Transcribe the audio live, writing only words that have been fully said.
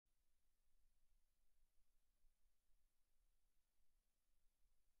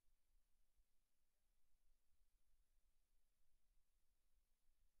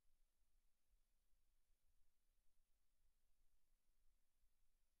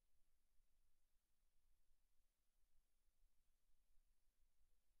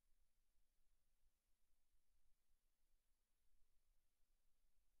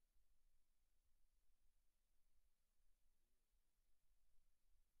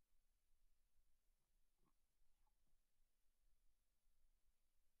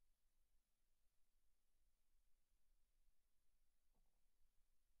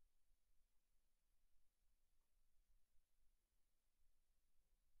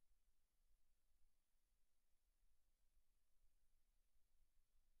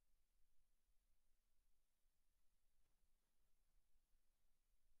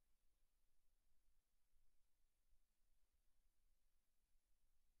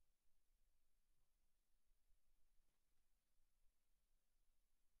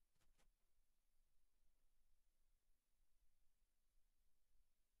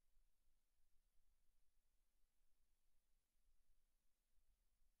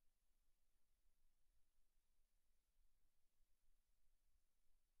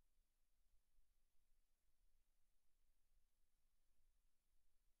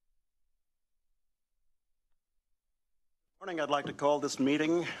Morning. I'd like to call this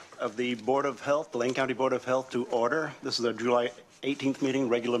meeting of the Board of Health, the Lane County Board of Health, to order. This is our July 18th meeting,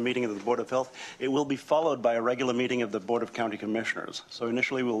 regular meeting of the Board of Health. It will be followed by a regular meeting of the Board of County Commissioners. So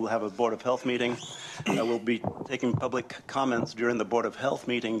initially we'll have a Board of Health meeting. We'll be taking public comments during the Board of Health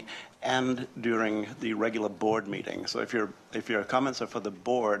meeting and during the regular board meeting. So if your comments are for the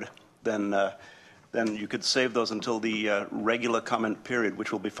board, then you could save those until the regular comment period,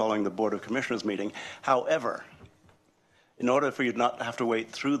 which will be following the Board of Commissioners meeting. However, in order for you not to have to wait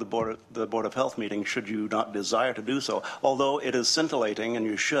through the Board of Health meeting, should you not desire to do so, although it is scintillating and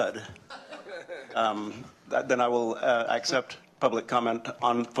you should, then I will accept public comment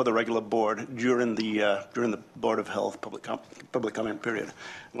for the regular board during the Board of Health public comment period,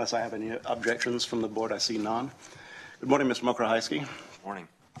 unless I have any objections from the board. I see none. Good morning, Mr. Mokrahajski. Morning.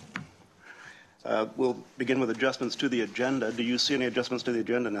 We'll begin with adjustments to the agenda. Do you see any adjustments to the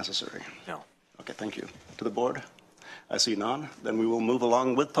agenda necessary? No. Okay, thank you. To the board? I see none. Then we will move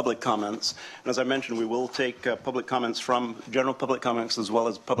along with public comments. And as I mentioned, we will take public comments from general public comments as well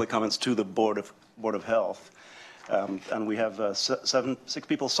as public comments to the Board of Health. And we have six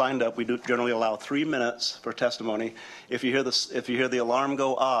people signed up. We do generally allow 3 minutes for testimony. If you hear the alarm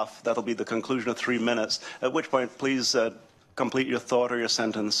go off, that'll be the conclusion of 3 minutes. At which point, please complete your thought or your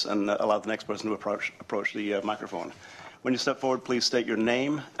sentence and allow the next person to approach the microphone. When you step forward, please state your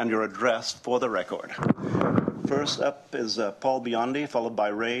name and your address for the record. First up is Paul Biondi, followed by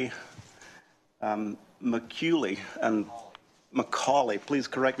Ray McCulley and McCauley. Please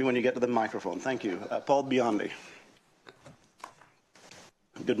correct me when you get to the microphone. Thank you. Paul Biondi.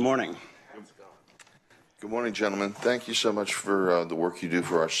 Good morning. Good morning, gentlemen. Thank you so much for the work you do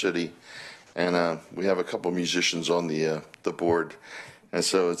for our city. And we have a couple musicians on the board. And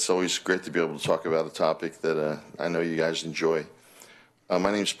so it's always great to be able to talk about a topic that I know you guys enjoy.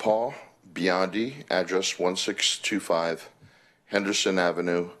 My name's Paul Biondi, address 1625 Henderson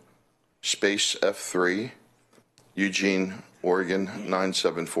Avenue, space F3, Eugene, Oregon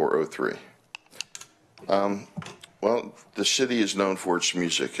 97403. Well, the city is known for its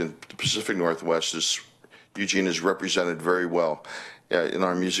music, and the Pacific Northwest Eugene is represented very well in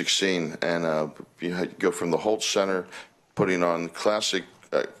our music scene. And you go from the Holt Center, putting on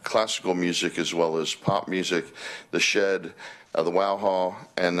classical music as well as pop music, the Shed, the Wow Hall,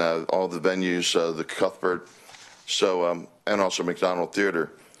 and all the venues, the Cuthbert, so and also McDonald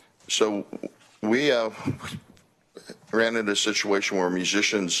Theater. So we ran into a situation where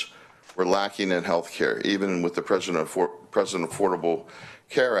musicians were lacking in health care. Even with the President Affordable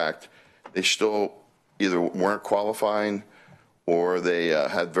Care Act, they still either weren't qualifying or they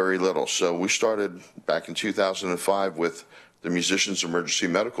had very little. So we started back in 2005 with the Musicians Emergency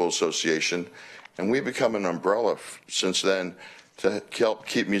Medical Association, and we've become an umbrella since then to help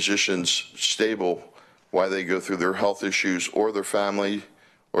keep musicians stable while they go through their health issues or their family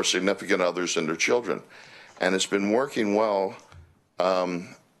or significant others and their children. And it's been working well.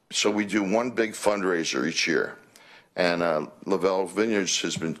 So we do one big fundraiser each year. And Lavelle Vineyards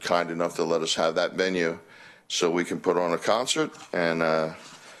has been kind enough to let us have that venue so we can put on a concert. And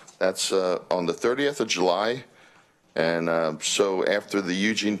that's on the 30th of July. And so after the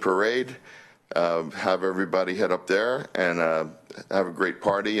Eugene Parade, have everybody head up there and have a great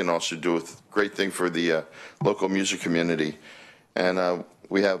party and also do a great thing for the local music community. And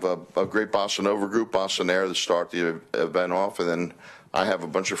we have a great bossa nova group, Bossa Air, to start the event off. And then I have a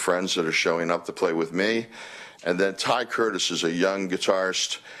bunch of friends that are showing up to play with me. And then Ty Curtis is a young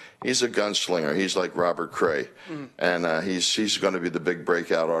guitarist. He's a gunslinger. He's like Robert Cray. And he's going to be the big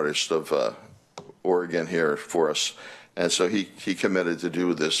breakout artist of Oregon here for us. And so he committed to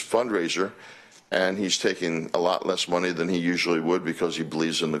do this fundraiser, and he's taking a lot less money than he usually would because he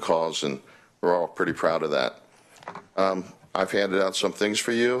believes in the cause, and we're all pretty proud of that. I've handed out some things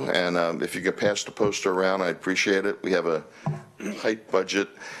for you, and if you could pass the poster around, I'd appreciate it. We have a tight budget,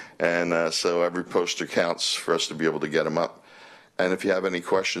 and so every poster counts for us to be able to get them up. And if you have any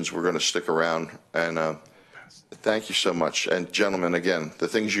questions, we're going to stick around. And thank you so much. And gentlemen, again, the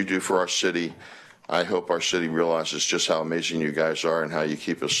things you do for our city, I hope our city realizes just how amazing you guys are and how you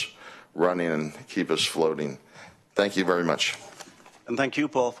keep us running and keep us floating. Thank you very much. And thank you,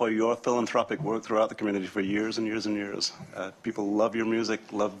 Paul, for your philanthropic work throughout the community for years and years and years. People love your music,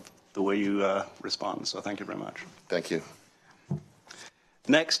 love the way you respond, so thank you very much. Thank you.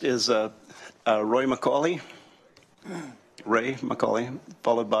 Next is Ray McCauley,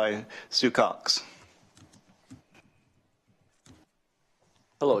 followed by Sue Cox.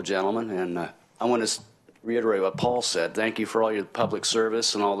 Hello, gentlemen, and I want to reiterate what Paul said. Thank you for all your public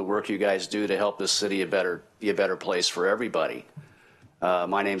service and all the work you guys do to help this city be a better place for everybody.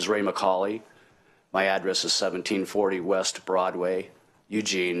 My name's Ray McCauley. My address is 1740 West Broadway,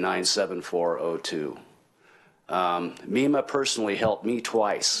 Eugene 97402. MEMA personally helped me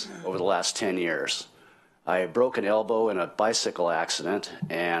twice over the last 10 years. I broke an elbow in a bicycle accident,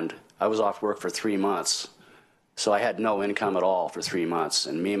 and I was off work for 3 months. So I had no income at all for 3 months,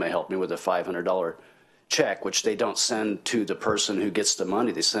 and MEMA helped me with a $500 check, which they don't send to the person who gets the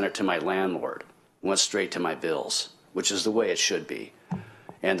money. They send it to my landlord. It went straight to my bills, which is the way it should be.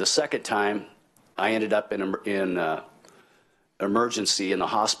 And the second time, I ended up in emergency in the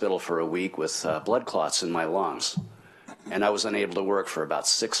hospital for a week with blood clots in my lungs. And I was unable to work for about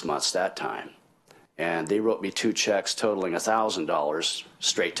 6 months that time. And they wrote me 2 checks totaling $1,000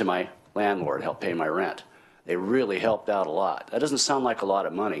 straight to my landlord, help pay my rent. They really helped out a lot. That doesn't sound like a lot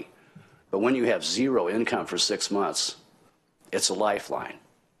of money, but when you have 0 income for 6 months, it's a lifeline.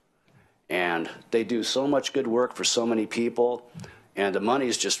 And they do so much good work for so many people, and the money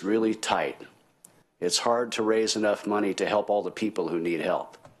is just really tight. It's hard to raise enough money to help all the people who need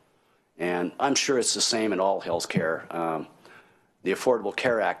help. And I'm sure it's the same in all healthcare. The Affordable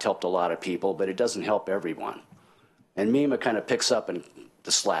Care Act helped a lot of people, but it doesn't help everyone. And MEMA kind of picks up in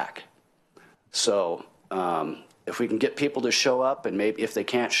the slack. So if we can get people to show up, and maybe if they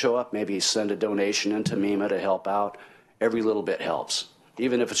can't show up, maybe send a donation into MEMA to help out. Every little bit helps,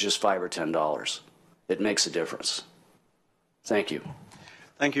 even if it's just $5 or $10. It makes a difference. Thank you.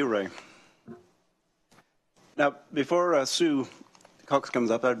 Thank you, Ray. Now, before Sue Cox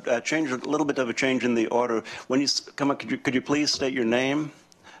comes up, I'd change a little bit of a change in the order. When you come up, could you please state your name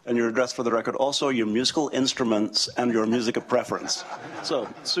and your address for the record, also your musical instruments and your music of preference. So,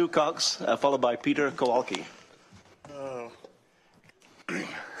 Sue Cox, followed by Peter Kowalski. Oh. Yeah,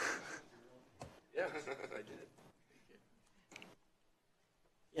 I did.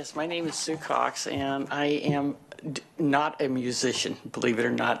 Yes, my name is Sue Cox, and I am not a musician, believe it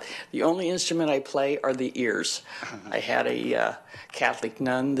or not. The only instrument I play are the ears. I had a Catholic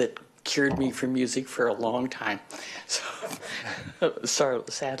nun that cured me from music for a long time. So, sorry,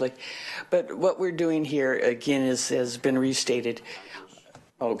 sadly. But what we're doing here, again, has been restated.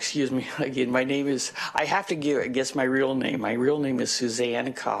 Oh, excuse me. Again, my name is, I have to give, I guess, my real name. My real name is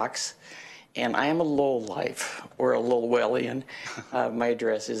Suzanne Cox, and I am a lowlife, or a Lowellian. My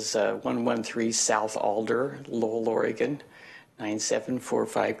address is 113 South Alder, Lowell, Oregon,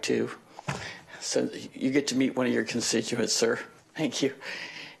 97452. So you get to meet one of your constituents, sir. Thank you.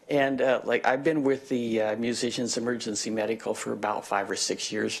 And I've been with the Musicians Emergency Medical for about 5 or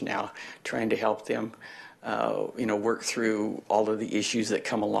 6 years now, trying to help them, work through all of the issues that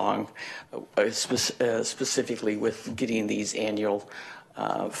come along, specifically with getting these annual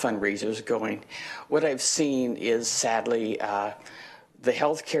fundraisers going. What I've seen is, sadly, the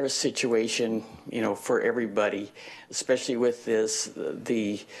healthcare situation, for everybody, especially with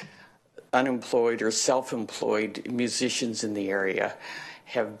the unemployed or self-employed musicians in the area,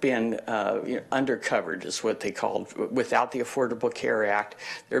 have been undercovered, is what they called. Without the Affordable Care Act,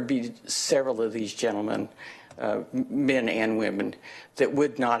 there'd be several of these gentlemen, men and women, that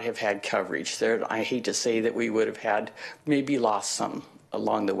would not have had coverage. I hate to say that we would have had, maybe lost some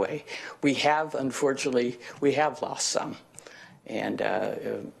along the way. We have, unfortunately, lost some. And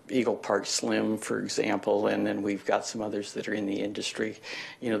Eagle Park Slim, for example, and then we've got some others that are in the industry,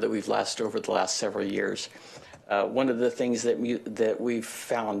 that we've lost over the last several years. One of the things that we've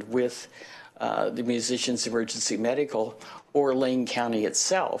found with the Musicians Emergency Medical or Lane County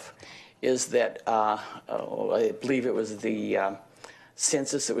itself is that I believe it was the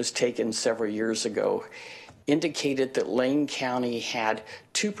census that was taken several years ago indicated that Lane County had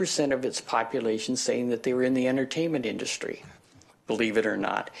 2% of its population saying that they were in the entertainment industry. Believe it or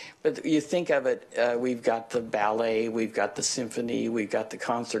not. But you think of it, we've got the ballet, we've got the symphony, we've got the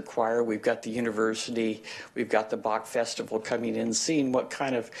concert choir, we've got the university, we've got the Bach Festival coming in, seeing what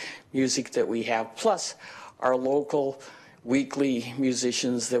kind of music that we have, plus our local weekly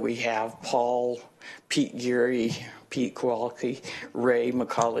musicians that we have, Paul, Pete Geary, Pete Kowalski, Ray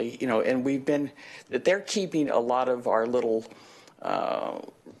McCauley, and they're keeping a lot of our little,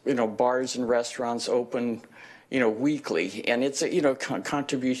 bars and restaurants open, weekly, and it's a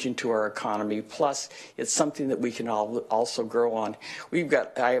contribution to our economy. Plus, it's something that we can also grow on.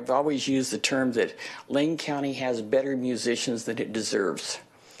 I have always used the term that Lane County has better musicians than it deserves.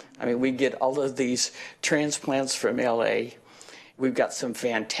 I mean, we get all of these transplants from LA. We've got some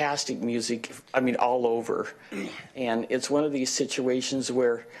fantastic music, all over, and it's one of these situations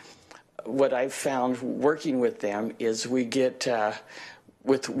where what I've found working with them is we get.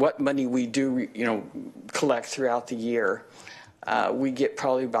 With what money we do, collect throughout the year, we get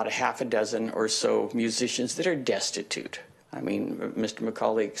probably about a half a dozen or so musicians that are destitute. I mean, Mr.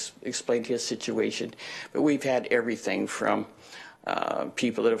 McCauley explained his situation, but we've had everything from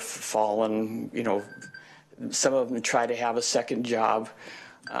people that have fallen, you know, some of them try to have a second job,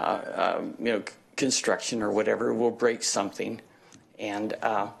 you know, construction or whatever will break something, and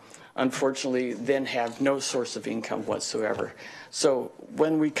unfortunately then have no source of income whatsoever. So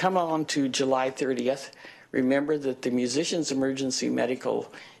when we come on to July 30th, remember that the Musicians Emergency Medical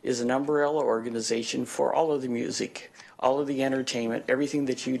is an umbrella organization for all of the music, all of the entertainment, everything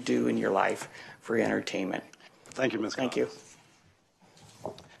that you do in your life for entertainment. Thank you, Ms. Thank you.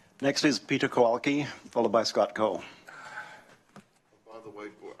 Next is Peter Kowalski, followed by Scott Coe. By the way,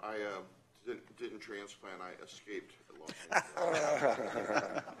 I didn't transplant. I escaped a long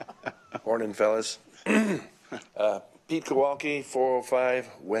Morning, fellas. Pete Kowalski, 405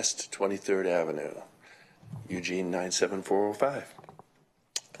 West 23rd Avenue, Eugene 97405.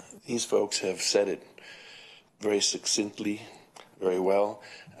 These folks have said it very succinctly, very well.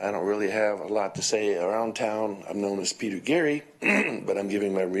 I don't really have a lot to say around town. I'm known as Peter Gary, but I'm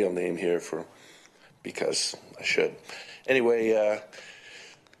giving my real name here because I should. Anyway,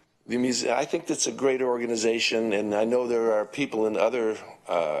 I think that's a great organization, and I know there are people in other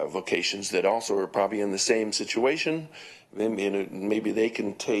vocations that also are probably in the same situation. Maybe they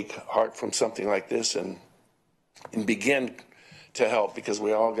can take heart from something like this and begin to help, because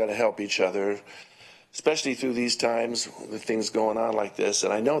we all got to help each other, especially through these times with things going on like this.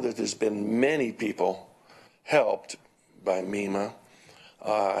 And I know that there's been many people helped by MEMA.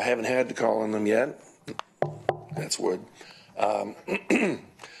 I haven't had to call on them yet. That's wood.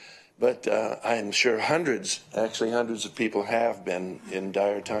 But I'm sure hundreds of people have been in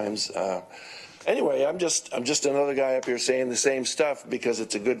dire times. Anyway, I'm just another guy up here saying the same stuff because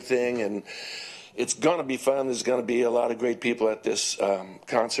it's a good thing, and it's going to be fun. There's going to be a lot of great people at this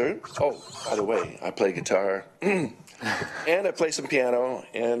concert. Oh, by the way, I play guitar, and I play some piano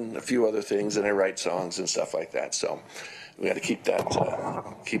and a few other things, and I write songs and stuff like that. So we got to keep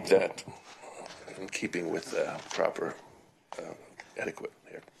that in keeping with proper etiquette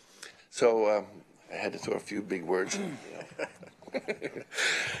here. So I had to throw a few big words.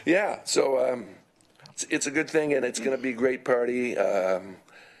 Yeah, so it's a good thing, and it's going to be a great party.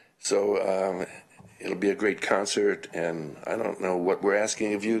 So it'll be a great concert, and I don't know what we're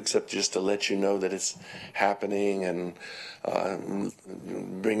asking of you except just to let you know that it's happening, and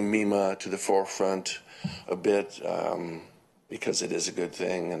bring MEMA to the forefront a bit, because it is a good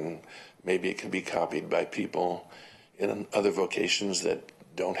thing, and maybe it can be copied by people in other vocations that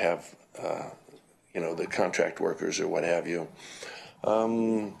don't have the contract workers or what have you.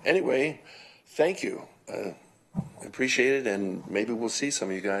 Anyway, thank you. I appreciate it, and maybe we'll see some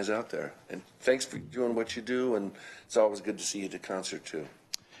of you guys out there. And thanks for doing what you do, and it's always good to see you at the concert, too.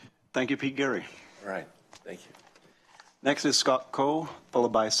 Thank you, Pete Gary. All right. Thank you. Next is Scott Coe,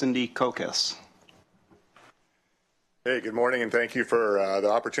 followed by Cindy Kokes. Hey, good morning, and thank you for the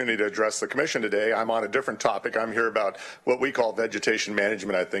opportunity to address the commission today. I'm on a different topic. I'm here about what we call vegetation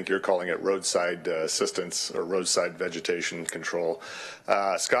management. I think you're calling it roadside assistance or roadside vegetation control.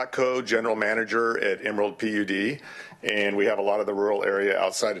 Scott Coe, General Manager at Emerald PUD, and we have a lot of the rural area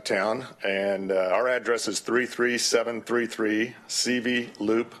outside of town. And our address is 33733 CV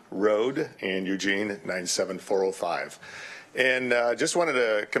Loop Road in Eugene, 97405. And just wanted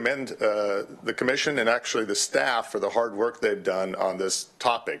to commend the commission and actually the staff for the hard work they've done on this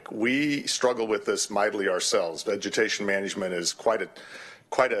topic. We struggle with this mightily ourselves. Vegetation management is quite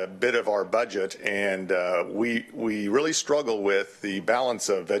a bit of our budget, and we really struggle with the balance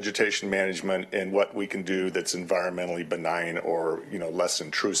of vegetation management and what we can do that's environmentally benign or less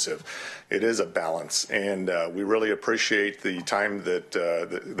intrusive. It is a balance, and we really appreciate the time that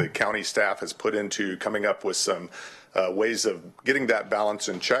the county staff has put into coming up with some ways of getting that balance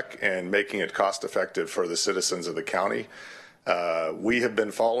in check and making it cost effective for the citizens of the county. We have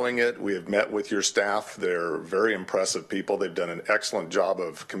been following it. We have met with your staff. They're very impressive people. They've done an excellent job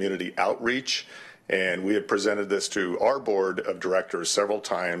of community outreach, and we have presented this to our board of directors several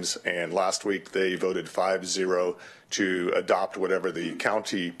times, and last week they voted 5-0 to adopt whatever the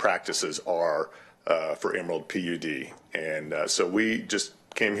county practices are for Emerald PUD. And so we just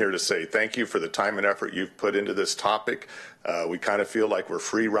came here to say thank you for the time and effort you've put into this topic. We kind of feel like we're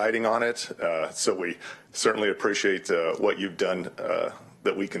free riding on it, so we certainly appreciate what you've done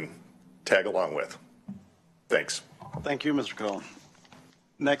that we can tag along with. Thanks. Thank you, Mr. Coe.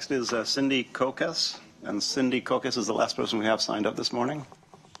 Next is Cindy Kokes, and Cindy Kokes is the last person we have signed up this morning.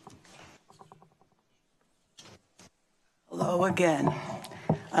 Hello again.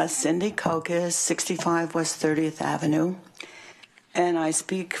 Cindy Kokes, 65 West 30th Avenue. and I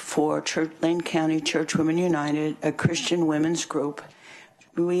speak for Lane County Churchwomen United, a Christian women's group.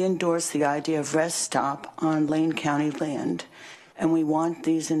 We endorse the idea of rest stop on Lane County land, and we want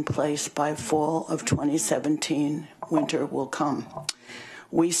these in place by fall of 2017. Winter will come.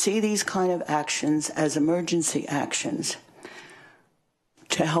 We see these kind of actions as emergency actions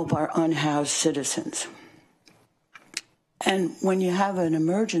to help our unhoused citizens. And when you have an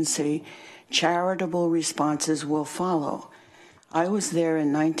emergency, charitable responses will follow. I was there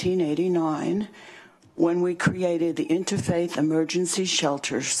in 1989 when we created the Interfaith Emergency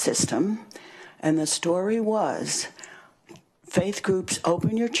Shelter System, and the story was, faith groups,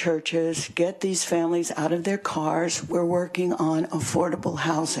 open your churches, get these families out of their cars. We're working on affordable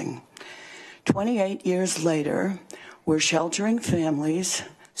housing. 28 years later, we're sheltering families,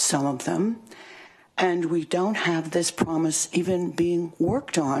 some of them, and we don't have this promise even being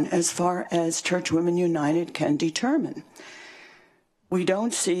worked on as far as Churchwomen United can determine. We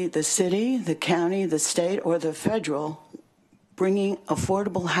don't see the city, the county, the state, or the federal bringing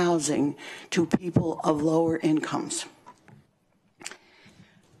affordable housing to people of lower incomes.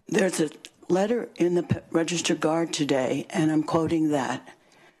 There's a letter in the Register Guard today, and I'm quoting that.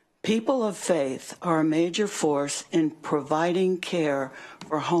 People of faith are a major force in providing care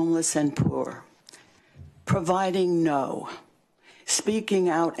for homeless and poor. Providing, no. Speaking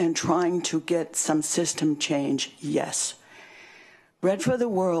out and trying to get some system change, yes. Bread for the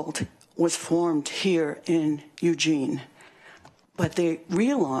World was formed here in Eugene, but they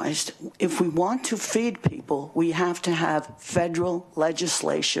realized if we want to feed people, we have to have federal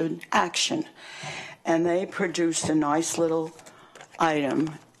legislation action. And they produced a nice little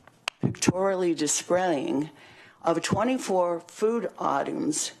item pictorially displaying of 24 food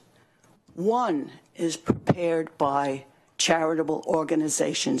items. One is prepared by charitable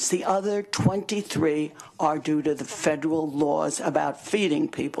organizations. The other 23 are due to the federal laws about feeding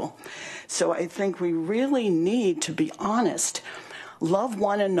people. So I think we really need to be honest. Love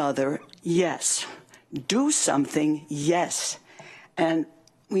one another, yes. Do something, yes. And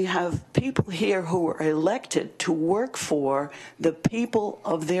we have people here who are elected to work for the people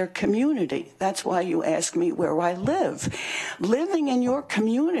of their community. That's why you ask me where I live. Living in your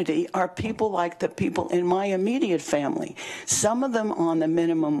community are people like the people in my immediate family. Some of them on the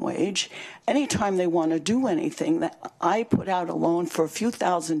minimum wage. Anytime they want to do anything, I put out a loan for a few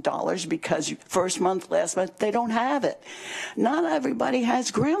 $1,000s because first month, last month, they don't have it. Not everybody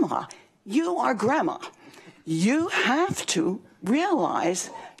has grandma. You are grandma. You have to realize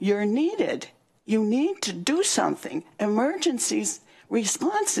you're needed. You need to do something. Emergencies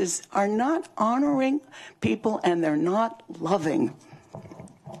responses are not honoring people, and they're not loving.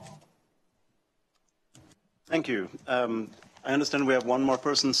 Thank you. I understand we have one more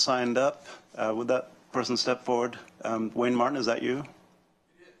person signed up. Would that person step forward? Wayne Martin, is that you?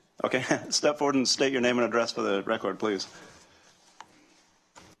 It is. Okay, step forward and state your name and address for the record, please.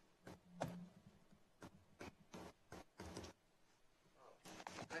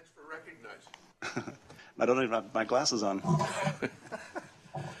 I don't even have my glasses on.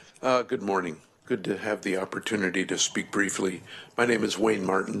 Good morning. Good to have the opportunity to speak briefly. My name is Wayne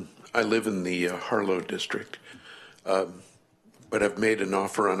Martin. I live in the Harlow district, but I've made an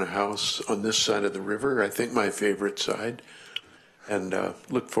offer on a house on this side of the river, I think my favorite side, and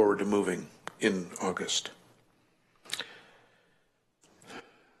look forward to moving in August.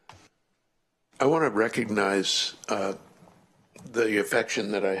 I want to recognize the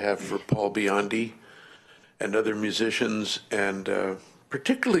affection that I have for Paul Biondi and other musicians, and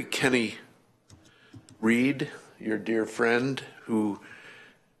particularly Kenny Reed, your dear friend, who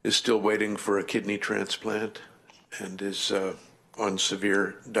is still waiting for a kidney transplant and is on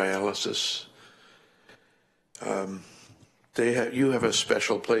severe dialysis. You have a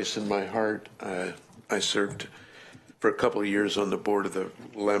special place in my heart. I served for a couple of years on the board of the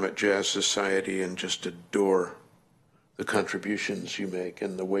Willamette Jazz Society and just adore the contributions you make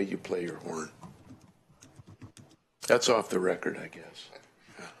and the way you play your horn. That's off the record, I guess.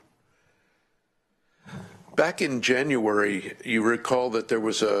 Yeah. Back in January, you recall that there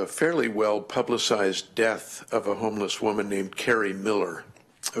was a fairly well-publicized death of a homeless woman named Carrie Miller.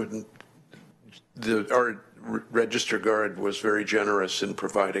 Our Register Guard was very generous in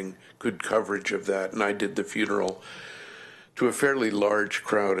providing good coverage of that, and I did the funeral to a fairly large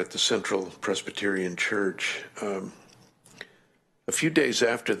crowd at the Central Presbyterian Church. A few days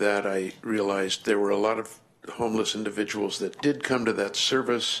after that, I realized there were a lot of homeless individuals that did come to that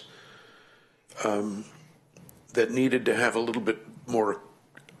service that needed to have a little bit more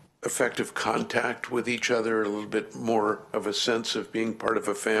effective contact with each other, a little bit more of a sense of being part of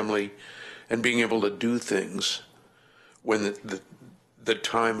a family and being able to do things when the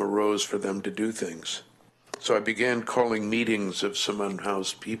time arose for them to do things. So I began calling meetings of some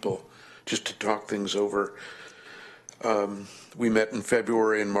unhoused people just to talk things over. We met in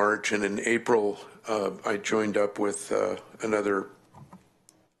February and March, and in April, I joined up with another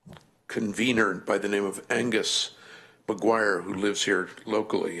convener by the name of Angus McGuire, who lives here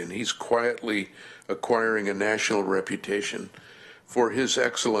locally, and he's quietly acquiring a national reputation for his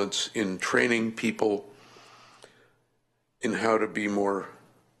excellence in training people in how to be more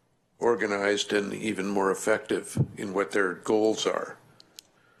organized and even more effective in what their goals are.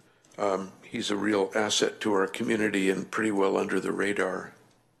 He's a real asset to our community and pretty well under the radar.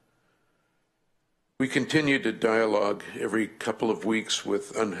 We continue to dialogue every couple of weeks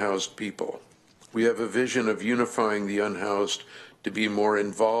with unhoused people. We have a vision of unifying the unhoused to be more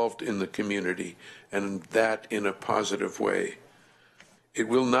involved in the community, and that in a positive way. It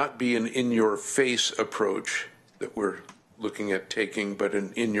will not be an in-your-face approach that we're looking at taking, but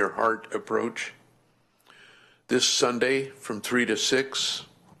an in-your-heart approach. This Sunday from 3 to 6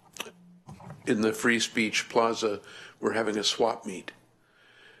 in the Free Speech Plaza, we're having a swap meet.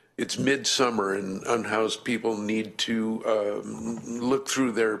 It's midsummer and unhoused people need to look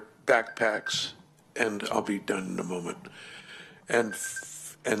through their backpacks, and I'll be done in a moment, and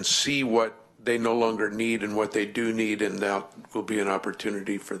see what they no longer need and what they do need, and that will be an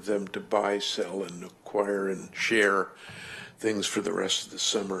opportunity for them to buy, sell, and acquire and share things for the rest of the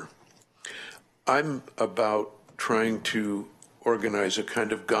summer. I'm about trying to organize a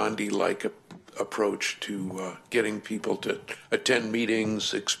kind of Gandhi-like approach to getting people to attend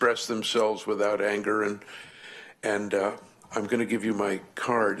meetings, express themselves without anger, and I'm going to give you my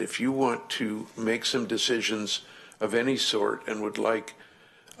card. If you want to make some decisions of any sort and would like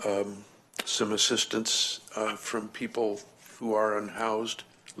some assistance from people who are unhoused,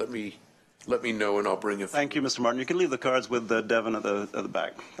 let me know and I'll bring it. Thank you, Mr. Martin. You can leave the cards with Devin at the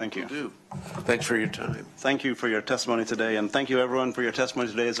back. Thank you. Do. Thanks for your time. Thank you for your testimony today, and thank you everyone for your testimony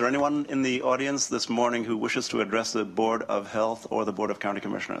today. Is there anyone in the audience this morning who wishes to address the Board of Health or the Board of County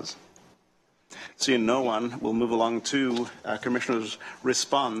Commissioners? Seeing no one, we'll move along to Commissioner's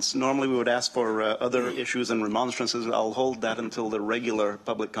response. Normally we would ask for other issues and remonstrances. I'll hold that until the regular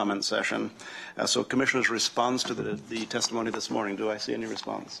public comment session. So Commissioner's response to the testimony this morning. Do I see any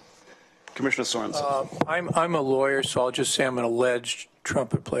response? Commissioner Sorensen. I'm a lawyer, so I'll just say I'm an alleged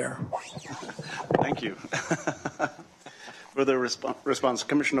trumpet player. Thank you. Further response,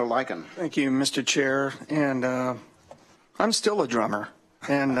 Commissioner Lycan. Thank you, Mr. Chair. And I'm still a drummer,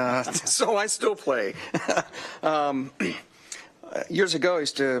 and so I still play. Years ago, I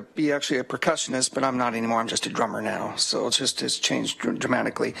used to be actually a percussionist, but I'm not anymore. I'm just a drummer now. So it's changed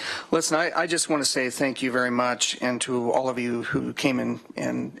dramatically. Listen, I just want to say thank you very much, and to all of you who came in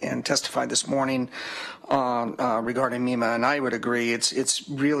and testified this morning regarding MEMA. And I would agree, it's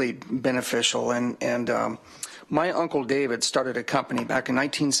really beneficial. And my Uncle David started a company back in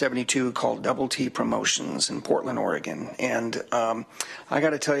 1972 called Double T Promotions in Portland, Oregon. And I got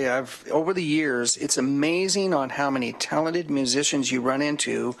to tell you, over the years, it's amazing on how many talented musicians you run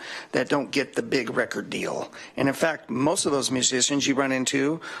into that don't get the big record deal. And in fact, most of those musicians you run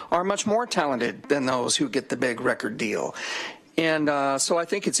into are much more talented than those who get the big record deal. And so I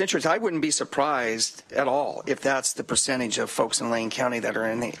think it's interesting. I wouldn't be surprised at all if that's the percentage of folks in Lane County that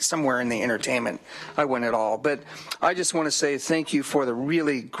are somewhere in the entertainment. I wouldn't at all. But I just want to say thank you for the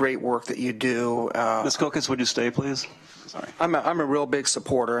really great work that you do. Ms. Kokos, would you stay, please? Sorry. I'm a real big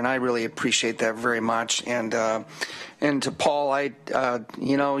supporter, and I really appreciate that very much. And to Paul, you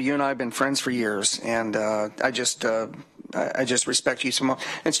and I have been friends for years, and I just respect you so much.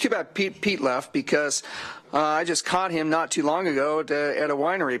 And it's too bad Pete left, because I just caught him not too long ago at a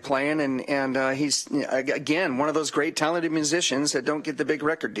winery playing, and he's, again, one of those great talented musicians that don't get the big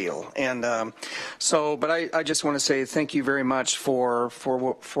record deal. And but I just want to say thank you very much for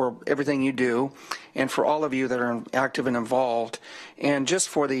everything you do, and for all of you that are active and involved, and just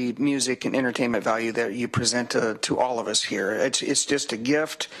for the music and entertainment value that you present to all of us here. It's just a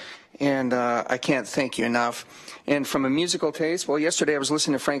gift, and I can't thank you enough. And from a musical taste, well, yesterday I was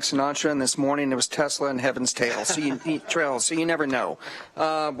listening to Frank Sinatra, and this morning it was Tesla and Heaven's Trail. So you never know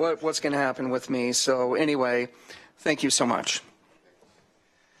what's going to happen with me. So anyway, thank you so much.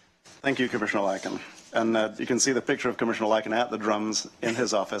 Thank you, Commissioner Lycan. And you can see the picture of Commissioner Lycan at the drums in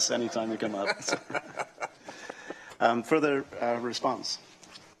his office anytime you come up. Further response?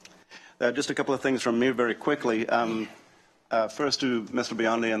 Just a couple of things from me very quickly. First to Mr.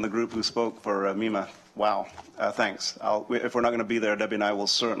 Biondi and the group who spoke for MEMA. Wow, thanks. If we're not going to be there, Debbie and I will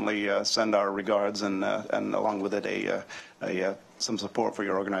certainly send our regards and along with it some support for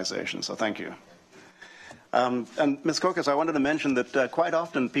your organization. So thank you. And Ms. Kokos, I wanted to mention that quite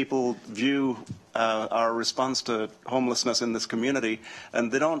often people view our response to homelessness in this community,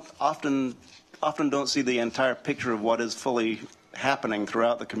 and they don't often don't see the entire picture of what is fully happening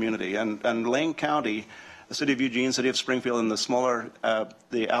throughout the community. And Lane County, the City of Eugene, City of Springfield, and the smaller,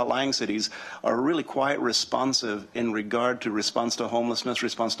 the outlying cities are really quite responsive in regard to response to homelessness,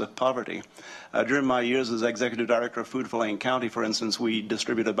 response to poverty. During my years as Executive Director of Food for Lane County, for instance, we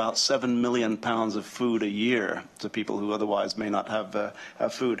distribute about 7 million pounds of food a year to people who otherwise may not have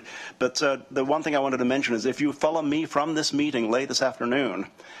food. But the one thing I wanted to mention is if you follow me from this meeting late this afternoon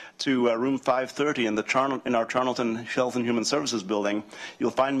to room 530 in our Charnelton Health and Human Services building, you'll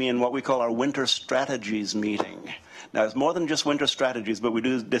find me in what we call our Winter Strategies meeting. Now, it's more than just winter strategies, but we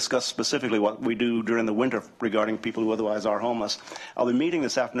do discuss specifically what we do during the winter regarding people who otherwise are homeless. I'll be meeting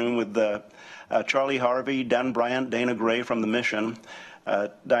this afternoon with Charlie Harvey, Dan Bryant, Dana Gray from the Mission,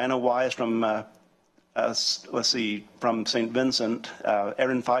 Diana Wise from from St. Vincent,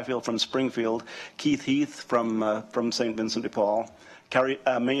 Erin Fifield from Springfield, Keith Heath from St. Vincent de Paul,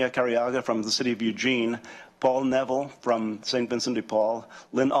 Mia Cariaga from the City of Eugene, Paul Neville from St. Vincent de Paul,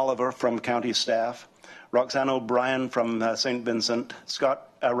 Lynn Oliver from county staff, Roxanne O'Brien from St. Vincent,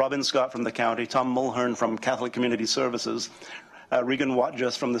 Robin Scott from the county, Tom Mulhern from Catholic Community Services, Regan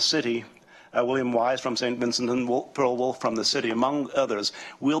Watjas from the city, William Wise from St. Vincent, and Pearl Wolf from the city, among others.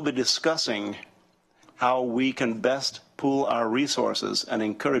 We'll be discussing how we can best pool our resources and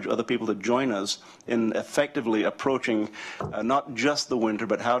encourage other people to join us in effectively approaching not just the winter,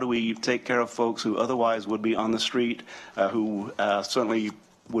 but how do we take care of folks who otherwise would be on the street, who certainly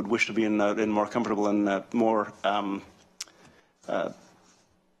would wish to be in more comfortable and more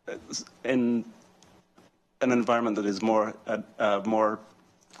in an environment that is more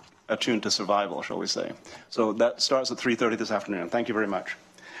attuned to survival, shall we say. So that starts at 3:30 this afternoon. Thank you very much.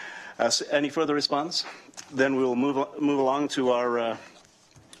 Any further response? Then we'll move along to our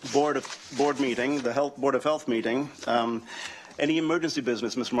board meeting, the Board of Health meeting. Any emergency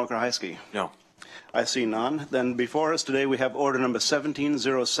business, Mr. Mokrahysky? No. I see none. Then before us today we have order number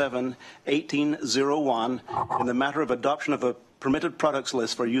 1707-1801 in the matter of adoption of a permitted products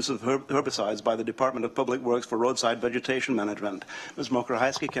list for use of herbicides by the Department of Public Works for roadside vegetation management. Ms.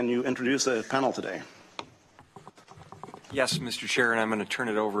 Mokrahysky, can you introduce the panel today? Yes, Mr. Chair, and I'm going to turn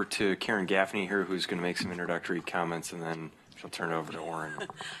it over to Karen Gaffney here, who's going to make some introductory comments, and then she'll turn it over to Orrin.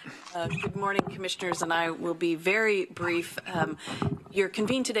 Good morning, Commissioners, and I will be very brief. You're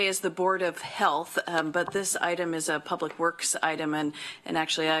convened today as the Board of Health, but this item is a Public Works item, and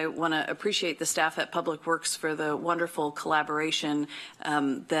actually I want to appreciate the staff at Public Works for the wonderful collaboration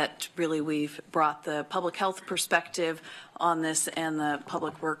that really we've brought the public health perspective on this and the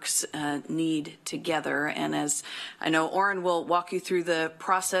Public Works need together. And as I know, Orrin will walk you through the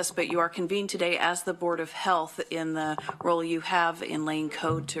process, but you are convened today as the Board of Health in the role you have in Lane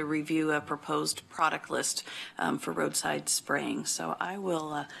Code to review a proposed product list for roadside spraying. So I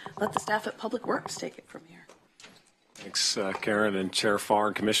will let the staff at Public Works take it from here. Thanks, Karen and Chair Farr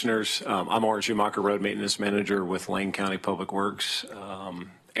and Commissioners. I'm Orrin Schumacher, Road Maintenance Manager with Lane County Public Works.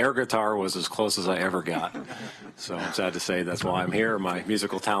 Air guitar was as close as I ever got, so I'm sad to say that's why I'm here. My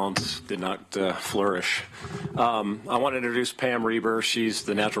musical talents did not flourish. I want to introduce Pam Reber. She's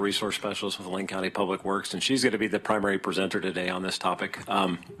the Natural Resource Specialist with Lane County Public Works, and she's going to be the primary presenter today on this topic.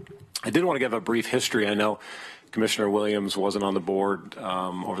 I did want to give a brief history. I know Commissioner Williams wasn't on the board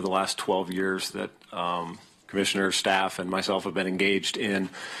over the last 12 years that Commissioner, staff, and myself have been engaged in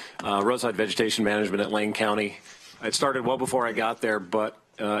roadside vegetation management at Lane County. It started well before I got there, but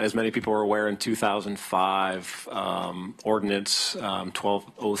as many people are aware, in 2005, Ordinance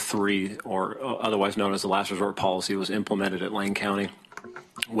 1203, or otherwise known as the Last Resort Policy, was implemented at Lane County,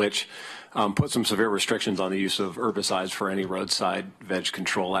 which put some severe restrictions on the use of herbicides for any roadside veg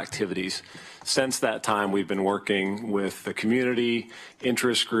control activities. Since that time, we've been working with the community,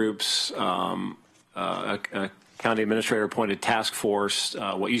 interest groups, a county administrator appointed task force,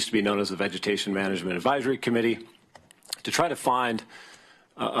 what used to be known as the Vegetation Management Advisory Committee, to try to find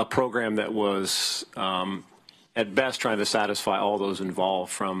a program that was at best trying to satisfy all those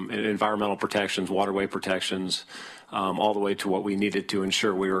involved, from environmental protections, waterway protections, all the way to what we needed to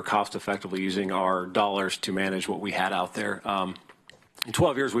ensure we were cost effectively using our dollars to manage what we had out there. In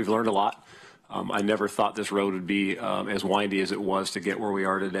 12 years, we've learned a lot. I never thought this road would be as windy as it was to get where we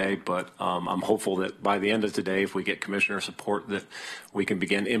are today, but I'm hopeful that by the end of today, if we get commissioner support, that we can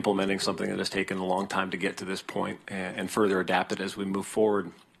begin implementing something that has taken a long time to get to this point and further adapt it as we move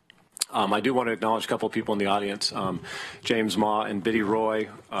forward. I do want to acknowledge a couple of people in the audience. James Ma and Biddy Roy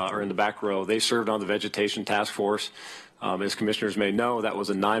are in the back row. They served on the Vegetation Task Force As commissioners may know, that was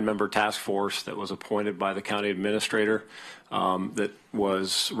a 9-member task force that was appointed by the county administrator that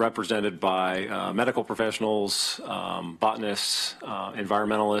was represented by medical professionals, botanists,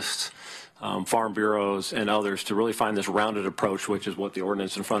 environmentalists, farm bureaus, and others to really find this rounded approach, which is what the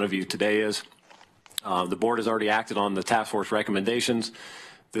ordinance in front of you today is. The board has already acted on the task force recommendations.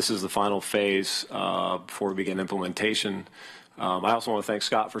 This is the final phase before we begin implementation. I also want to thank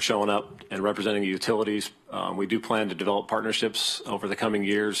Scott for showing up and representing the utilities. We do plan to develop partnerships over the coming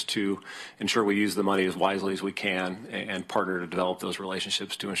years to ensure we use the money as wisely as we can and partner to develop those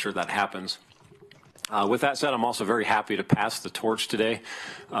relationships to ensure that happens. With that said, I'm also very happy to pass the torch today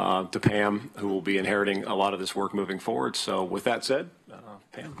to Pam, who will be inheriting a lot of this work moving forward. So with that said,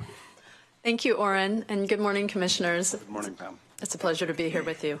 Pam. Thank you, Orrin, and good morning, commissioners. Good morning, Pam. It's a pleasure to be here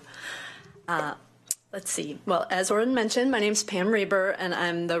with you. Let's see. Well, as Orrin mentioned, my name is Pam Reber, and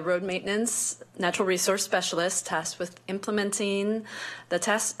I'm the Road Maintenance Natural Resource Specialist tasked with implementing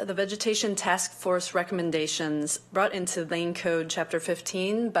the Vegetation Task Force recommendations brought into Lane Code Chapter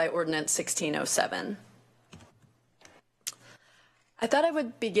 15 by Ordinance 1607. I thought I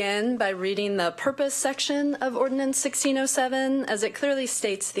would begin by reading the purpose section of Ordinance 1607, as it clearly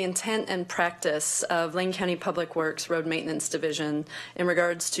states the intent and practice of Lane County Public Works Road Maintenance Division in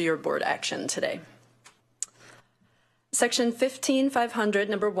regards to your board action today. Section 15500,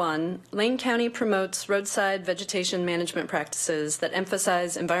 number 1, Lane County promotes roadside vegetation management practices that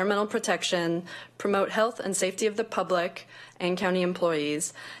emphasize environmental protection, promote health and safety of the public and county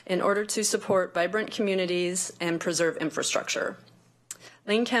employees in order to support vibrant communities and preserve infrastructure.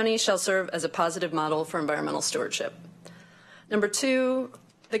 Lane County shall serve as a positive model for environmental stewardship. Number 2,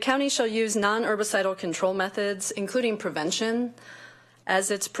 the county shall use non-herbicidal control methods, including prevention, as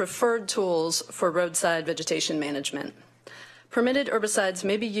its preferred tools for roadside vegetation management. Permitted herbicides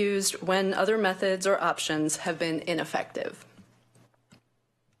may be used when other methods or options have been ineffective.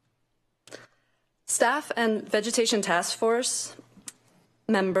 Staff and Vegetation Task Force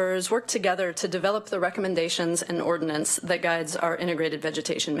members work together to develop the recommendations and ordinance that guides our integrated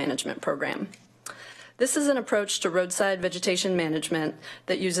vegetation management program. This is an approach to roadside vegetation management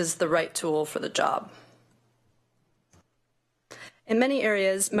that uses the right tool for the job. In many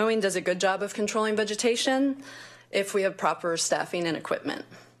areas, mowing does a good job of controlling vegetation if we have proper staffing and equipment.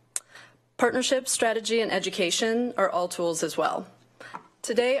 Partnership, strategy, and education are all tools as well.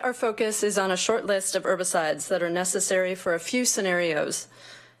 Today, our focus is on a short list of herbicides that are necessary for a few scenarios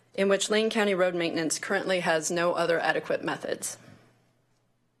in which Lane County Road Maintenance currently has no other adequate methods.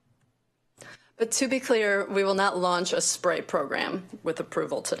 But to be clear, we will not launch a spray program with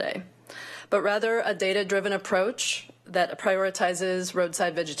approval today, but rather a data-driven approach that prioritizes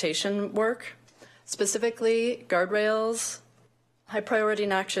roadside vegetation work, specifically guardrails, high-priority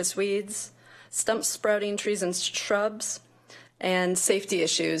noxious weeds, stump sprouting trees and shrubs, and safety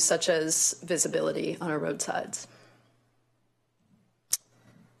issues such as visibility on our roadsides.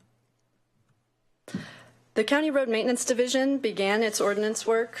 The County Road Maintenance Division began its ordinance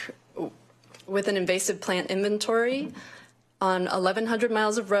work with an invasive plant inventory on 1,100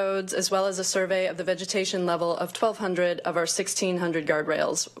 miles of roads, as well as a survey of the vegetation level of 1,200 of our 1,600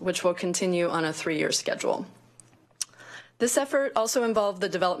 guardrails, which will continue on a 3-year schedule. This effort also involved the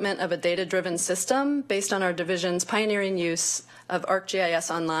development of a data-driven system based on our division's pioneering use of ArcGIS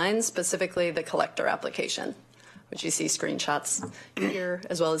Online, specifically the collector application, which you see screenshots here,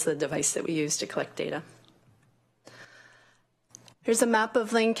 as well as the device that we use to collect data. Here's a map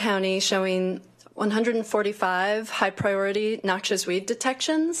of Lane County showing 145 high-priority noxious weed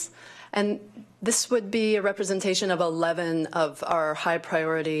detections, and this would be a representation of 11 of our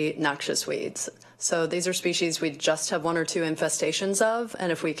high-priority noxious weeds. So these are species we just have 1 or 2 infestations of,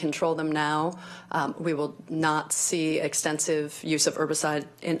 and if we control them now, we will not see extensive use of herbicide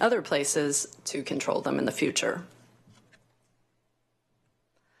in other places to control them in the future.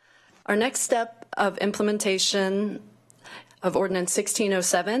 Our next step of implementation of Ordinance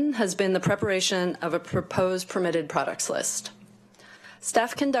 1607 has been the preparation of a proposed permitted products list.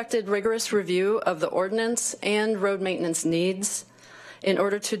 Staff conducted rigorous review of the ordinance and road maintenance needs in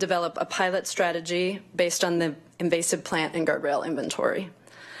order to develop a pilot strategy based on the invasive plant and guardrail inventory.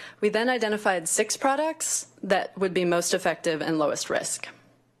 We then identified 6 products that would be most effective and lowest risk.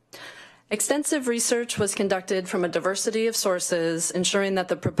 Extensive research was conducted from a diversity of sources, ensuring that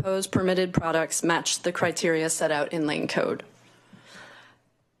the proposed permitted products matched the criteria set out in Lane Code.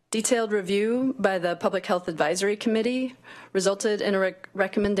 Detailed review by the Public Health Advisory Committee resulted in a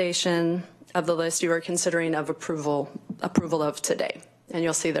recommendation of the list you are considering of approval of today. And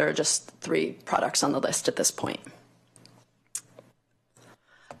you'll see there are just 3 products on the list at this point.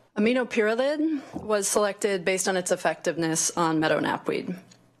 Aminopyrrolid was selected based on its effectiveness on meadow knapweed.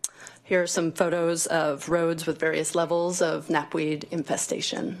 Here are some photos of roads with various levels of knapweed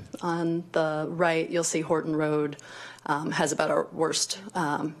infestation. On the right, you'll see Horton Road has about our worst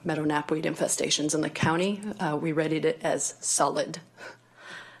meadow knapweed infestations in the county. We rated it as solid.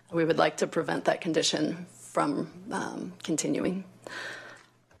 We would like to prevent that condition from continuing.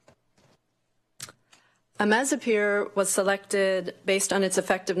 Imazapyr was selected based on its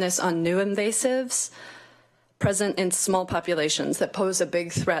effectiveness on new invasives present in small populations that pose a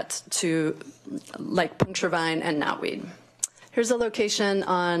big threat to like puncture vine and knotweed. Here's a location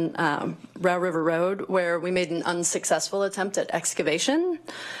on Row River Road where we made an unsuccessful attempt at excavation.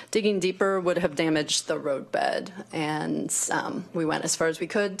 Digging deeper would have damaged the roadbed, and we went as far as we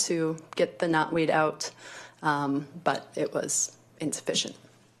could to get the knotweed out, but it was insufficient.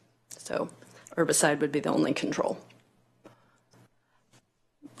 So herbicide would be the only control.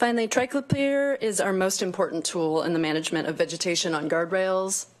 Finally, triclopyr is our most important tool in the management of vegetation on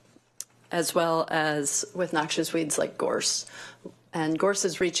guardrails, as well as with noxious weeds like gorse. And gorse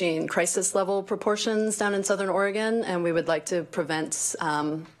is reaching crisis level proportions down in Southern Oregon, and we would like to prevent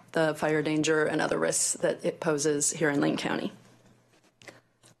the fire danger and other risks that it poses here in Lane County.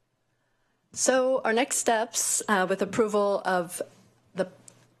 So our next steps with approval of the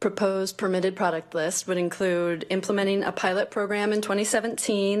proposed permitted product list would include implementing a pilot program in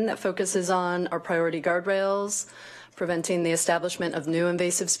 2017 that focuses on our priority guardrails, preventing the establishment of new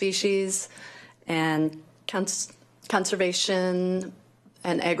invasive species, and conservation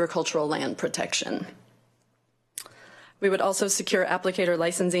and agricultural land protection. We would also secure applicator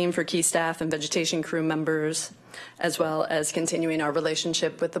licensing for key staff and vegetation crew members, as well as continuing our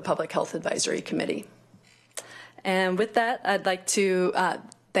relationship with the Public Health Advisory Committee. And with that, I'd like to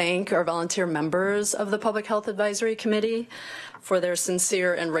thank our volunteer members of the Public Health Advisory Committee for their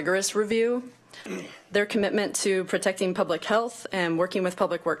sincere and rigorous review. Their commitment to protecting public health and working with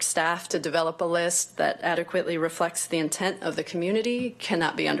Public Works staff to develop a list that adequately reflects the intent of the community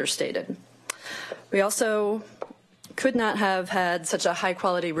cannot be understated. We also could not have had such a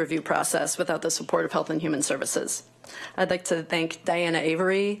high-quality review process without the support of Health and Human Services. I'd like to thank Diana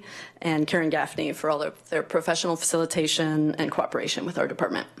Avery and Karen Gaffney for all of their professional facilitation and cooperation with our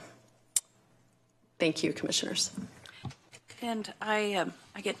department. Thank you, Commissioners. And I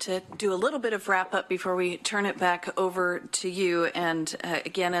get to do a little bit of wrap up before we turn it back over to you. And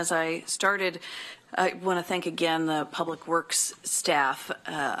again, as I started, I want to thank again the Public Works staff.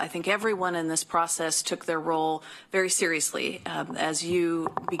 I think everyone in this process took their role very seriously. As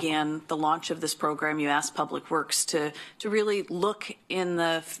you began the launch of this program, you asked Public Works to really look in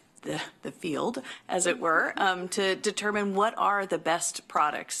the field, as it were, to determine what are the best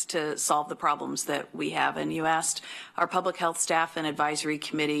products to solve the problems that we have. And you asked our public health staff and advisory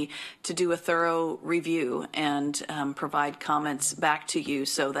committee to do a thorough review and provide comments back to you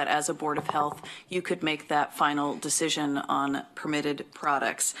so that as a Board of Health, you could make that final decision on permitted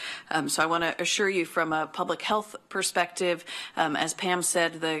products. So I want to assure you from a public health perspective, as Pam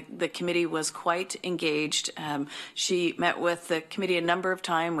said, the committee was quite engaged. She met with the committee a number of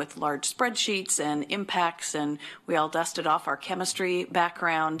times with large spreadsheets and impacts, and we all dusted off our chemistry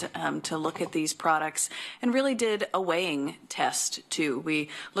background to look at these products and really did a weighing test too. We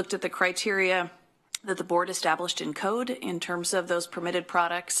looked at the criteria that the board established in code in terms of those permitted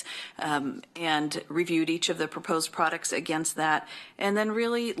products and reviewed each of the proposed products against that, and then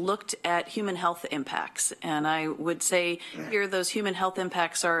really looked at human health impacts. And I would say here those human health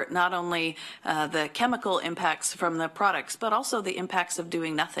impacts are not only the chemical impacts from the products, but also the impacts of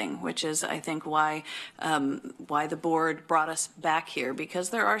doing nothing, which is, I think, why the board brought us back here,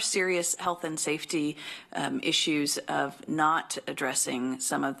 because there are serious health and safety issues of not addressing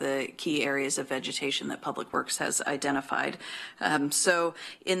some of the key areas of vegetation that Public Works has identified. So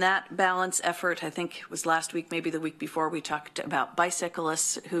in that balance effort, I think it was last week, maybe the week before, we talked about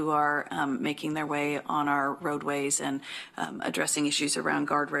bicyclists who are making their way on our roadways and addressing issues around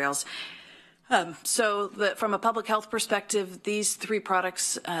guardrails. So from a public health perspective, these three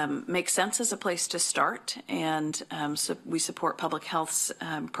products make sense as a place to start, and so we support Public Health's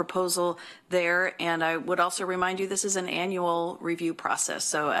proposal there. And I would also remind you this is an annual review process.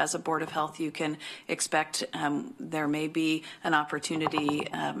 So as a Board of Health, you can expect there may be an opportunity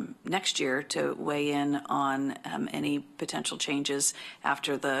next year to weigh in on any potential changes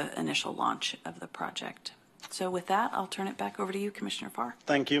after the initial launch of the project. So with that, I'll turn it back over to you, Commissioner Farr.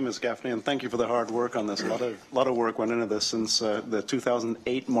 Thank you, Ms. Gaffney, and thank you for the hard work on this. A lot of work went into this since the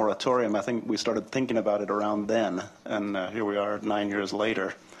 2008 moratorium. I think we started thinking about it around then, and here we are 9 years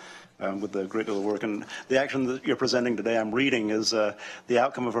later. with the great deal of work. And the action that you're presenting today, I'm reading, is the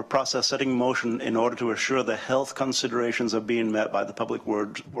outcome of a process setting motion in order to assure the health considerations are being met by the Public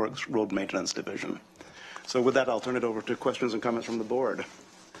Works Road Maintenance Division. So with that, I'll turn it over to questions and comments from the board.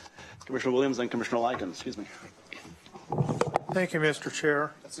 Commissioner Williams and Commissioner Likens, excuse me. Thank you, Mr.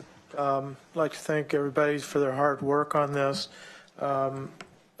 Chair. I'd like to thank everybody for their hard work on this.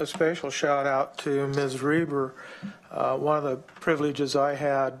 A special shout out to Ms. Reber. One of the privileges I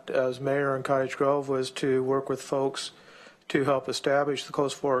had as mayor in Cottage Grove was to work with folks to help establish the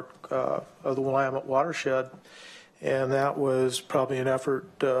Coast Fork of the Willamette watershed. And that was probably an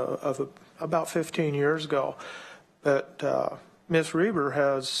effort of about 15 years ago. But Ms. Reber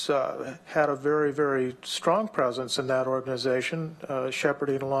has had a very, very strong presence in that organization,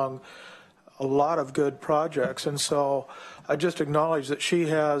 shepherding along a lot of good projects. And so I just acknowledge that she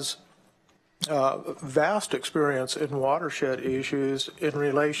has vast experience in watershed issues in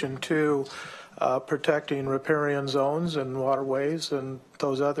relation to protecting riparian zones and waterways and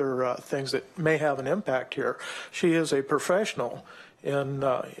those other things that may have an impact here. She is a professional in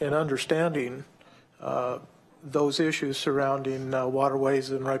understanding those issues surrounding waterways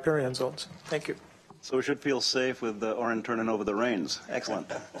and riparian zones. Thank you. So we should feel safe with Oren turning over the reins.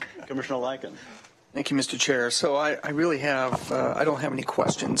 Excellent. Commissioner Likens. Thank you, Mr. Chair. So I really have, I don't have any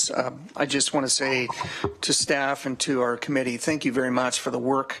questions. I just want to say to staff and to our committee, thank you very much for the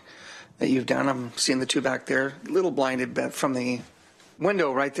work that you've done. I'm seeing the two back there, a little blinded from the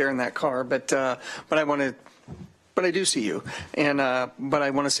window right there in that car, but I want to, but I do see you, and but I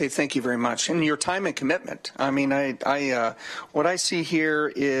want to say thank you very much, and your time and commitment. I mean, what I see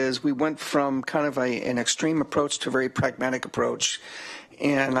here is we went from kind of an extreme approach to a very pragmatic approach,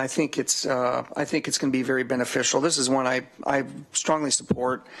 and I think it's going to be very beneficial. This is one I strongly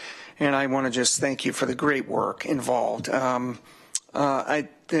support, and I want to just thank you for the great work involved.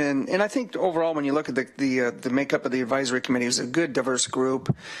 And I think overall, when you look at the makeup of the advisory committee, it was a good, diverse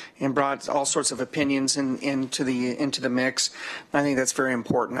group, and brought all sorts of opinions into the mix. I think that's very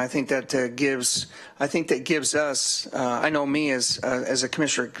important. I think that gives us, I know me as a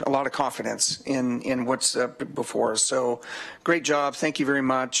commissioner, a lot of confidence in what's before us. So, great job. Thank you very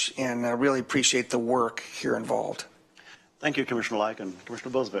much, and I really appreciate the work here involved. Thank you, Commissioner Likens.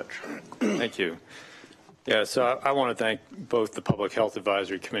 Commissioner Bozevich. Thank you. Yeah, so I want to thank both the Public Health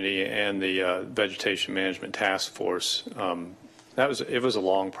Advisory Committee and the Vegetation Management Task Force. It was a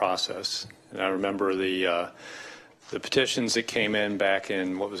long process, and I remember the petitions that came in back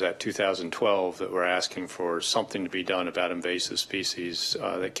in 2012 that were asking for something to be done about invasive species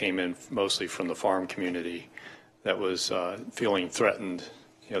that came in mostly from the farm community that was feeling threatened.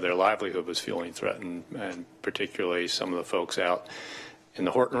 You know, their livelihood was feeling threatened, and particularly some of the folks out in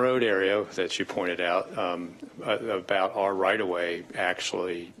the Horton Road area that you pointed out about our right-of-way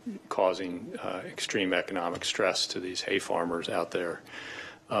actually causing extreme economic stress to these hay farmers out there.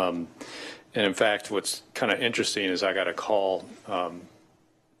 And in fact, what's kind of interesting is I got a call, I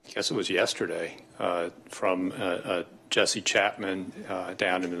guess it was yesterday, from Jesse Chapman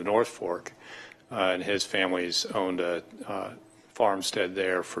down in the North Fork, and his family's owned a farmstead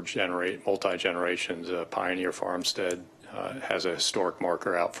there for multi-generations, a pioneer farmstead. Has a historic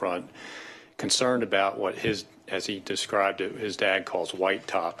marker out front, concerned about what as he described it, his dad calls white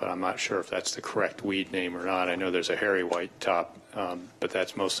top, and I'm not sure if that's the correct weed name or not. I know there's a hairy white top, but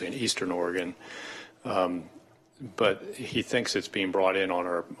that's mostly in eastern Oregon. But he thinks it's being brought in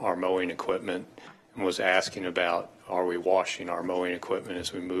on our mowing equipment, and was asking about, are we washing our mowing equipment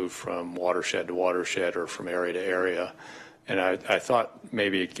as we move from watershed to watershed or from area to area? And I thought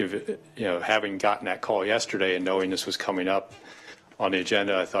maybe having gotten that call yesterday and knowing this was coming up on the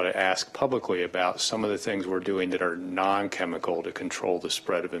agenda, I thought I'd ask publicly about some of the things we're doing that are non-chemical to control the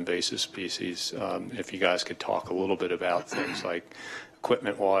spread of invasive species. If you guys could talk a little bit about things like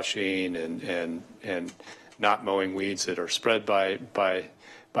equipment washing and not mowing weeds that are spread by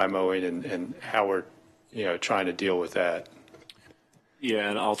mowing, and how we're trying to deal with that. Yeah,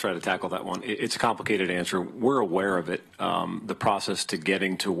 and I'll try to tackle that one. It's a complicated answer. We're aware of it. The process to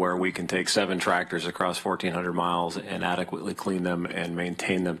getting to where we can take 7 tractors across 1,400 miles and adequately clean them and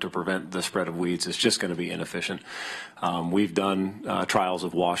maintain them to prevent the spread of weeds is just going to be inefficient. We've done trials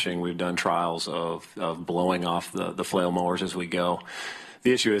of washing. We've done trials of blowing off the flail mowers as we go.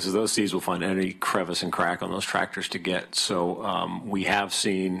 The issue is those seeds will find any crevice and crack on those tractors to get. So we have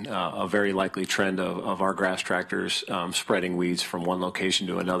seen a very likely trend of our grass tractors spreading weeds from one location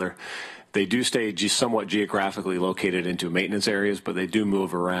to another. They do stay somewhat geographically located into maintenance areas, but they do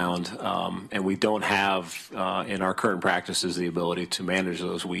move around, and we don't have in our current practices the ability to manage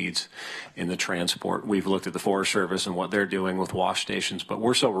those weeds in the transport. We've looked at the Forest Service and what they're doing with wash stations, but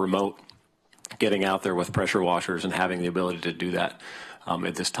we're so remote. Getting out there with pressure washers and having the ability to do that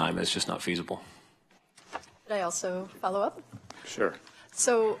at this time is just not feasible. Could I also follow up? Sure.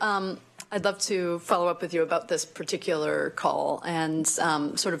 So I'd love to follow up with you about this particular call and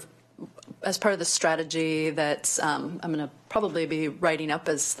sort of as part of the strategy that I'm going to probably be writing up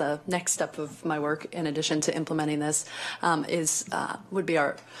as the next step of my work, in addition to implementing this, would be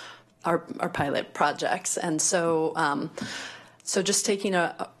our pilot projects. And so, so just taking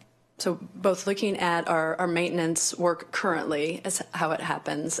so both looking at our maintenance work currently as how it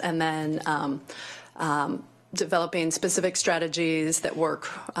happens, and then developing specific strategies that work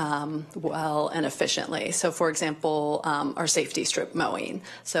well and efficiently. So, for example, our safety strip mowing.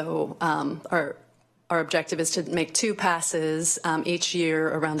 So our objective is to make 2 passes each year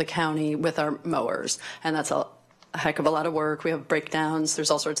around the county with our mowers, and that's a heck of a lot of work. We have breakdowns.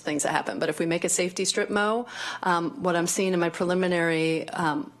 There's all sorts of things that happen. But if we make a safety strip mow, what I'm seeing in my preliminary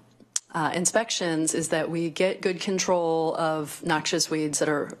inspections is that we get good control of noxious weeds that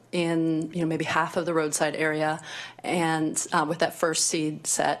are in, maybe half of the roadside area, and with that first seed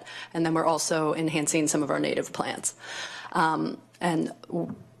set, and then we're also enhancing some of our native plants.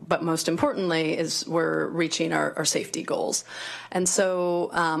 But most importantly is we're reaching our safety goals. And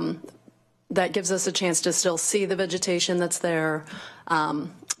so that gives us a chance to still see the vegetation that's there.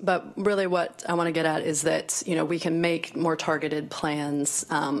 But really what I want to get at is that, we can make more targeted plans,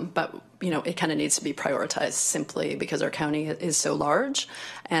 but, it kind of needs to be prioritized simply because our county is so large.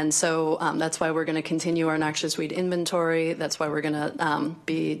 And so that's why we're going to continue our noxious weed inventory. That's why we're going to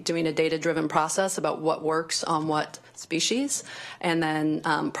be doing a data-driven process about what works on what species, and then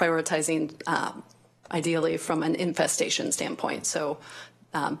prioritizing ideally from an infestation standpoint. So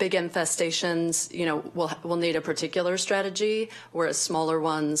big infestations, will need a particular strategy, whereas smaller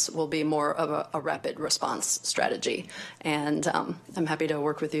ones will be more of a rapid response strategy. And I'm happy to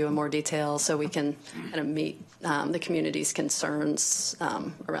work with you in more detail so we can kind of meet the community's concerns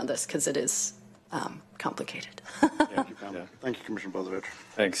around this, because it is complicated. Thank you, Commissioner Bozovich.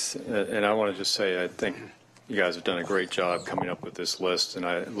 Thanks. And I want to just say I think you guys have done a great job coming up with this list, and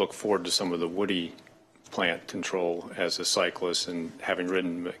I look forward to some of the woody plant control as a cyclist, and having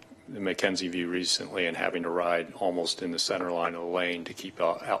ridden the Mackenzie View recently and having to ride almost in the center line of the lane to keep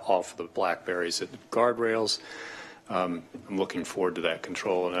off the blackberries at the guardrails. I'm looking forward to that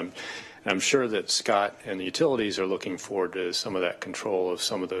control, and I'm sure that Scott and the utilities are looking forward to some of that control of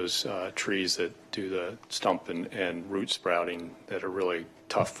some of those trees that do the stump and root sprouting that are really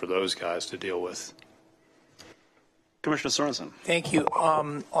tough for those guys to deal with. Commissioner Sorensen. Thank you.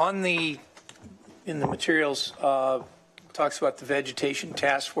 In the materials, talks about the Vegetation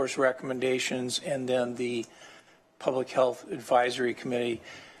Task Force recommendations and then the Public Health Advisory Committee.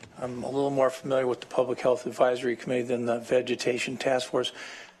 I'm a little more familiar with the Public Health Advisory Committee than the Vegetation Task Force.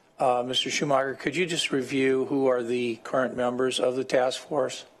 Mr. Schumacher, could you just review who are the current members of the task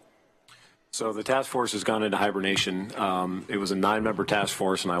force? So the task force has gone into hibernation. It was a 9-member task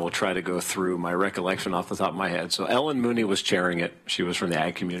force, and I will try to go through my recollection off the top of my head. So Ellen Mooney was chairing it. She was from the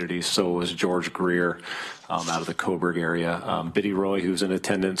ag community. So was George Greer out of the Coburg area. Biddy Roy, who's in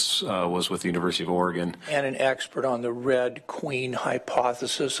attendance, was with the University of Oregon. And an expert on the Red Queen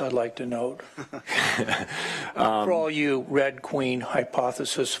hypothesis, I'd like to note. For all you Red Queen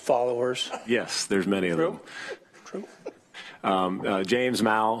hypothesis followers. Yes, there's many of them. True. James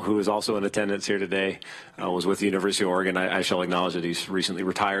Mao, who is also in attendance here today, was with the University of Oregon. I shall acknowledge that he's recently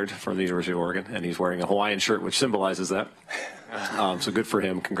retired from the University of Oregon, and he's wearing a Hawaiian shirt, which symbolizes that. So good for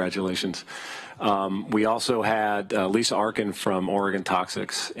him. Congratulations. We also had Lisa Arkin from Oregon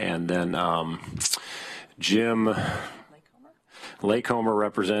Toxics, and then Jim Lakehomer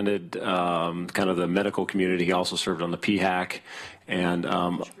represented kind of the medical community. He also served on the PHAC, and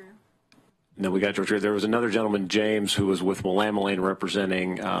then we got George. There was another gentleman, James, who was with Willamette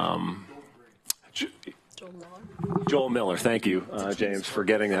representing Joel Miller. Thank you, James, for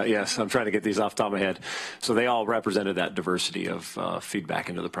getting that. Yes, I'm trying to get these off the top of my head. So they all represented that diversity of feedback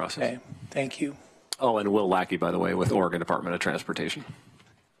into the process. Okay, thank you. Oh, and Will Lackey, by the way, with Oregon Department of Transportation.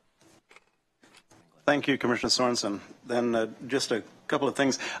 Thank you, Commissioner Sorensen. Then just a couple of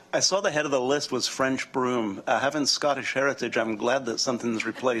things. I saw the head of the list was French broom. Having Scottish heritage, I'm glad that something's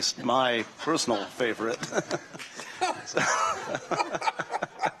replaced my personal favorite.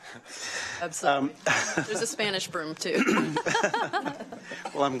 Absolutely. There's a Spanish broom, too.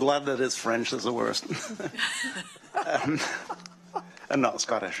 Well, I'm glad that it's French is the worst. And not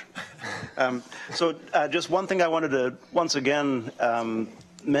Scottish. So just one thing I wanted to once again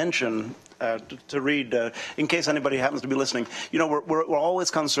mention to read, in case anybody happens to be listening. You know, we're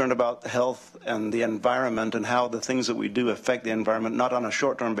always concerned about health and the environment and how the things that we do affect the environment, not on a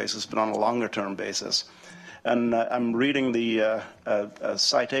short-term basis, but on a longer-term basis. And I'm reading the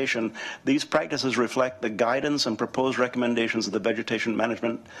citation. These practices reflect the guidance and proposed recommendations of the Vegetation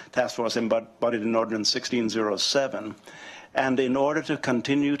Management Task Force embodied in Ordinance 1607. And in order to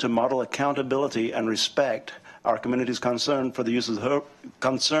continue to model accountability and respect our community's concern for the use of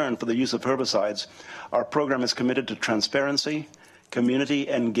herbicides, our program is committed to transparency, community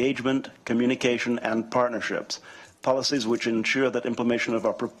engagement, communication, and partnerships. Policies which ensure that implementation of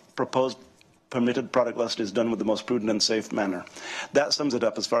our proposed permitted product list is done with the most prudent and safe manner. That sums it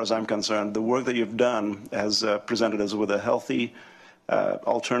up as far as I'm concerned. The work that you've done has presented us with a healthy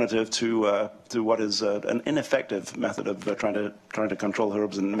alternative to what is an ineffective method of trying to control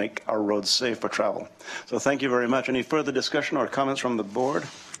herbs and make our roads safe for travel. So thank you very much. Any further discussion or comments from the board?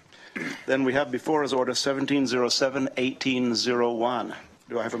 Then we have before us Order 1707-1801.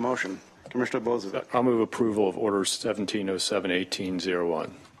 Do I have a motion? Commissioner Bozievich. I'll move approval of Order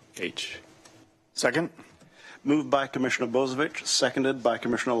 1707-1801. H. Second. Moved by Commissioner Bozievich, seconded by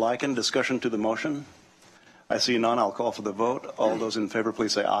Commissioner Lycan. Discussion to the motion. I see none. I'll call for the vote. All those in favor,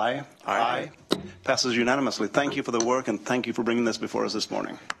 please say aye. Aye. Passes unanimously. Thank you for the work, and thank you for bringing this before us this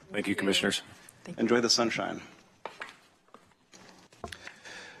morning. Thank you, Commissioners. Enjoy the sunshine.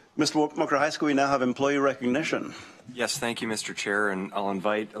 Mr. Walker High School, we now have employee recognition. Yes, thank you, Mr. Chair, and I'll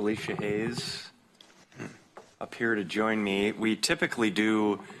invite Alicia Hayes up here to join me. We typically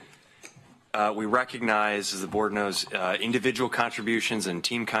do, we recognize, as the board knows, individual contributions and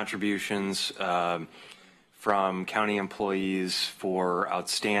team contributions from county employees for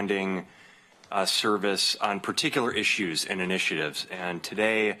outstanding service on particular issues and initiatives. And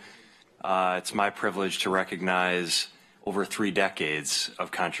today, it's my privilege to recognize over 3 decades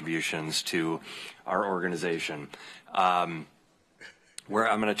of contributions to our organization. Where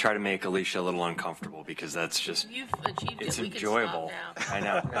I'm going to try to make Alicia a little uncomfortable because that's just, it's enjoyable. I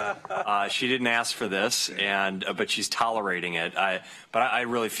know. She didn't ask for this, but she's tolerating it. But I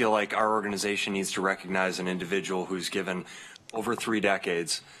really feel like our organization needs to recognize an individual who's given over 3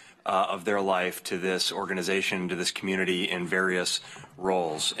 decades of their life to this organization, to this community in various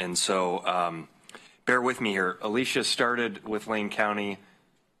roles. And so bear with me here. Alicia started with Lane County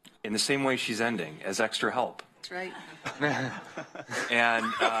in the same way she's ending, as extra help. That's right. And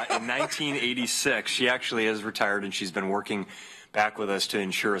in 1986, she actually is retired, and she's been working back with us to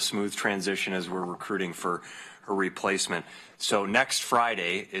ensure a smooth transition as we're recruiting for her replacement. So next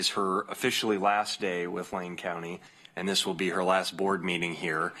Friday is her officially last day with Lane County, and this will be her last board meeting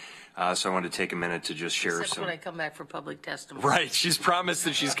here. So I wanted to take a minute to just share Except some. when I come back for public testimony. Right. She's promised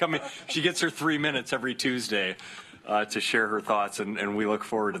that she's coming. She gets her 3 minutes every Tuesday to share her thoughts, and we look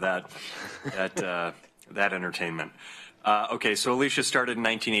forward to that entertainment. Okay, so Alicia started in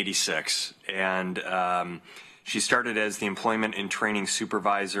 1986, and she started as the Employment and Training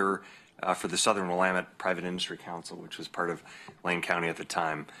Supervisor for the Southern Willamette Private Industry Council, which was part of Lane County at the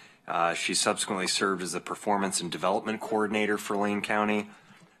time. She subsequently served as the Performance and Development Coordinator for Lane County,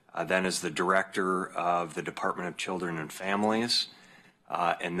 then as the Director of the Department of Children and Families,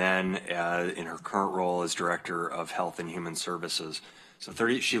 and then in her current role as Director of Health and Human Services. So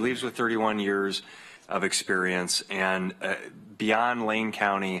she leaves with 31 years of experience, and beyond Lane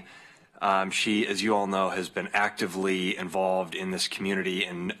County, she, as you all know, has been actively involved in this community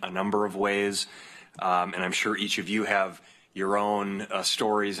in a number of ways, and I'm sure each of you have your own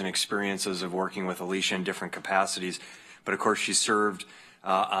stories and experiences of working with Alicia in different capacities. But of course, she served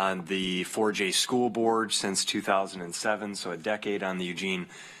on the 4J School Board since 2007, so a decade on the Eugene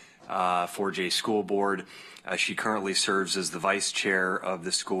 4J School Board. She currently serves as the Vice Chair of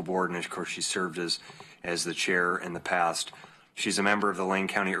the school board, and of course she served as the chair in the past. She's a member of the Lane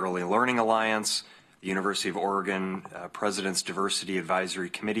County Early Learning Alliance, the University of Oregon President's Diversity Advisory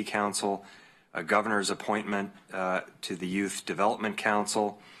Committee Council, a governor's appointment to the Youth Development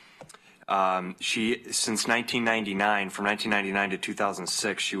Council. She, since 1999, from 1999 to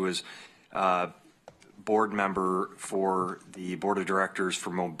 2006, she was board member for the Board of Directors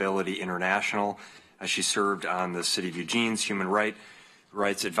for Mobility International. She served on the City of Eugene's Human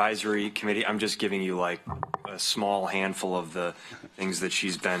Rights Advisory Committee. I'm just giving you like a small handful of the things that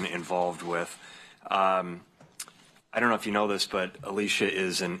she's been involved with. I don't know if you know this, but Alicia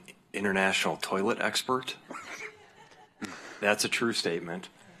is an international toilet expert. That's a true statement.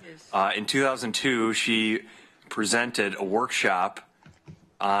 In 2002, she presented a workshop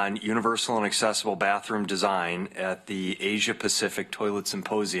on universal and accessible bathroom design at the Asia Pacific Toilet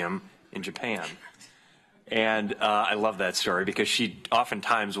Symposium in Japan. And I love that story because she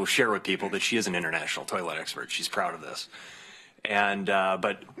oftentimes will share with people that she is an international toilet expert. She's proud of this. And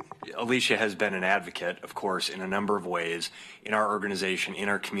but Alicia has been an advocate, of course, in a number of ways in our organization, in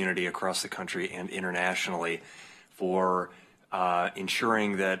our community across the country and internationally for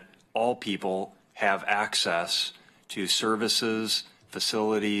ensuring that all people have access to services,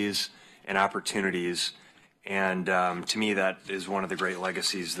 facilities, and opportunities. And to me, that is one of the great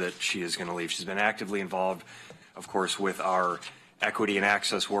legacies that she is going to leave. She's been actively involved, of course, with our equity and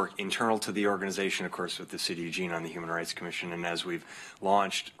access work internal to the organization, of course, with the City of Eugene on the Human Rights Commission. And as we've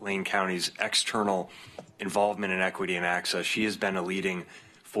launched Lane County's external involvement in equity and access, she has been a leading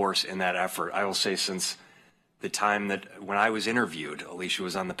force in that effort. I will say since the time that when I was interviewed, Alicia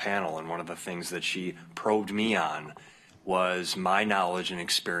was on the panel, and one of the things that she probed me on was my knowledge and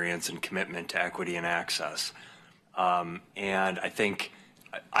experience and commitment to equity and access. And I think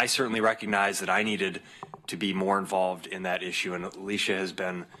I certainly recognize that I needed to be more involved in that issue, and Alicia has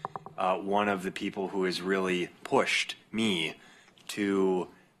been one of the people who has really pushed me to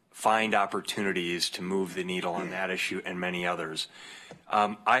find opportunities to move the needle on that issue and many others.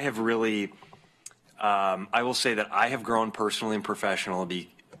 I have really, I will say that I have grown personally and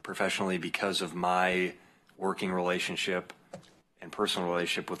professionally because of my working relationship and personal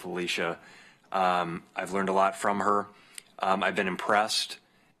relationship with Alicia. I've learned a lot from her. I've been impressed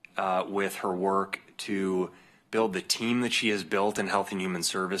with her work to build the team that she has built in Health and Human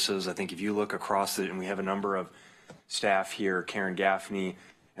Services. I think if you look across it, and we have a number of staff here, Karen Gaffney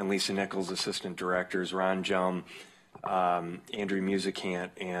and Lisa Nichols, assistant directors, Ron Jum, Andrew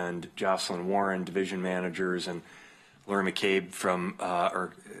Musicant, and Jocelyn Warren, division managers, and Laura McCabe from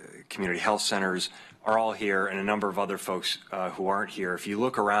our community health centers are all here, and a number of other folks who aren't here. If you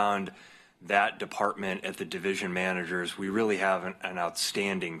look around that department at the division managers, we really have an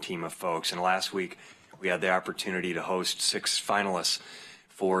outstanding team of folks. And last week, we had the opportunity to host 6 finalists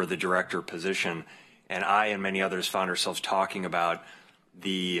for the director position. And I and many others found ourselves talking about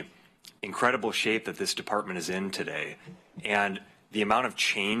the incredible shape that this department is in today and the amount of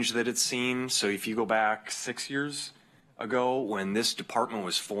change that it's seen. So if you go back 6 years ago when this department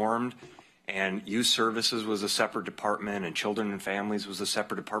was formed and youth services was a separate department and children and families was a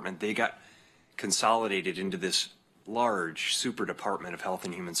separate department, they got consolidated into this large super department of Health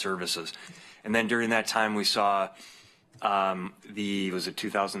and Human Services. And then during that time we saw was it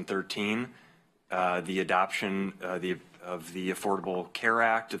 2013, the adoption of the Affordable Care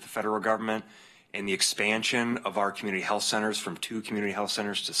Act of the federal government and the expansion of our community health centers from 2 community health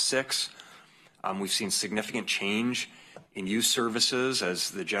centers to 6. We've seen significant change in youth services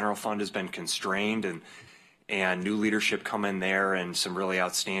as the general fund has been constrained and new leadership come in there and some really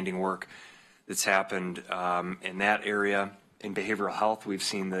outstanding work that's happened in that area. In behavioral health, we've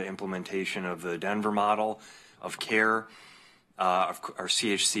seen the implementation of the Denver model of care, of our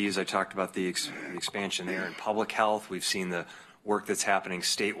CHCs. I talked about the expansion there. In public health, we've seen the work that's happening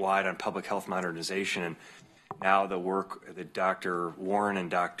statewide on public health modernization, and now the work that Dr. Warren and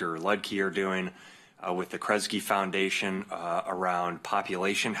Dr. Ludke are doing with the Kresge Foundation around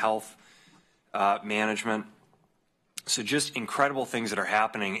population health management. So just incredible things that are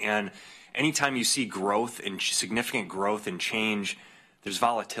happening. And anytime you see growth and significant growth and change, there's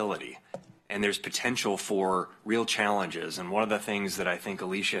volatility and there's potential for real challenges. And one of the things that I think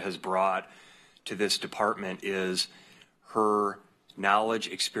Alicia has brought to this department is her knowledge,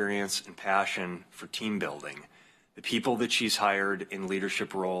 experience, and passion for team building. The people that she's hired in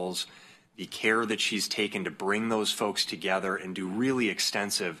leadership roles, the care that she's taken to bring those folks together and do really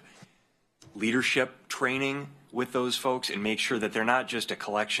extensive leadership training with those folks and make sure that they're not just a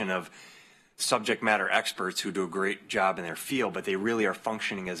collection of subject matter experts who do a great job in their field, but they really are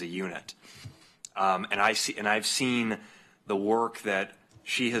functioning as a unit. And I've seen the work that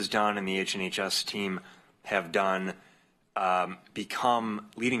she has done and the H&HS team have done become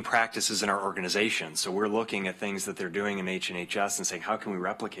leading practices in our organization. So we're looking at things that they're doing in H&HS and saying, how can we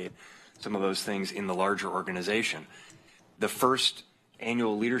replicate some of those things in the larger organization? The first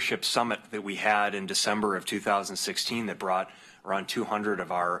annual leadership summit that we had in December of 2016 that brought around 200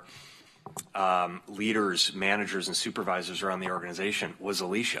 of our leaders, managers, and supervisors around the organization was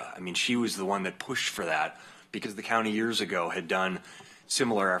Alicia. I mean, she was the one that pushed for that because the county years ago had done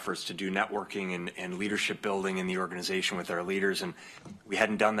similar efforts to do networking and leadership building in the organization with our leaders, and we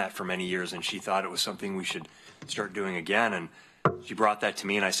hadn't done that for many years, and she thought it was something we should start doing again. And she brought that to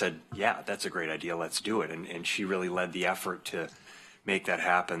me, and I said, yeah, that's a great idea. Let's do it. And she really led the effort to make that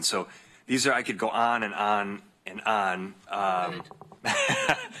happen. So these are, I could go on and on and on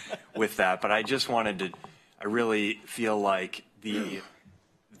with that, but I just wanted to, I really feel like the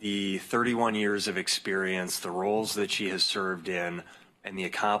 31 years of experience, the roles that she has served in, and the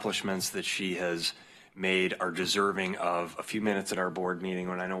accomplishments that she has made are deserving of a few minutes at our board meeting,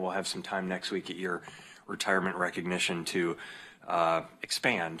 when I know we'll have some time next week at your retirement recognition to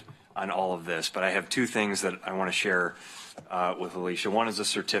expand on all of this. But I have two things that I want to share with Alicia. One is a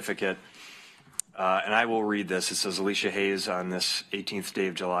certificate, and I will read this. It says, Alicia Hayes, on this 18th day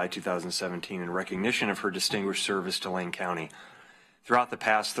of July 2017, in recognition of her distinguished service to Lane County throughout the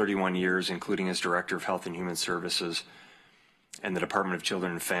past 31 years, including as Director of Health and Human Services and the Department of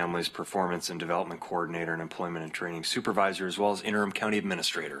Children and Families Performance and Development Coordinator and Employment and Training Supervisor, as well as Interim County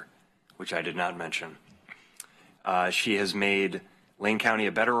Administrator, which I did not mention. She has made Lane County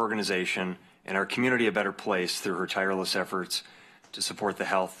a better organization and our community a better place through her tireless efforts to support the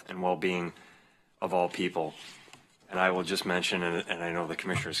health and well-being of all people. And I will just mention, and I know the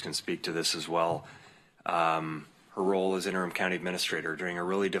commissioners can speak to this as well, her role as Interim County Administrator during a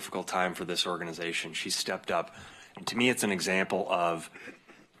really difficult time for this organization. She stepped up. And to me, it's an example of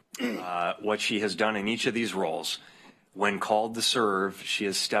what she has done in each of these roles. When called to serve, she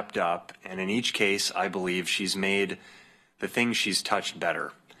has stepped up. And in each case, I believe she's made the things she's touched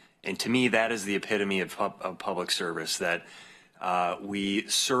better. And to me, that is the epitome of public service, that we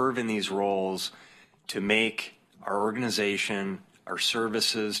serve in these roles to make our organization, our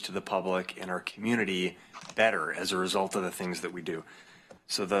services to the public, and our community better as a result of the things that we do.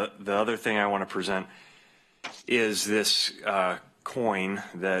 So the other thing I want to present is this coin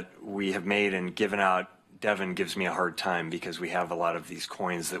that we have made and given out. Devin gives me a hard time because we have a lot of these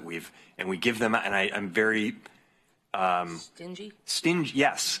coins that we give them, and I'm very stingy.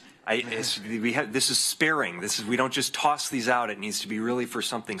 Yes. This is sparing. We don't just toss these out. It needs to be really for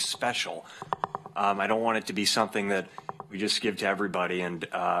something special. I don't want it to be something that we just give to everybody. And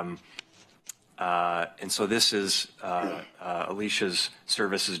so this is Alicia's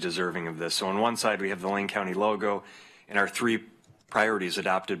service is deserving of this. So on one side we have the Lane County logo and our three priorities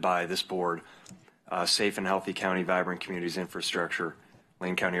adopted by this board: safe and healthy county, vibrant communities, infrastructure,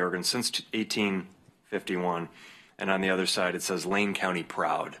 Lane County, Oregon, since 1851. And on the other side it says Lane County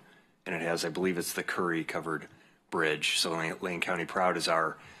Proud, and it has, I believe it's the Curry covered bridge. So Lane County Proud is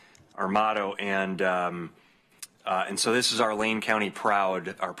our motto, and so this is our Lane County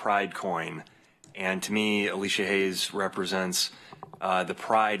Proud, our pride coin. And to me, Alicia Hayes represents the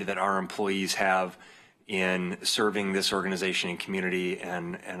pride that our employees have in serving this organization and community,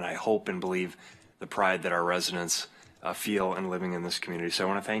 and I hope and believe the pride that our residents feel in living in this community. So I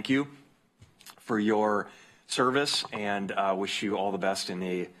want to thank you for your service and wish you all the best in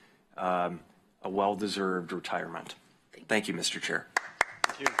a well-deserved retirement. Thank you, Mr. Chair.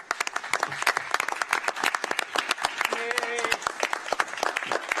 Thank you.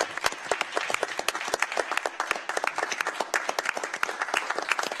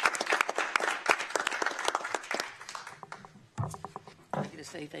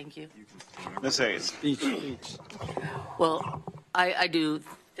 Say thank you. Ms. Hayes. Well, I do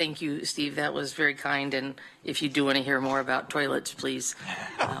thank you, Steve. That was very kind. And if you do want to hear more about toilets, please,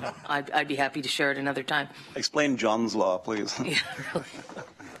 I'd be happy to share it another time. Explain John's Law, please. Yeah, really.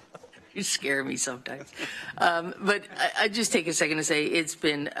 You scare me sometimes. But I just take a second to say it's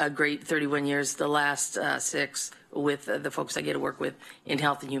been a great 31 years. The last 6 with the folks I get to work with in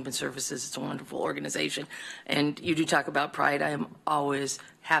Health and Human Services. It's a wonderful organization. And you do talk about pride. I am always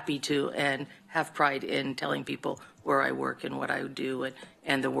happy to and have pride in telling people where I work and what I do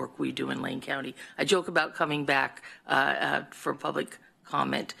and the work we do in Lane County. I joke about coming back for public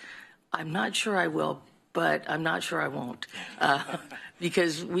comment. I'm not sure I will, but I'm not sure I won't.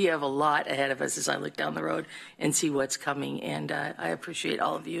 Because we have a lot ahead of us as I look down the road and see what's coming. And I appreciate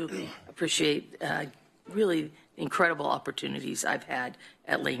all of you, appreciate really incredible opportunities I've had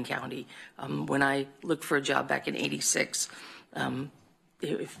at Lane County. When I looked for a job back in '86,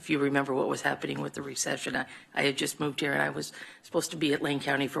 if you remember what was happening with the recession, I had just moved here and I was supposed to be at Lane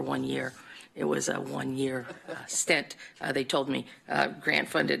County for 1 year. It was a 1-year stint, they told me, grant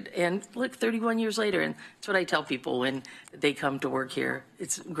funded. And look, 31 years later, and that's what I tell people when they come to work here.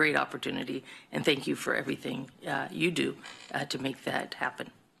 It's a great opportunity, and thank you for everything you do to make that happen.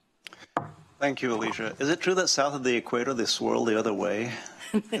 Thank you, Alicia. Is it true that south of the equator they swirl the other way?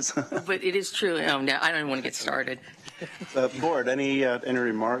 But it is true. No, I don't even want to get started. Board, any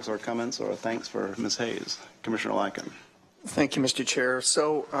remarks or comments or thanks for Ms. Hayes? Commissioner Lycan. Thank you, Mr. Chair.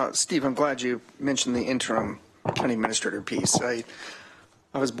 So, Steve, I'm glad you mentioned the interim county administrator piece. I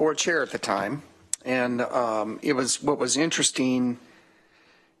was board chair at the time, and what was interesting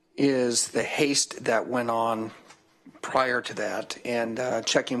is the haste that went on prior to that, and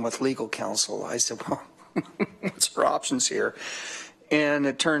checking with legal counsel. I said, well, what's our options here? And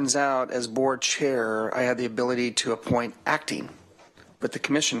it turns out, as board chair, I had the ability to appoint acting, but the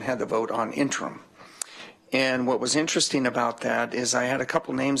commission had the vote on interim. And what was interesting about that is I had a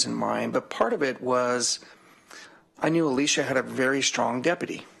couple names in mind, but part of it was I knew Alicia had a very strong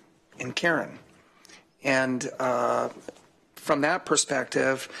deputy in Karen. And from that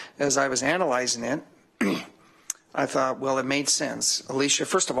perspective, as I was analyzing it, I thought, well, it made sense. Alicia,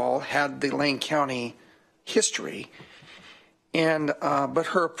 first of all, had the Lane County history, and but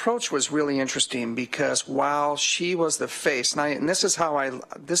her approach was really interesting because while she was the face, and this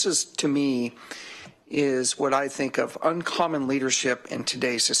is to me is what I think of uncommon leadership in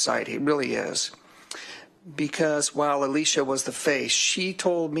today's society. It really is. Because while Alicia was the face, she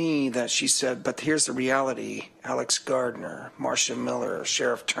told me that she said, but here's the reality, Alex Gardner, Marcia Miller,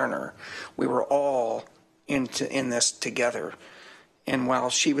 Sheriff Turner, we were all in this together. And while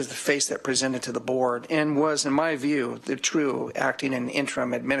she was the face that presented to the board and was, in my view, the true acting and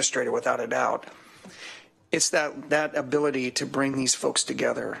interim administrator without a doubt, it's that ability to bring these folks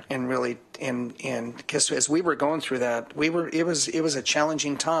together and really, and because as we were going through that, it was a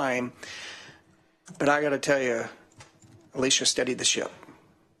challenging time. But I got to tell you, Alicia steadied the ship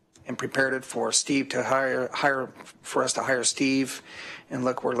and prepared it for Steve to for us to hire Steve, and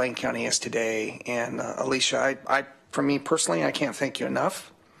look where Lane County is today. And Alicia, for me personally, I can't thank you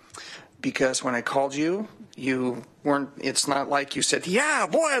enough, because when I called you, you weren't. It's not like you said, "Yeah,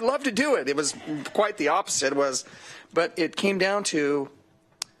 boy, I'd love to do it." It was quite the opposite. But it came down to,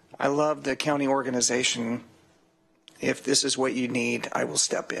 I love the county organization. If this is what you need, I will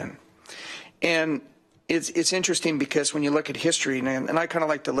step in. And it's interesting because when you look at history, and I kind of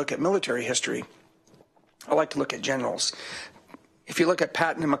like to look at military history, I like to look at generals. If you look at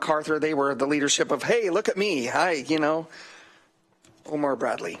Patton and MacArthur, they were the leadership of, hey, look at me, Omar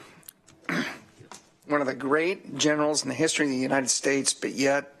Bradley. One of the great generals in the history of the United States, but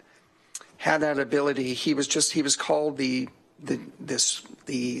yet had that ability. He was called the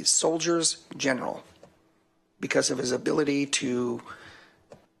soldier's general because of his ability to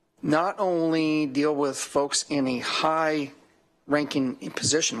not only deal with folks in a high-ranking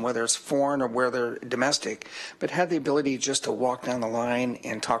position, whether it's foreign or whether domestic, but had the ability just to walk down the line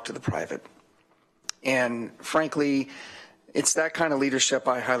and talk to the private. And frankly, it's that kind of leadership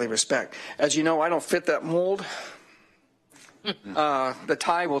I highly respect. As you know, I don't fit that mold. The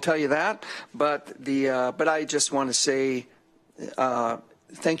tie will tell you that, but I just want to say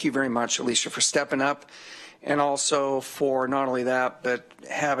thank you very much, Alicia, for stepping up. And also for not only that, but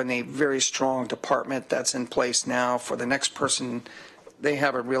having a very strong department that's in place now for the next person. They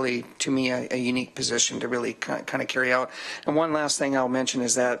have a really, to me, a unique position to really kind of carry out. And one last thing I'll mention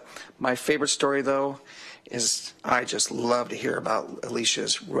is that my favorite story, though, is I just love to hear about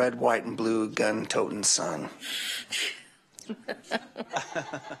Alicia's red, white, and blue gun-toting son.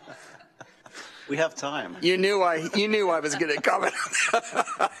 We have time. You knew I was going to comment.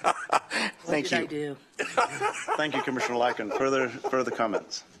 Thank you. I do. Thank you, Commissioner Lacken. Further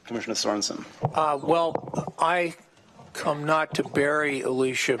comments, Commissioner Sorensen. Well, I come not to bury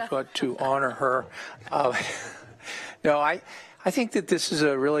Alicia, but to honor her. No, I think that this is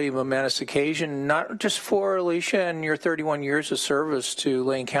a really momentous occasion, not just for Alicia and your 31 years of service to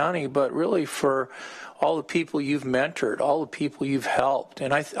Lane County, but really for all the people you've mentored, all the people you've helped.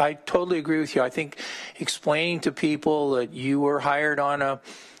 And I totally agree with you. I think explaining to people that you were hired on a,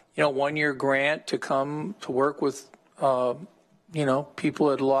 one-year grant to come to work with, people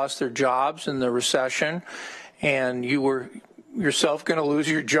that lost their jobs in the recession, and you were yourself going to lose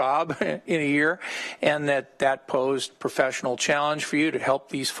your job in a year, and that posed professional challenge for you to help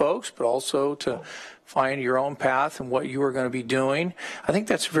these folks, but also to find your own path and what you were going to be doing. I think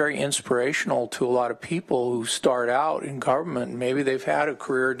that's very inspirational to a lot of people who start out in government. Maybe they've had a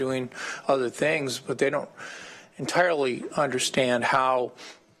career doing other things, but they don't entirely understand how,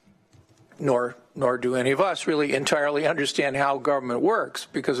 nor do any of us really entirely understand how government works,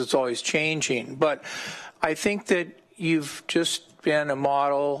 because it's always changing. But I think that you've just been a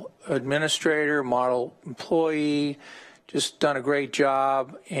model administrator, model employee, just done a great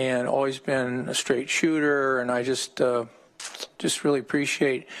job and always been a straight shooter. And I just really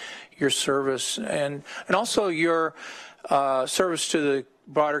appreciate your service and also your service to the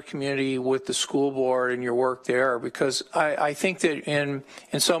broader community with the school board and your work there, because I think that in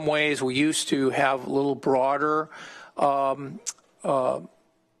some ways we used to have a little broader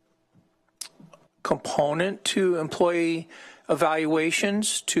component to employee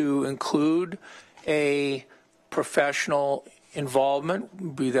evaluations to include a professional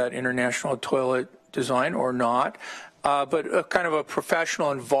involvement, be that international toilet design or not, but a kind of a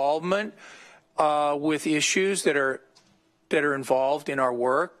professional involvement with issues that are involved in our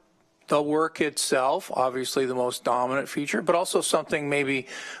work. The work itself, obviously the most dominant feature, but also something maybe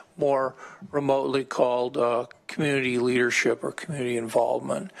more remotely called community leadership or community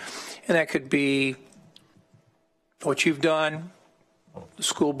involvement. And that could be what you've done, the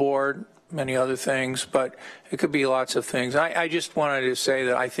school board, many other things, but it could be lots of things. I just wanted to say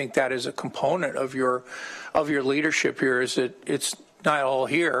that I think that is a component of your leadership here, is that it's not all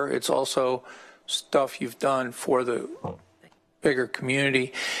here, it's also stuff you've done for the bigger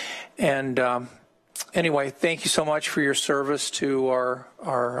community. And anyway, thank you so much for your service to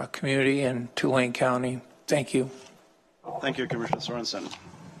our community and to Lane County. Thank you. Thank you, Commissioner Sorensen.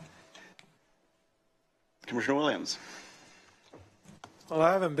 Commissioner Williams. Well,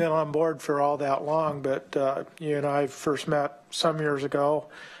 I haven't been on board for all that long, but you and I first met some years ago.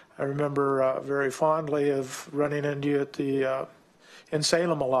 I remember very fondly of running into you at the in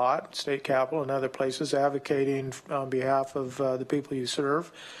Salem a lot, state capitol and other places, advocating on behalf of the people you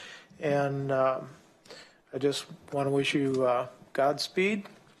serve. And I just want to wish you Godspeed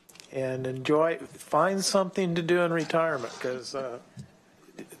and find something to do in retirement, because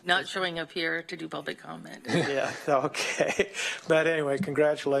Not showing up here to do public comment. yeah, okay. But anyway,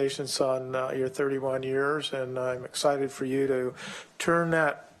 congratulations on your 31 years, and I'm excited for you to turn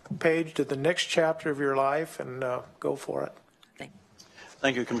that page to the next chapter of your life and go for it.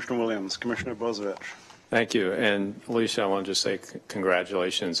 Thank you, Commissioner Williams. Commissioner Bozievich. Thank you. And Alicia, I want to just say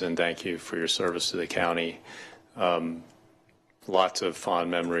congratulations and thank you for your service to the county. Lots of fond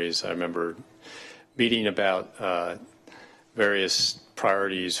memories. I remember meeting about various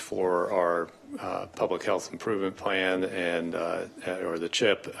priorities for our public health improvement plan and or the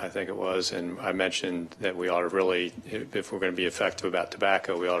CHIP, I think it was, and I mentioned that we ought to really, if we're going to be effective about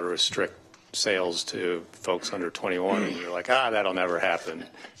tobacco, we ought to restrict sales to folks under 21, and you're like, that'll never happen.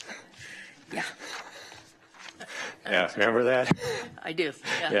 Yeah. Yeah, remember that? I do.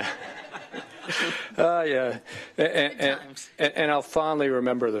 Yeah. Yeah. And I'll fondly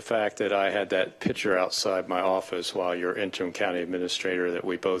remember the fact that I had that picture outside my office while you're interim county administrator that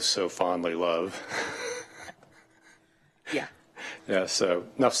we both so fondly love. Yeah. Yeah, so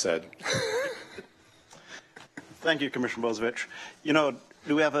enough said. Thank you, Commissioner Bozievich. You know,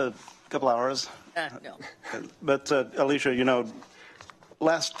 do we have a couple hours? No. But Alicia,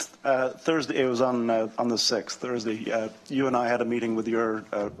 last Thursday, it was on the 6th, Thursday, you and I had a meeting with your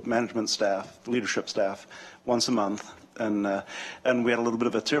management staff, leadership staff, once a month. And we had a little bit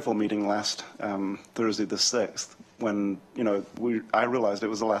of a tearful meeting last Thursday, the 6th, when, I realized it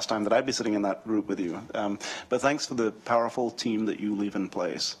was the last time that I'd be sitting in that group with you. But thanks for the powerful team that you leave in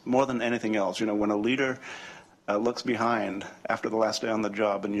place. More than anything else, when a leader looks behind after the last day on the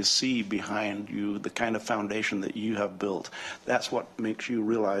job and you see behind you the kind of foundation that you have built, that's what makes you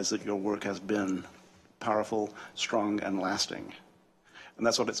realize that your work has been powerful, strong, and lasting. And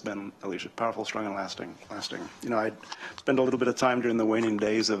that's what it's been, Alicia, powerful, strong, and lasting. I spent a little bit of time during the waning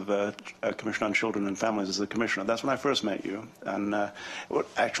days of Commission on Children and Families as a commissioner. That's when I first met you, and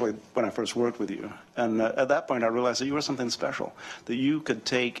actually when I first worked with you. And at that point I realized that you were something special, that you could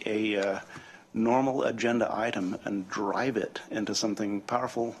take a normal agenda item and drive it into something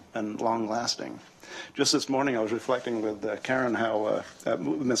powerful and long-lasting. Just this morning, I was reflecting with Karen how,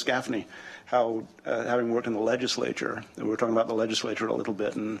 Ms. Gaffney, how having worked in the legislature, and we were talking about the legislature a little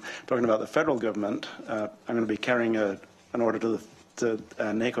bit, and talking about the federal government. I'm going to be carrying an order to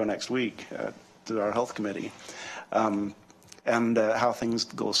NACO next week to our health committee, and how things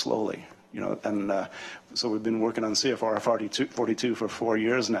go slowly. So we've been working on CFR 42 for 4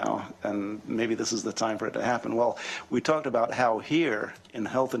 years now, and maybe this is the time for it to happen. Well, we talked about how here in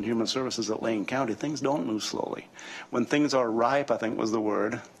Health and Human Services at Lane County, things don't move slowly. When things are ripe, I think was the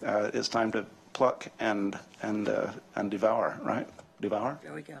word, it's time to pluck and devour, right? Devour?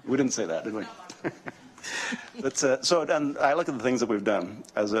 There we go. We didn't say that, did we? But, and I look at the things that we've done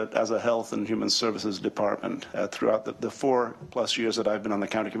as a Health and Human Services department throughout the 4+ years that I've been on the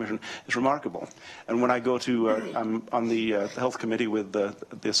county commission. It's remarkable. And when I go to, I'm on the health committee with the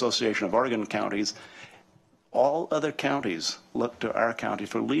Association of Oregon Counties, all other counties look to our county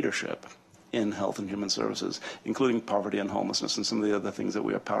for leadership in Health and Human Services, including poverty and homelessness and some of the other things that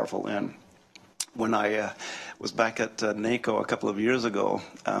we are powerful in. When I was back at NACO a couple of years ago,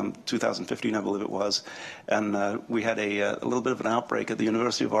 2015 I believe it was, and we had a little bit of an outbreak at the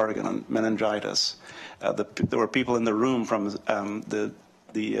University of Oregon on meningitis. There were people in the room from the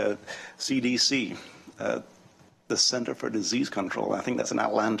the CDC, the Center for Disease Control. I think that's in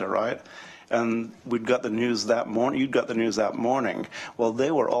Atlanta, right? And we'd got the news that morning. You'd got the news that morning. Well,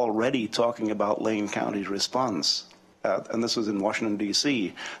 they were already talking about Lane County's response, and this was in Washington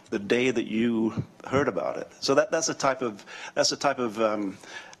D.C. the day that you heard about it. So that's the type of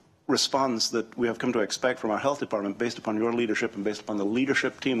response that we have come to expect from our health department, based upon your leadership and based upon the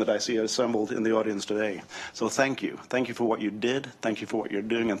leadership team that I see assembled in the audience today. So thank you. Thank you for what you did. Thank you for what you're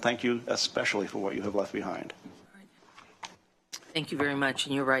doing, and thank you especially for what you have left behind. Thank you very much.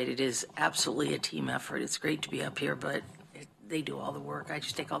 And you're right, it is absolutely a team effort. It's great to be up here, but they do all the work. I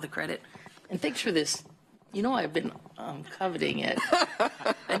just take all the credit. And thanks for this. You know, I've been coveting it.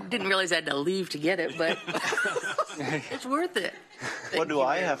 I didn't realize I had to leave to get it, but it's worth it. What do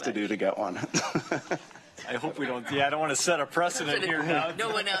I have to do to get one? I hope we don't. Yeah, I don't want to set a precedent here now. No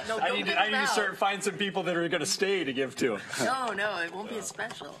one else. No, I need to find some people that are going to stay to give to. No, it won't be a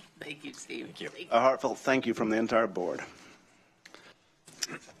special. Thank you, Steve. Thank you. A heartfelt thank you from the entire board.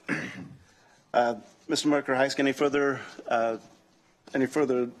 Mr. Merker-Heisk, any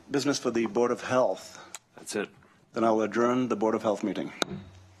further business for the Board of Health? That's it. Then I'll adjourn the Board of Health meeting.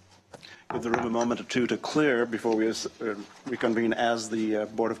 Give the room a moment or two to clear before we reconvene as the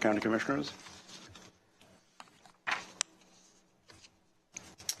Board of County Commissioners.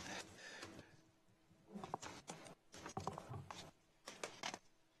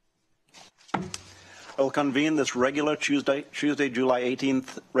 I will convene this regular Tuesday, July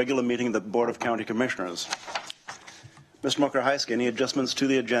 18th, regular meeting of the Board of County Commissioners. Mr. Merker-Heisk, any adjustments to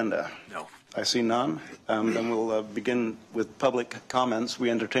the agenda? No. I see none. Then we'll begin with public comments. We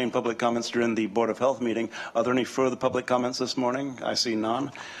entertain public comments during the Board of Health meeting. Are there any further public comments this morning? I see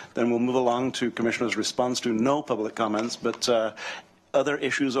none. Then we'll move along to Commissioner's response to no public comments, but other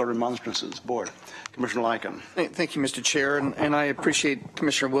issues or remonstrances. Board. Commissioner Lycan. Thank you, Mr. Chair, and I appreciate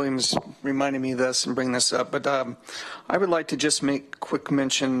Commissioner Williams reminding me of this and bringing this up. But I would like to just make quick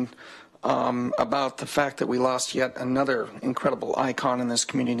mention about the fact that we lost yet another incredible icon in this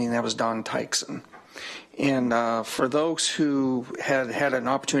community, and that was Don Tykson. And for those who had an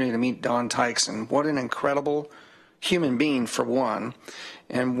opportunity to meet Don Tykson, what an incredible human being, for one,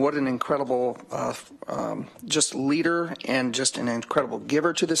 and what an incredible just leader and just an incredible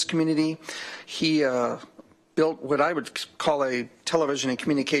giver to this community. He built what I would call a television and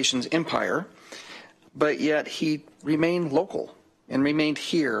communications empire, but yet he remained local and remained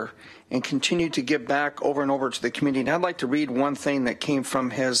here and continued to give back over and over to the community. And I'd like to read one thing that came from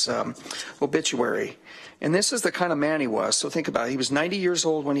his obituary. And this is the kind of man he was. So think about it. He was 90 years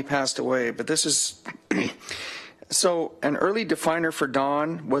old when he passed away, but this is... So an early definer for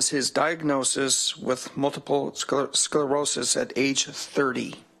Don was his diagnosis with multiple sclerosis at age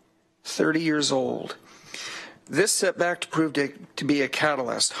 30 years old. This setback proved to be a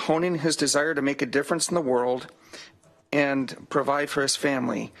catalyst, honing his desire to make a difference in the world and provide for his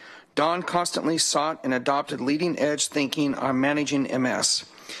family. Don constantly sought and adopted leading-edge thinking on managing MS.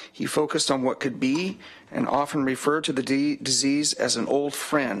 He focused on what could be and often referred to the disease as an old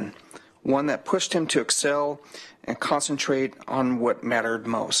friend, one that pushed him to excel and concentrate on what mattered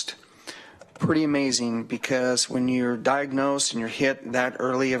most. Pretty amazing, because when you're diagnosed and you're hit that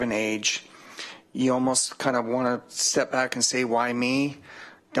early of an age, you almost kind of want to step back and say, why me?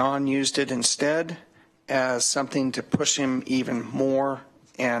 Don used it instead as something to push him even more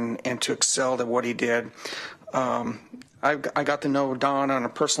and to excel at what he did. I got to know Don on a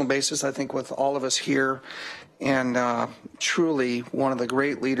personal basis, I think, with all of us here, and truly one of the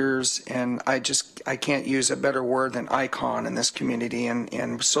great leaders, and I can't use a better word than icon in this community,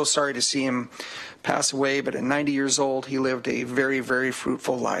 and so sorry to see him pass away, but at 90 years old, he lived a very, very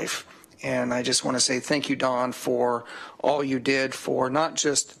fruitful life. And I just want to say thank you, Don, for all you did for not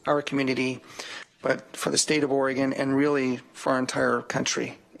just our community, but for the state of Oregon and really for our entire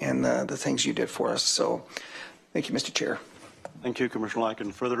country and the things you did for us. So thank you, Mr. Chair. Thank you, Commissioner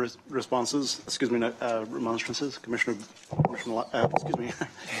Lycan. Further responses? Excuse me, remonstrances? Excuse me.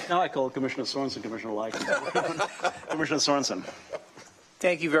 Now I call Commissioner Sorensen Commissioner Lycan. Commissioner Sorensen.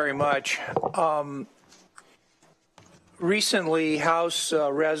 Thank you very much. Recently, House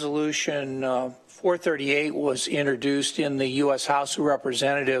Resolution 438 was introduced in the U.S. House of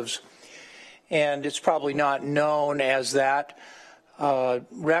Representatives, and it's probably not known as that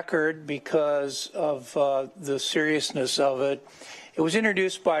record because of the seriousness of it. It was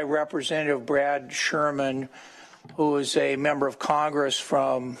introduced by Representative Brad Sherman, who is a member of Congress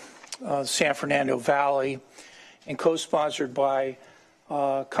from San Fernando Valley, and co-sponsored by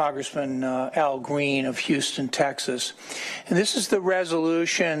Congressman Al Green of Houston, Texas. And this is the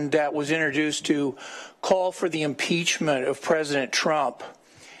resolution that was introduced to call for the impeachment of President Trump.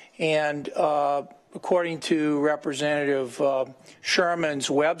 And according to Representative Sherman's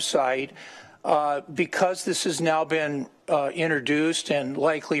website, because this has now been introduced and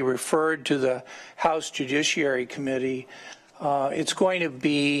likely referred to the House Judiciary Committee, it's going to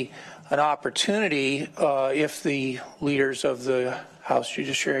be an opportunity, if the leaders of the House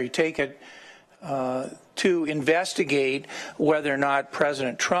Judiciary take it, to investigate whether or not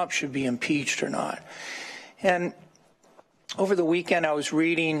President Trump should be impeached or not. And over the weekend, I was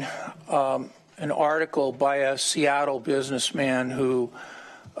reading an article by a Seattle businessman who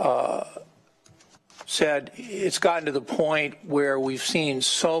said it's gotten to the point where we've seen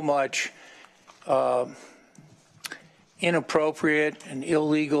so much inappropriate and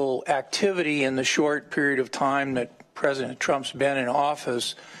illegal activity in the short period of time that President Trump's been in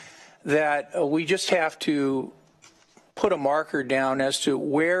office that we just have to put a marker down as to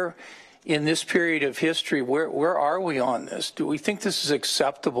where in this period of history, where are we on this? Do we think this is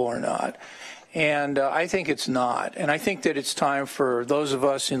acceptable or not? And I think it's not. And I think that it's time for those of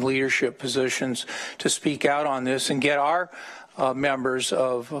us in leadership positions to speak out on this and get our members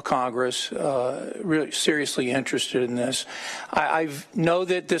of Congress really seriously interested in this. I know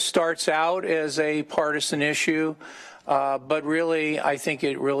that this starts out as a partisan issue, but really I think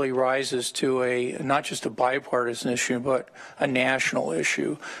it really rises to a not just a bipartisan issue, but a national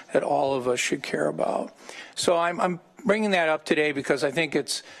issue that all of us should care about. So I'm bringing that up today because I think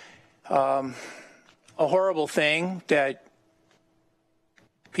it's a horrible thing that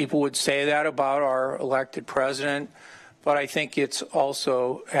people would say that about our elected president, but I think it's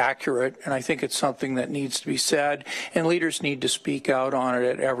also accurate, and I think it's something that needs to be said, and leaders need to speak out on it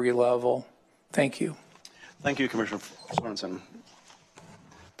at every level. Thank you. Thank you, Commissioner Sorensen.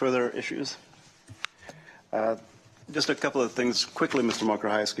 Further issues? Just a couple of things quickly, Mr.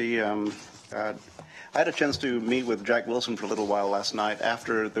 Mokrajewski. I had a chance to meet with Jack Wilson for a little while last night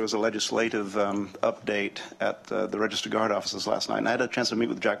after there was a legislative update at the Register Guard offices last night. And I had a chance to meet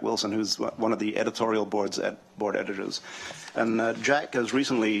with Jack Wilson, who's one of the editorial board editors. And Jack has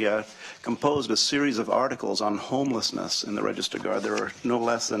recently composed a series of articles on homelessness in the Register Guard. There are no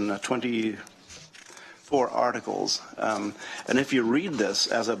less than 24 articles. And if you read this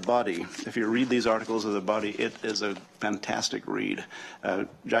as a body, if you read these articles as a body, it is a fantastic read.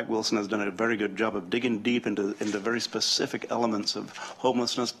 Jack Wilson has done a very good job of digging deep into very specific elements of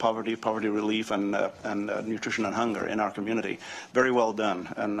homelessness, poverty relief, and nutrition and hunger in our community. Very well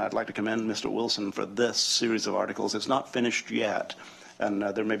done. And I'd like to commend Mr. Wilson for this series of articles. It's not finished yet. And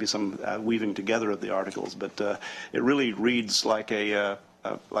there may be some weaving together of the articles, but it really reads like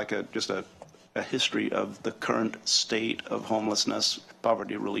just a history of the current state of homelessness,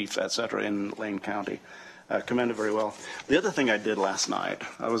 poverty relief, etc. in Lane County. Commended very well. The other thing I did last night,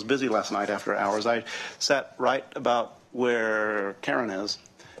 I was busy last night after hours. I sat right about where Karen is,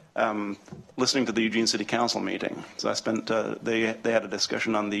 listening to the Eugene City Council meeting. So I spent, they had a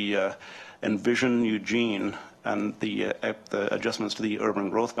discussion on the Envision Eugene and the adjustments to the urban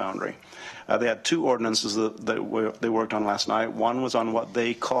growth boundary. They had two ordinances that they worked on last night. One was on what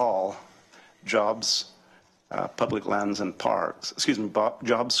they call jobs, public lands and parks,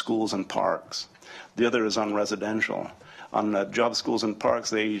 jobs, schools and parks. The other is on residential. On jobs, schools and parks,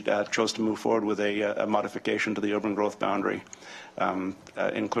 they chose to move forward with a modification to the urban growth boundary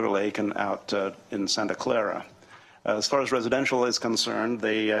in Clear Lake and out in Santa Clara. As far as residential is concerned,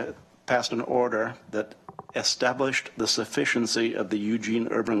 they passed an order that established the sufficiency of the Eugene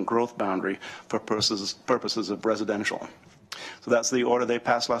urban growth boundary for purposes of residential. So that's the order they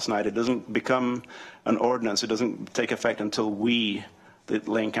passed last night. It doesn't become an ordinance. It doesn't take effect until we, the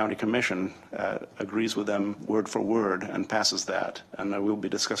Lane County Commission, agrees with them word for word and passes that. And we'll be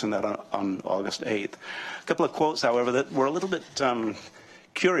discussing that on August 8th. A couple of quotes, however, that were a little bit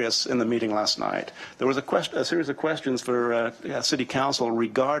curious in the meeting last night. There was a series of questions for City Council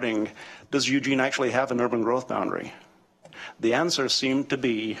regarding, does Eugene actually have an urban growth boundary? The answer seemed to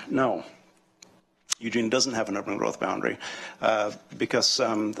be no. Eugene doesn't have an urban growth boundary because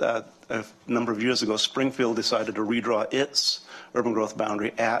a number of years ago, Springfield decided to redraw its urban growth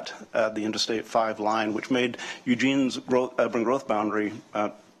boundary at the Interstate 5 line, which made Eugene's urban growth boundary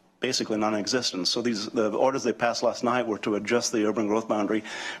basically non-existent. So the orders they passed last night were to adjust the urban growth boundary,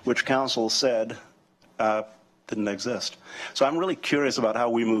 which council said didn't exist. So I'm really curious about how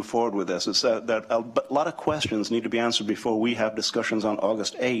we move forward with this. It's that a lot of questions need to be answered before we have discussions on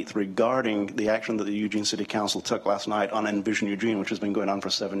August 8th regarding the action that the Eugene City Council took last night on Envision Eugene, which has been going on for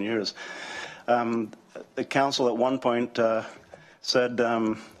 7 years. The council at one point said,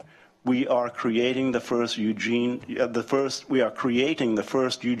 we are creating the first UGB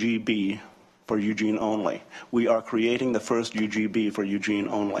for Eugene only. We are creating the first UGB for Eugene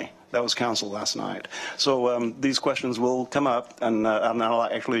only. That was council last night. So these questions will come up, and I'll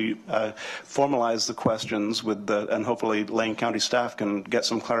actually formalize the questions with and hopefully Lane County staff can get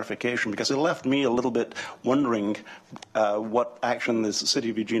some clarification, because it left me a little bit wondering what action the city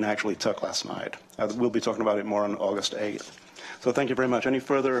of Eugene actually took last night. We'll be talking about it more on August 8th. So thank you very much. Any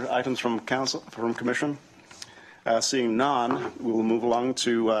further items from council, from commission? Seeing none, we will move along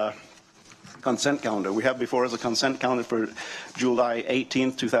to consent calendar. We have before us a consent calendar for July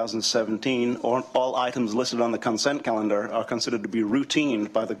 18th, 2017. All items listed on the consent calendar are considered to be routine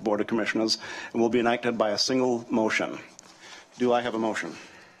by the Board of Commissioners and will be enacted by a single motion. Do I have a motion?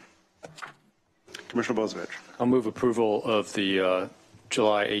 Commissioner Bozievich. I'll move approval of the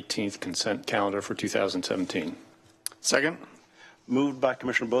July 18th consent calendar for 2017. Second. Moved by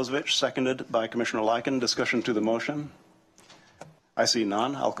Commissioner Bozievich, seconded by Commissioner Lyken. Discussion to the motion. I see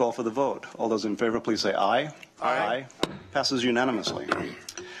none. I'll call for the vote. All those in favor, please say aye. Aye. Passes unanimously.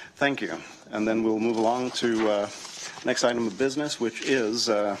 Thank you. And then we'll move along to next item of business, which is,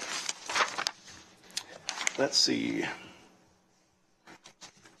 let's see,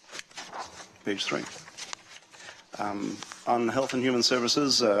 page 3. On Health and Human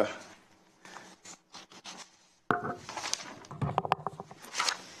Services,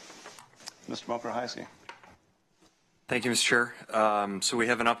 Mr. Moker-Heisey. Thank you, Mr. Chair. So we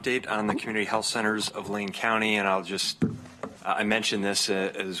have an update on the community health centers of Lane County, and I'll just, I mentioned this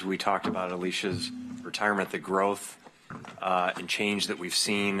as we talked about Alicia's retirement, the growth and change that we've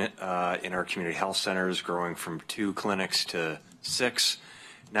seen in our community health centers, growing from 2 clinics to 6.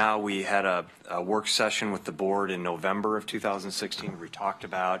 Now we had a work session with the board in November of 2016 where we talked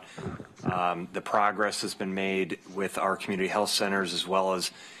about the progress that's been made with our community health centers, as well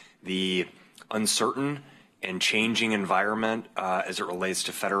as the uncertain and changing environment as it relates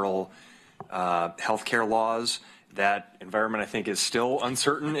to federal healthcare laws. That environment, I think, is still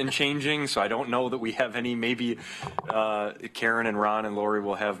uncertain and changing, so I don't know that we have any. Maybe Karen and Ron and Lori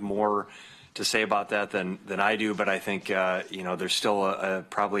will have more to say about that than I do, but I think you know, there's still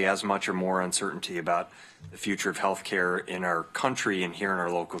probably as much or more uncertainty about the future of healthcare in our country and here in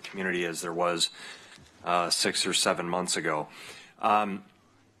our local community as there was 6 or 7 months ago.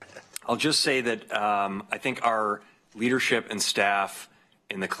 I'll just say that I think our leadership and staff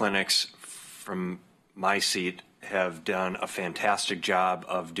in the clinics from my seat have done a fantastic job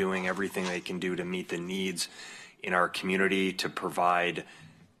of doing everything they can do to meet the needs in our community, to provide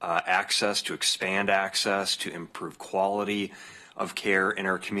access, to expand access, to improve quality of care in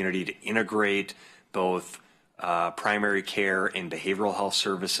our community, to integrate both primary care and behavioral health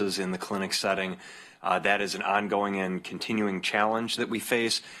services in the clinic setting. That is an ongoing and continuing challenge that we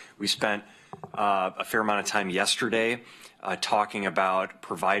face. We spent a fair amount of time yesterday talking about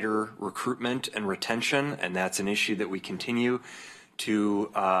provider recruitment and retention, and that's an issue that we continue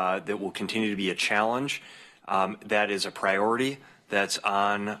to, that will continue to be a challenge. That is a priority that's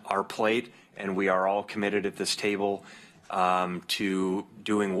on our plate, and we are all committed at this table to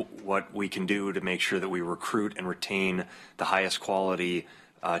doing what we can do to make sure that we recruit and retain the highest quality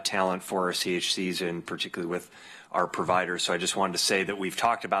talent for our CHCs, and particularly with our providers. So I just wanted to say that we've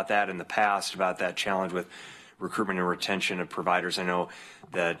talked about that in the past, about that challenge with recruitment and retention of providers. I know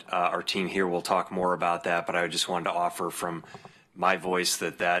that our team here will talk more about that, but I just wanted to offer from my voice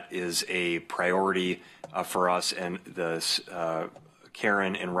that that is a priority for us, and the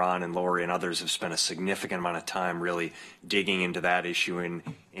Karen and Ron and Lori and others have spent a significant amount of time really digging into that issue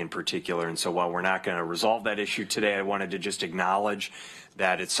in particular. And so while we're not going to resolve that issue today, I wanted to just acknowledge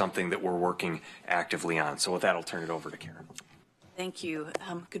that it's something that we're working actively on. So with that, I'll turn it over to Karen. Thank you.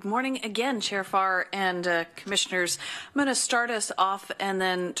 Good morning again, Chair Farr and Commissioners. I'm going to start us off and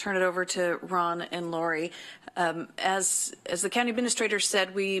then turn it over to Ron and Lori. As the county administrator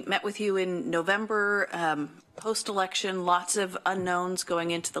said, we met with you in November, post-election, lots of unknowns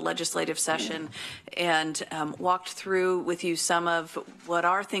going into the legislative session, and walked through with you some of what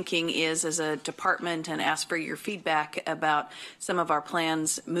our thinking is as a department, and asked for your feedback about some of our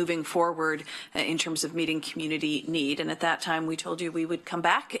plans moving forward in terms of meeting community need. And at that time, we told you we would come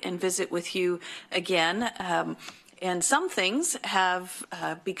back and visit with you again. And some things have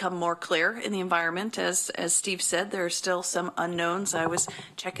become more clear in the environment. As Steve said, there are still some unknowns. I was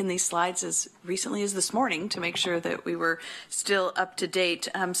checking these slides as recently as this morning to make sure that we were still up to date.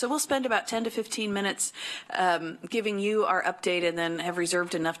 So we'll spend about 10 to 15 minutes giving you our update, and then have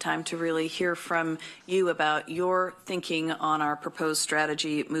reserved enough time to really hear from you about your thinking on our proposed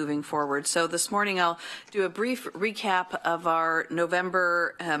strategy moving forward. So this morning I'll do a brief recap of our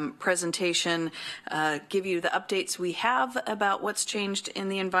November presentation, give you the updates updates we have about what's changed in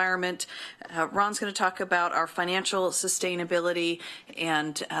the environment. Ron's going to talk about our financial sustainability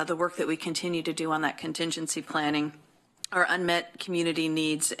and the work that we continue to do on that contingency planning, our unmet community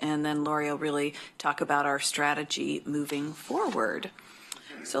needs, and then Lori will really talk about our strategy moving forward.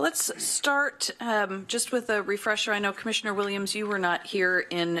 So let's start just with a refresher. I know, Commissioner Williams, you were not here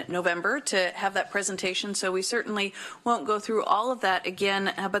in November to have that presentation, so we certainly won't go through all of that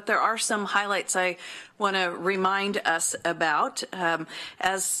again, but there are some highlights I want to remind us about.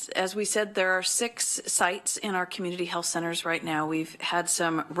 As we said, there are 6 sites in our community health centers right now. We've had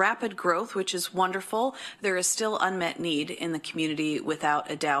some rapid growth, which is wonderful. There is still unmet need in the community without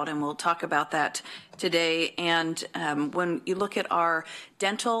a doubt, and we'll talk about that today. And when you look at our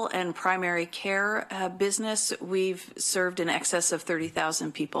dental and primary care business, we've served in excess of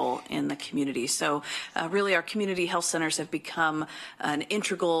 30,000 people in the community. So really our community health centers have become an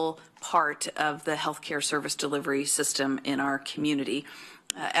integral part of the healthcare service delivery system in our community.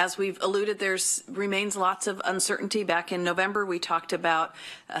 As we've alluded, there's remains lots of uncertainty. Back in November, we talked about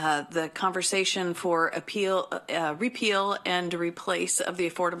the conversation for repeal and replace of the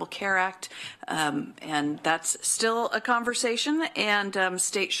Affordable Care Act, and that's still a conversation, and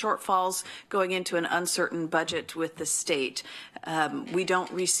state shortfalls going into an uncertain budget with the state. We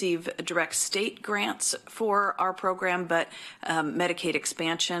don't receive direct state grants for our program, but Medicaid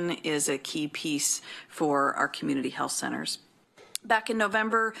expansion is a key piece for our community health centers. Back in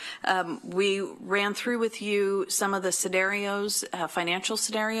November, we ran through with you some of the scenarios, financial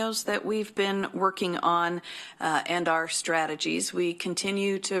scenarios that we've been working on and our strategies. We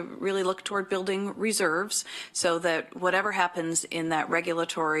continue to really look toward building reserves so that whatever happens in that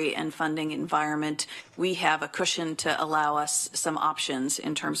regulatory and funding environment, we have a cushion to allow us some options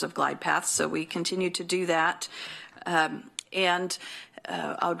in terms of glide paths. So we continue to do that.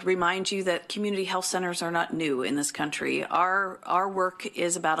 I would remind you that community health centers are not new in this country. Our work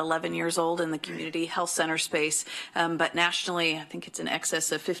is about 11 years old in the community health center space, but nationally, I think it's in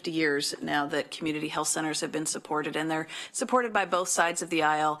excess of 50 years now that community health centers have been supported, and they're supported by both sides of the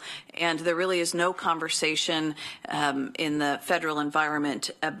aisle, and there really is no conversation in the federal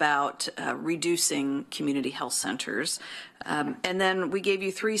environment about reducing community health centers. And then we gave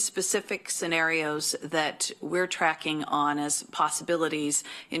you 3 specific scenarios that we're tracking on as possibilities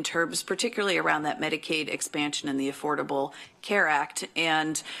in terms particularly around that Medicaid expansion and the Affordable Care Act,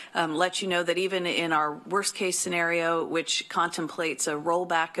 and let you know that even in our worst case scenario, which contemplates a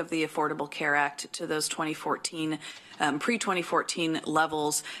rollback of the Affordable Care Act to those 2014 pre-2014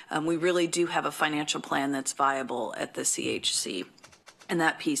 levels, we really do have a financial plan that's viable at the CHC, and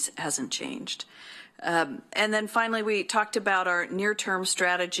that piece hasn't changed. And then finally, we talked about our near-term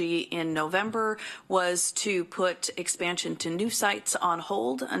strategy in November was to put expansion to new sites on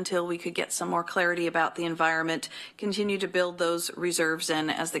hold until we could get some more clarity about the environment, continue to build those reserves,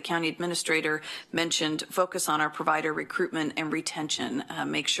 and as the county administrator mentioned, focus on our provider recruitment and retention,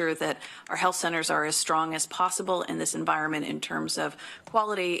 make sure that our health centers are as strong as possible in this environment in terms of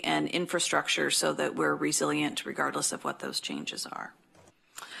quality and infrastructure so that we're resilient regardless of what those changes are.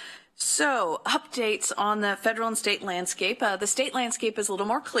 So, updates on the federal and state landscape. The state landscape is a little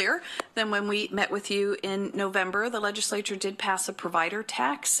more clear than when we met with you in November. The legislature did pass a provider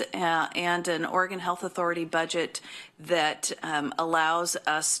tax and an Oregon Health Authority budget that allows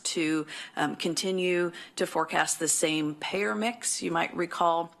us to continue to forecast the same payer mix. You might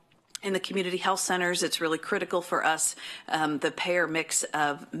recall in the community health centers, it's really critical for us, the payer mix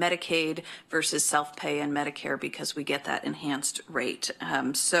of Medicaid versus self-pay and Medicare, because we get that enhanced rate.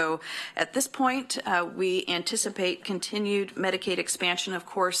 So at this point, we anticipate continued Medicaid expansion. Of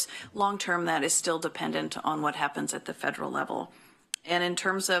course, long-term, that is still dependent on what happens at the federal level. And in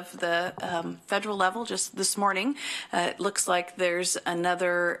terms of the federal level, just this morning, it looks like there's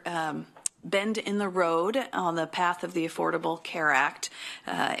another bend in the road on the path of the Affordable Care Act,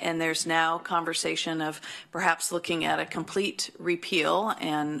 and there's now conversation of perhaps looking at a complete repeal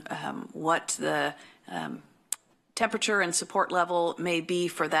and what the temperature and support level may be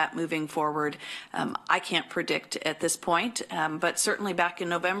for that moving forward. I can't predict at this point, but certainly back in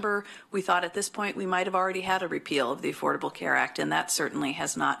November, we thought at this point we might have already had a repeal of the Affordable Care Act, and that certainly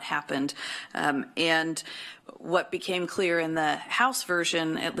has not happened. And what became clear in the House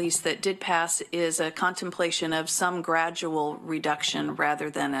version, at least that did pass, is a contemplation of some gradual reduction rather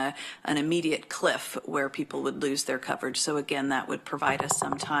than an immediate cliff where people would lose their coverage. So again, that would provide us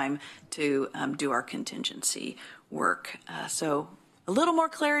some time to do our contingency work. So a little more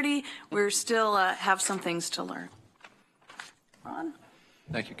clarity. We're still have some things to learn. Ron?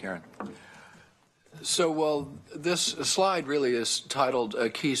 Thank you, Karen. So, well, this slide really is titled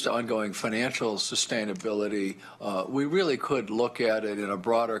Keys to Ongoing Financial Sustainability. We really could look at it in a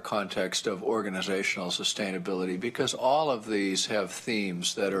broader context of organizational sustainability, because all of these have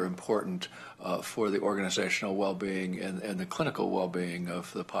themes that are important for the organizational well-being and the clinical well-being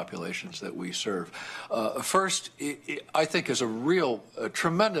of the populations that we serve. First, I think is a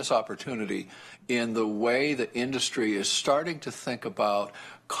tremendous opportunity in the way the industry is starting to think about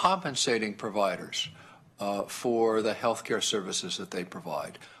compensating providers for the healthcare services that they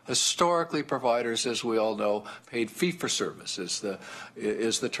provide. Historically, providers, as we all know, paid fee-for-service is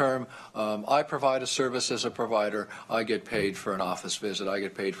the term. I provide a service as a provider. I get paid for an office visit. I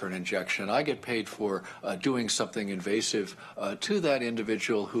get paid for an injection. I get paid for doing something invasive to that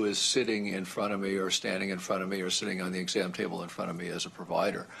individual who is sitting in front of me or standing in front of me or sitting on the exam table in front of me as a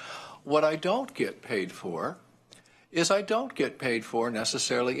provider. What I don't get paid for is I don't get paid for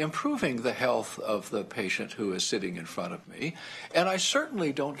necessarily improving the health of the patient who is sitting in front of me, and I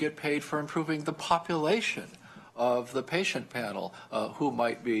certainly don't get paid for improving the population of the patient panel who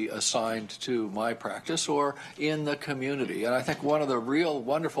might be assigned to my practice or in the community. And I think one of the real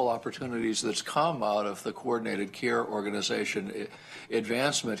wonderful opportunities that's come out of the coordinated care organization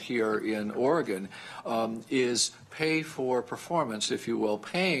advancement here in Oregon is pay for performance, if you will,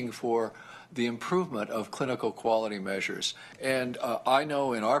 paying for the improvement of clinical quality measures. And I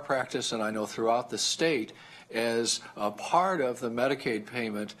know in our practice, and I know throughout the state, as a part of the Medicaid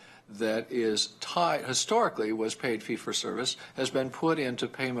payment that is tied, historically was paid fee-for-service, has been put into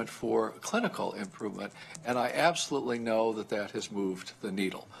payment for clinical improvement, and I absolutely know that that has moved the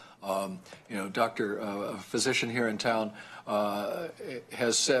needle. A physician here in town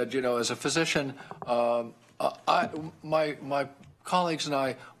has said, as a physician, my colleagues and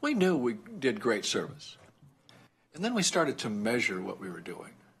I, we knew we did great service. And then we started to measure what we were doing.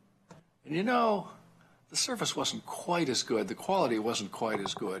 And the service wasn't quite as good, the quality wasn't quite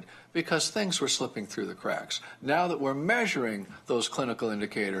as good, because things were slipping through the cracks. Now that we're measuring those clinical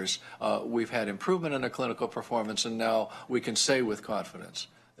indicators, we've had improvement in the clinical performance, and now we can say with confidence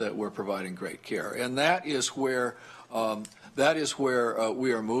that we're providing great care. And that is where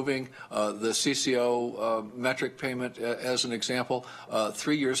we are moving. The CCO metric payment, as an example,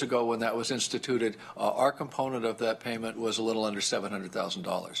 3 years ago when that was instituted, our component of that payment was a little under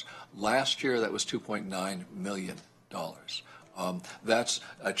 $700,000. Last year, that was $2.9 million. That's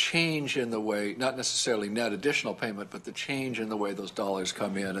a change in the way, not necessarily net additional payment, but the change in the way those dollars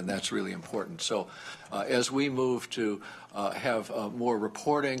come in, and that's really important. So as we move to have more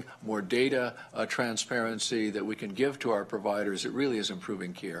reporting, more data transparency that we can give to our providers, it really is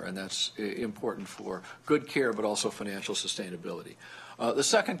improving care, and that's important for good care, but also financial sustainability. The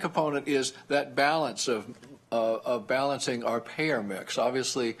second component is that balance of balancing our payer mix.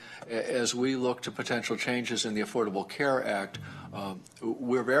 Obviously, as we look to potential changes in the Affordable Care Act,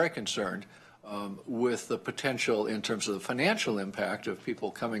 we're very concerned with the potential in terms of the financial impact of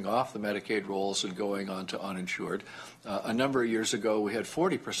people coming off the Medicaid rolls and going on to uninsured. A number of years ago, we had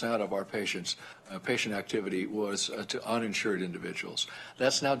 40% of our patient activity was to uninsured individuals.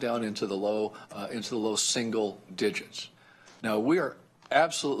 That's now down into the low single digits. Now, we are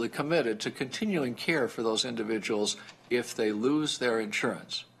absolutely committed to continuing care for those individuals if they lose their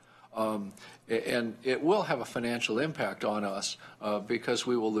insurance. And it will have a financial impact on us because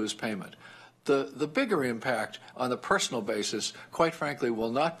we will lose payment. The bigger impact on the personal basis, quite frankly,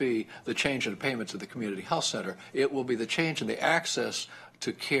 will not be the change in payment to the community health center. It will be the change in the access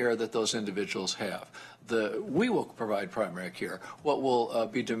to care that those individuals have. We will provide primary care. What will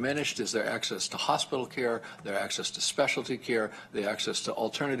be diminished is their access to hospital care, their access to specialty care, the access to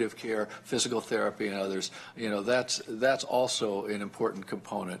alternative care, physical therapy, and others. That's also an important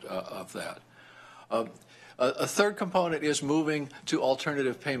component of that. A third component is moving to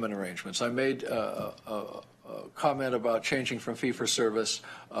alternative payment arrangements. I made a comment about changing from fee-for-service.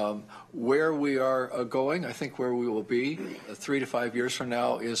 Where we are going, I think where we will be 3 to 5 years from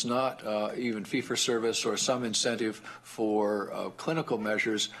now is not even fee-for-service or some incentive for clinical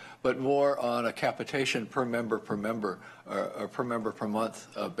measures, but more on a capitation per member per month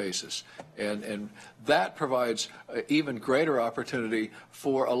basis. And that provides even greater opportunity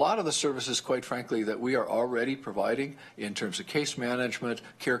for a lot of the services, quite frankly, that we are already providing in terms of case management,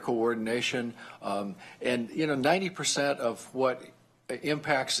 care coordination, and 90% of what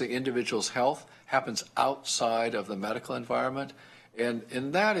impacts the individual's health happens outside of the medical environment.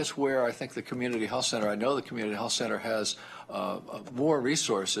 And that is where I think the Community Health Center, I know the Community Health Center has more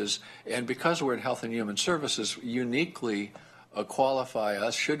resources, and because we're in Health and Human Services, uniquely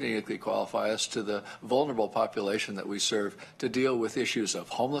should uniquely qualify us to the vulnerable population that we serve to deal with issues of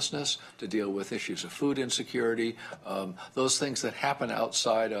homelessness, to deal with issues of food insecurity, those things that happen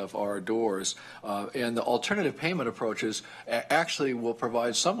outside of our doors. And the alternative payment approaches actually will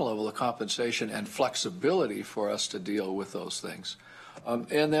provide some level of compensation and flexibility for us to deal with those things.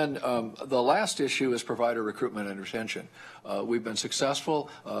 And then the last issue is provider recruitment and retention. We've been successful.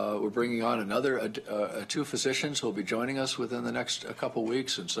 We're bringing on another 2 physicians who will be joining us within the next couple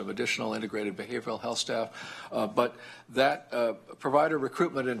weeks, and some additional integrated behavioral health staff. But that provider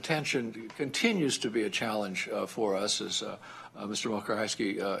recruitment and retention continues to be a challenge for us. As Mr.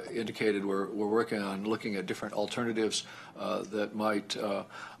 Mokrajewski indicated, we're working on looking at different alternatives that might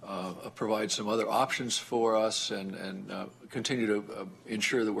provide some other options for us and continue to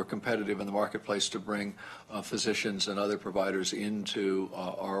ensure that we're competitive in the marketplace to bring physicians and other providers into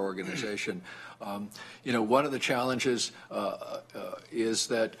our organization. One of the challenges is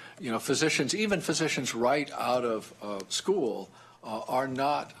that, physicians, even physicians right out of school, are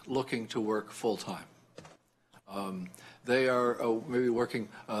not looking to work full-time. They are maybe working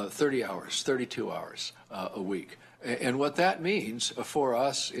 30 hours, 32 hours a week. And what that means for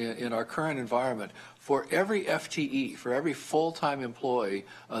us in our current environment, for every FTE, for every full-time employee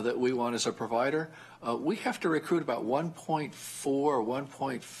that we want as a provider, we have to recruit about 1.4,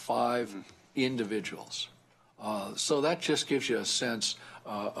 1.5 individuals. So that just gives you a sense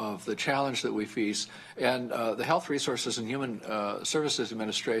of the challenge that we face. And the Health Resources and Human Services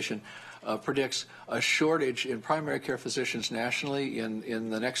Administration predicts a shortage in primary care physicians nationally in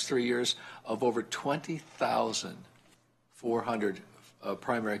the next 3 years of over 20,400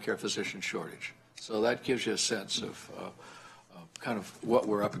 primary care physician shortage. So that gives you a sense of kind of what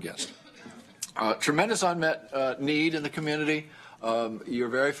we're up against. Tremendous unmet need in the community. You're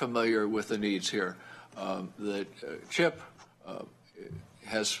very familiar with the needs here. CHIP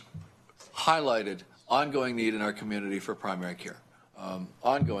has highlighted ongoing need in our community for primary care.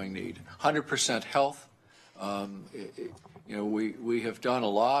 Ongoing need. 100% health. We have done a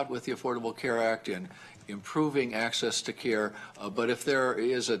lot with the Affordable Care Act in improving access to care, but if there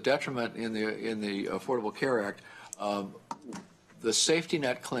is a detriment in the Affordable Care Act, the safety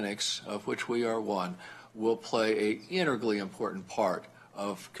net clinics, of which we are one, will play an integrally important part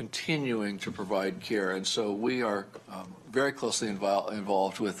of continuing to provide care. And so we are very closely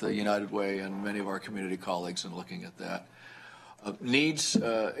involved with the United Way and many of our community colleagues in looking at that. Needs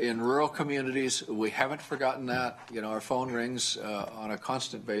in rural communities, we haven't forgotten that. Our phone rings on a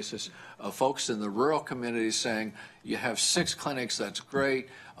constant basis. Folks in the rural communities saying, you have 6 clinics, that's great.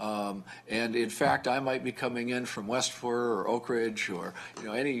 And in fact, I might be coming in from West Fur or Oak Ridge or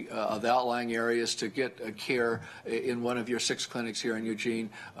any of the outlying areas to get care in one of your 6 clinics here in Eugene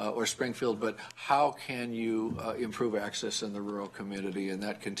or Springfield. But how can you improve access in the rural community? And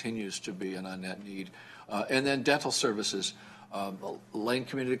that continues to be an unmet need. And then dental services. Lane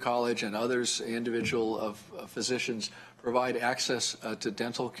Community College and others, individual physicians, provide access to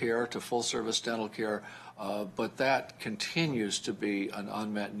dental care, to full-service dental care, but that continues to be an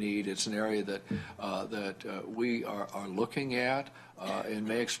unmet need. It's an area that we are looking at and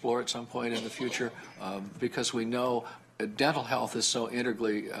may explore at some point in the future because we know dental health is so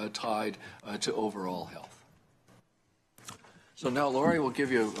integrally tied to overall health. So now Lori will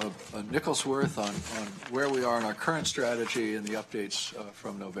give you a nickel's worth on where we are in our current strategy and the updates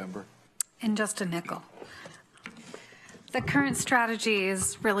from November. In just a nickel. The current strategy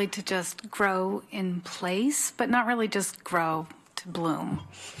is really to just grow in place, but not really just grow to bloom.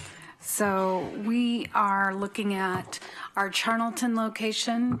 So we are looking at our Charlton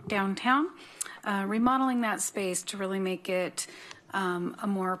location downtown, remodeling that space to really make it a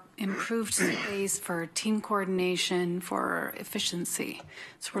more improved space for team coordination, for efficiency.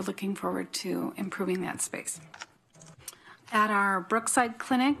 So we're looking forward to improving that space. At our Brookside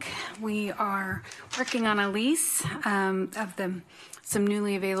Clinic, we are working on a lease of some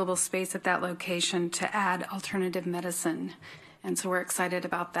newly available space at that location to add alternative medicine. And so we're excited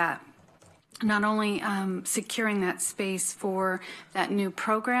about that. Not only securing that space for that new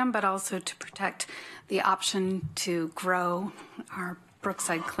program, but also to protect the option to grow our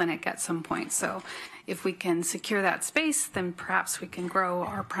Brookside Clinic at some point. So if we can secure that space, then perhaps we can grow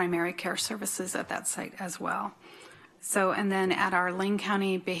our primary care services at that site as well. So, and then at our Lane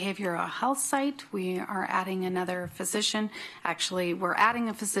County Behavioral Health site, we are adding another physician. Actually, we're adding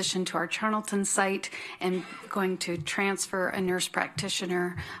a physician to our Charlton site and going to transfer a nurse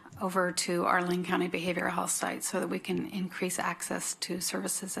practitioner over to our Lane County Behavioral Health site so that we can increase access to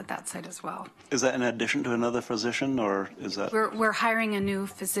services at that site as well. Is that in addition to another physician, or is that? We're hiring a new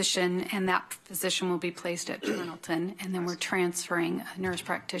physician, and that physician will be placed at Charnelton, and then we're transferring a nurse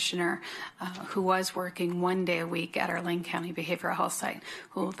practitioner who was working 1 day a week at our Lane County Behavioral Health site,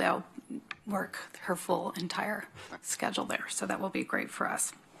 who they'll work her full entire schedule there. So that will be great for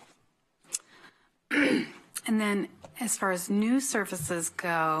us. And then as far as new services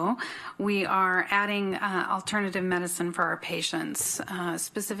go, we are adding alternative medicine for our patients,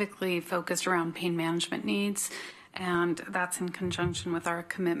 specifically focused around pain management needs. And that's in conjunction with our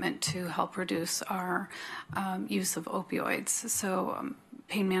commitment to help reduce our use of opioids. So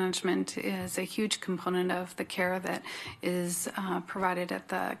pain management is a huge component of the care that is provided at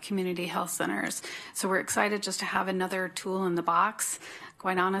the community health centers. So we're excited just to have another tool in the box,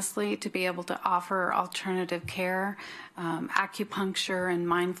 quite honestly, to be able to offer alternative care, acupuncture and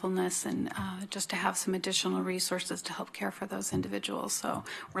mindfulness, and just to have some additional resources to help care for those individuals. So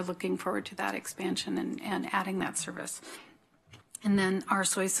we're looking forward to that expansion and adding that service. And then our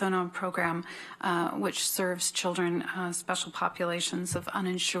Soy Sono program, which serves children, special populations of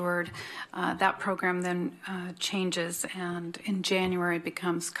uninsured, that program then changes and in January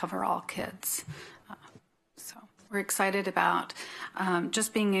becomes Cover All Kids. We're excited about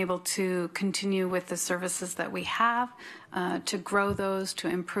just being able to continue with the services that we have, to grow those, to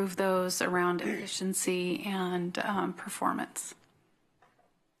improve those around efficiency and performance.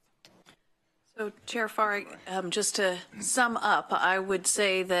 So, Chair Farr, just to sum up, I would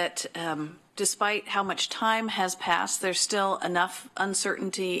say that despite how much time has passed, there's still enough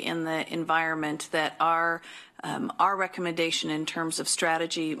uncertainty in the environment that our recommendation in terms of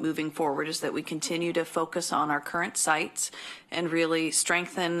strategy moving forward is that we continue to focus on our current sites and really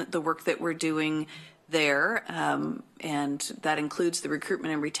strengthen the work that we're doing there. And that includes the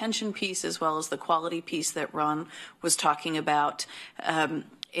recruitment and retention piece as well as the quality piece that Ron was talking about.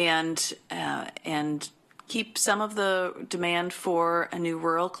 And keep some of the demand for a new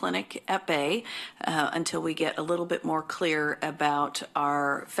rural clinic at bay until we get a little bit more clear about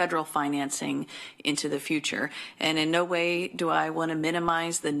our federal financing into the future. And in no way do I want to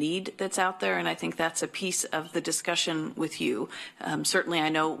minimize the need that's out there, and I think that's a piece of the discussion with you. Certainly I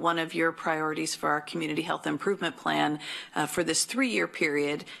know one of your priorities for our community health improvement plan for this 3-year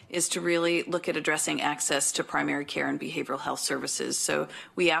period is to really look at addressing access to primary care and behavioral health services. So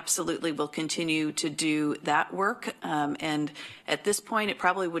we absolutely will continue to do that work, and at this point it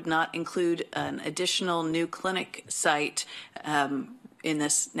probably would not include an additional new clinic site in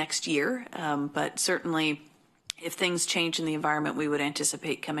this next year, but certainly if things change in the environment, we would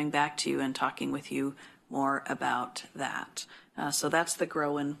anticipate coming back to you and talking with you more about that. So that's the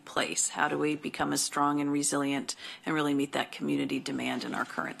grow in place. How do we become as strong and resilient and really meet that community demand in our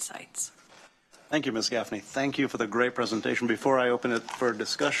current sites? Thank you, Ms. Gaffney. Thank you for the great presentation. Before I open it for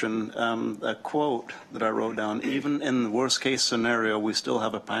discussion, a quote that I wrote down: even in the worst case scenario, we still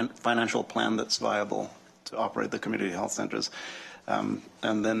have a financial plan that's viable to operate the community health centers. And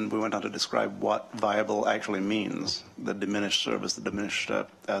then we went on to describe what viable actually means, the diminished service, the diminished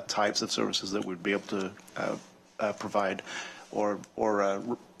types of services that we'd be able to provide or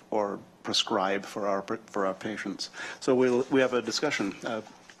prescribe for our patients. So we have a discussion.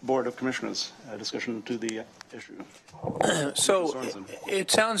 Board of Commissioners, discussion to the issue. So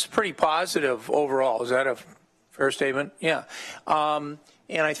it sounds pretty positive overall. Is that a fair statement? Yeah. And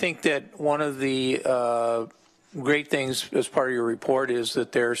I think that one of the great things as part of your report is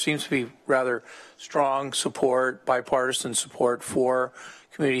that there seems to be rather strong support, bipartisan support for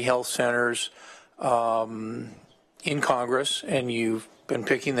community health centers in Congress, and you've been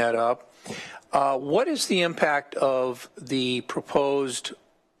picking that up. What is the impact of the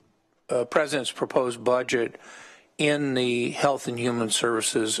President's proposed budget in the Health and Human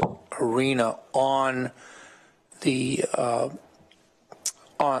Services arena on the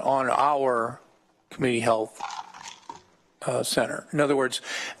on our community health center? In other words,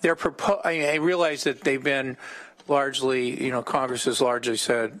 they're I realize that they've been largely, Congress has largely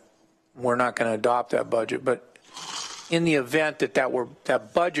said we're not going to adopt that budget, but in the event that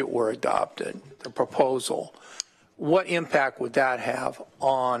that budget were adopted, the proposal, what impact would that have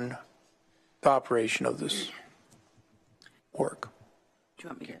on the operation of this work? Do you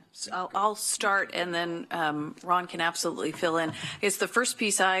want I'll start, and then Ron can absolutely fill in. It's the first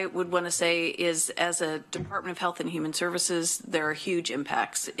piece I would want to say is, as a Department of Health and Human Services, there are huge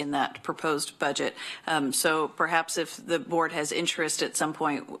impacts in that proposed budget. So perhaps if the board has interest at some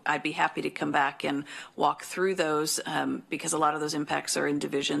point, I'd be happy to come back and walk through those, because a lot of those impacts are in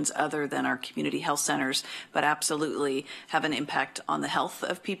divisions other than our community health centers, but absolutely have an impact on the health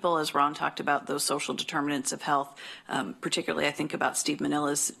of people, as Ron talked about, those social determinants of health. Particularly, I think about Steve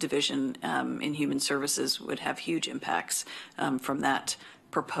Manilla's division in human services would have huge impacts from that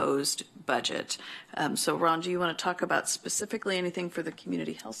proposed budget. So, Ron, do you want to talk about specifically anything for the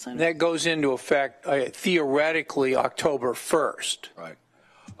community health center? That goes into effect theoretically October 1st. Right.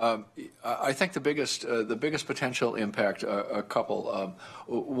 I think the biggest potential impact a couple.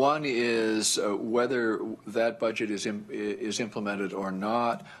 One is whether that budget is implemented or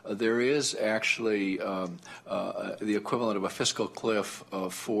not. There is actually the equivalent of a fiscal cliff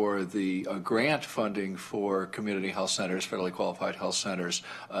for the grant funding for community health centers, federally qualified health centers,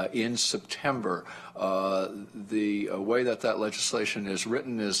 in September. The way that legislation is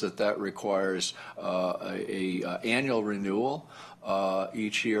written is that requires a annual renewal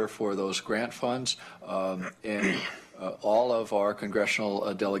each year for those grant funds, and all of our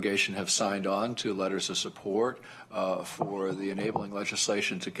congressional delegation have signed on to letters of support for the enabling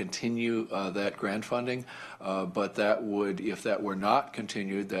legislation to continue that grant funding. But that would, if that were not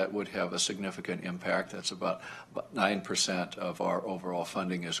continued, that would have a significant impact. That's about 9% of our overall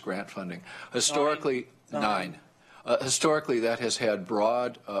funding is grant funding. Historically, 9. Historically, that has had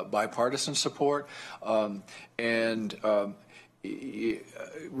broad bipartisan support, and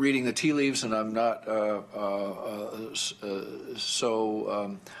reading the tea leaves, and I'm not full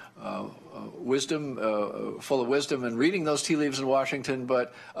of wisdom in reading those tea leaves in Washington,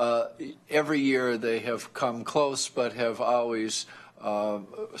 but every year they have come close, but have always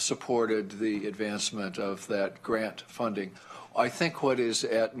supported the advancement of that grant funding. I think what is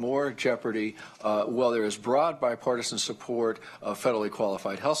at more jeopardy, while there is broad bipartisan support of federally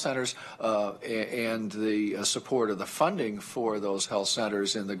qualified health centers and the support of the funding for those health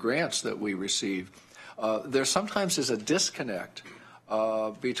centers in the grants that we receive, there sometimes is a disconnect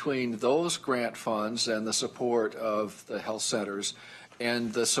between those grant funds and the support of the health centers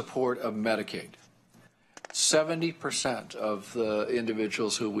and the support of Medicaid. 70% of the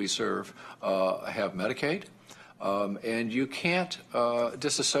individuals who we serve have Medicaid. And you can't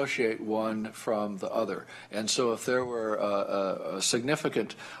disassociate one from the other. And so if there were a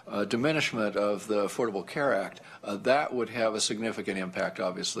significant diminishment of the Affordable Care Act, that would have a significant impact,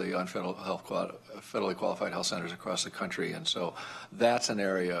 obviously, on federally qualified health centers across the country. And so that's an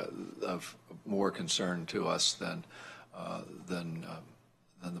area of more concern to us than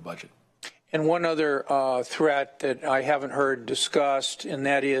the budget. And one other threat that I haven't heard discussed, and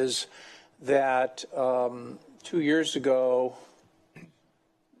that is that 2 years ago,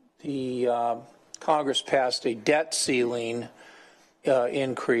 the Congress passed a debt ceiling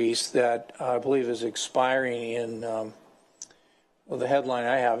increase that I believe is expiring in, well, the headline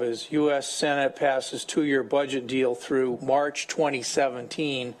I have is U.S. Senate passes 2-year budget deal through March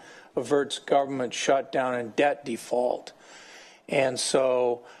 2017, averts government shutdown and debt default. And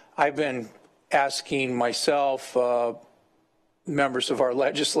so I've been asking myself, members of our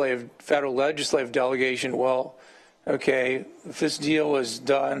federal legislative delegation, well, okay, if this deal was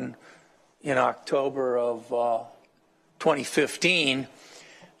done in October of 2015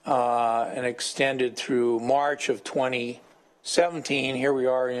 and extended through March of 2017, here we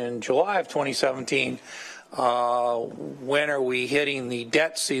are in July of 2017, when are we hitting the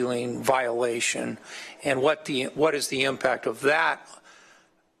debt ceiling violation, and what is the impact of that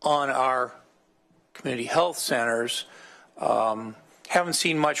on our community health centers? Haven't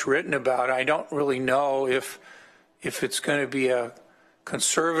seen much written about it. I don't really know if it's going to be a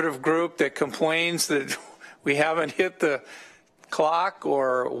conservative group that complains that we haven't hit the clock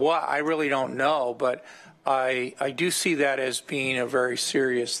or what. I really don't know, but I do see that as being a very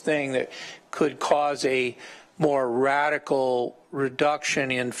serious thing that could cause a more radical reduction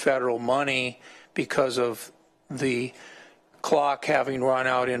in federal money because of the clock having run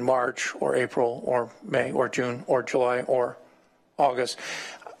out in March or April or May or June or July or August.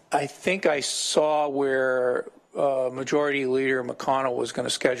 I think I saw where Majority Leader McConnell was going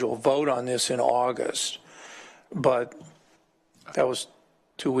to schedule a vote on this in August, but that was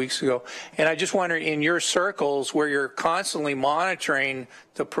 2 weeks ago. And I just wonder, in your circles where you're constantly monitoring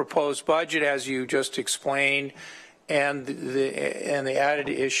the proposed budget, as you just explained, and the added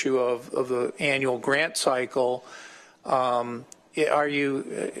issue of the annual grant cycle, are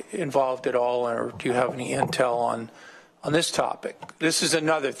you involved at all, or do you have any intel on this topic. This is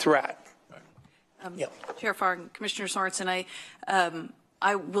another threat. Chair Farr and Commissioner Sorensen,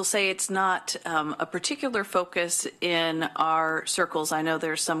 I will say it's not a particular focus in our circles. I know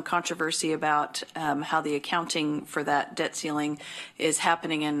there's some controversy about how the accounting for that debt ceiling is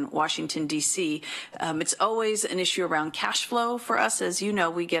happening in Washington, D.C. It's always an issue around cash flow for us. As you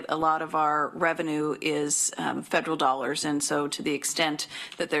know, we get a lot of our revenue is federal dollars, and so to the extent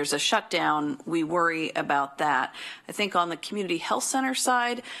that there's a shutdown, we worry about that. I think on the community health center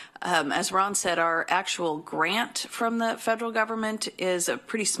side, as Ron said, our actual grant from the federal government is a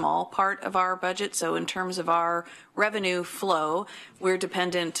pretty small part of our budget. So in terms of our revenue flow, we're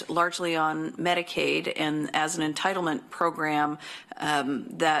dependent largely on Medicaid, and as an entitlement program,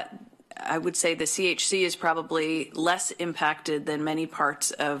 that I would say the CHC is probably less impacted than many parts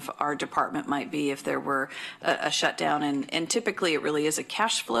of our department might be if there were a shutdown. And typically it really is a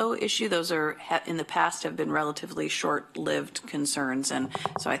cash flow issue. Those are, in the past, have been relatively short-lived concerns. And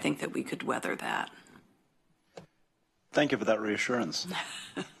so I think that we could weather that. Thank you for that reassurance.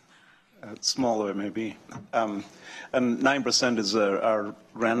 Small though it may be. And 9% is our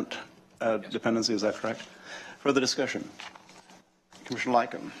rent dependency, is that correct? Further discussion? Commissioner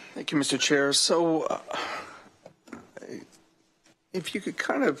Lycum. Thank you, Mr. Chair. So if you could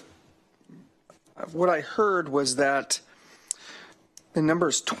kind of, what I heard was that the number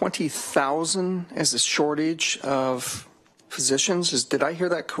is 20,000 as a shortage of physicians. Did I hear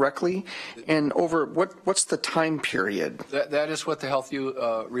that correctly? And over what's the time period? That is what the Health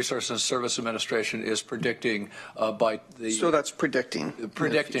Resources and Service Administration is predicting by the. So that's predicting.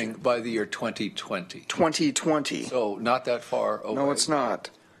 Predicting by the year 2020. 2020. So not that far away. No, it's not.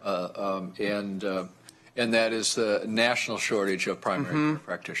 And that is the national shortage of primary care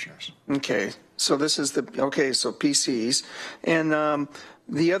practitioners. Okay. So this is so PCs. And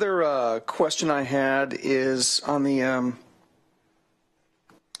the other question I had is on the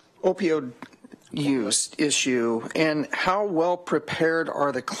opioid use issue, and how well prepared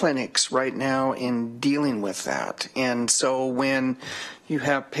are the clinics right now in dealing with that? And so when you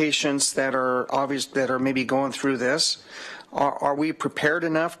have patients that are maybe going through this, are we prepared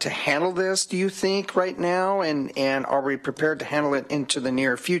enough to handle this, do you think, right now? And are we prepared to handle it into the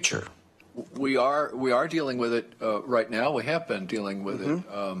near future? We are dealing with it right now. We have been dealing with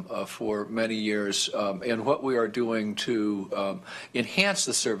it for many years. And what we are doing to enhance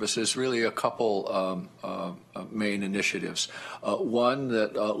the service is really a couple main initiatives. One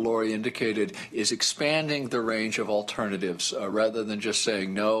that Lori indicated is expanding the range of alternatives rather than just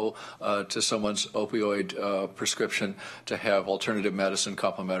saying no to someone's opioid prescription, to have alternative medicine,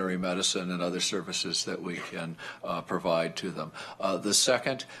 complementary medicine, and other services that we can provide to them. The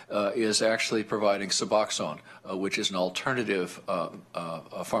second is actually providing Suboxone, which is an alternative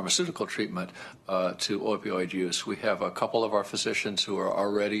pharmaceutical treatment to opioid use. We have a couple of our physicians who are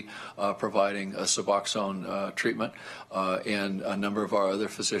already providing a Suboxone treatment, and a number of our other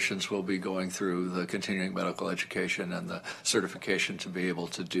physicians will be going through the continuing medical education and the certification to be able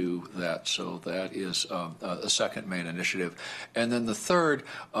to do that. So that is a second main initiative. And then the third,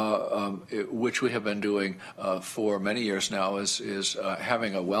 which we have been doing for many years now, is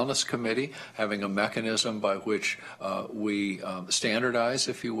having a wellness committee, having a mechanism by which we standardize,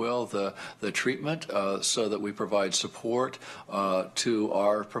 if you will, the treatment so that we provide support to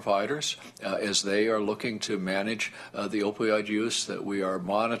our providers as they are looking to manage the opioid use, that we are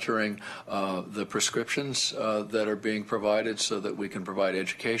monitoring the prescriptions that are being provided so that we can provide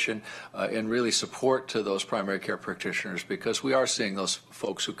education and really support to those primary care practitioners, because we are seeing those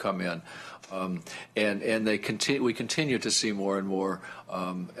folks who come in. And we continue to see more and more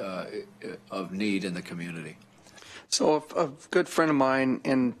of need in the community. So a good friend of mine,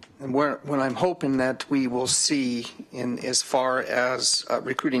 and when I'm hoping that we will see in as far as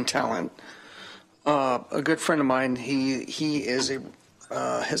recruiting talent, a good friend of mine, he is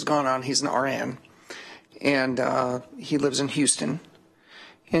has gone on. He's an RN, and he lives in Houston,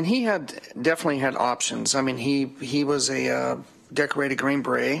 and he definitely had options. I mean, he was a decorated Green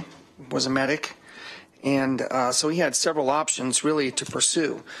Beret, was a medic, and so he had several options really to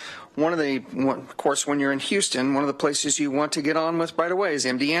pursue. Of course, when you're in Houston, one of the places you want to get on with right away is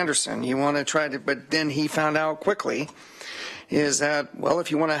MD Anderson. You want to try to, but then he found out quickly is that, well, if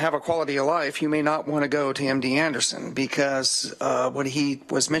you want to have a quality of life, you may not want to go to MD Anderson, because what he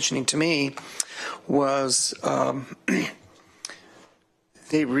was mentioning to me was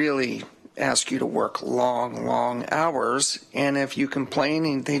they really ask you to work long hours, and if you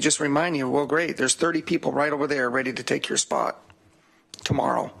complain, they just remind you, well, great, there's 30 people right over there ready to take your spot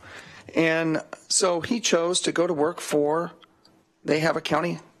tomorrow. And so he chose to go to work they have a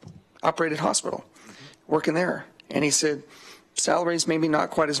county operated hospital, working there. And he said, salaries maybe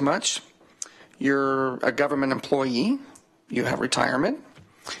not quite as much. You're a government employee. You have retirement.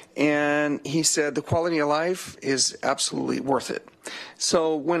 And he said the quality of life is absolutely worth it.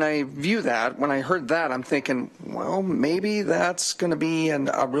 So when I view that, when I heard that, I'm thinking, well, maybe that's going to be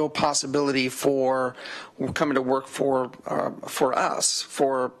a real possibility for coming to work for us,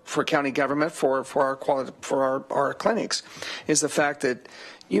 for county government, for our quality, for our clinics, is the fact that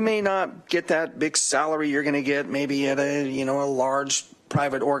you may not get that big salary you're going to get maybe at a large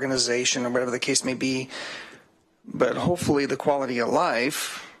private organization or whatever the case may be, but hopefully the quality of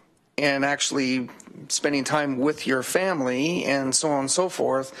life and actually spending time with your family and so on and so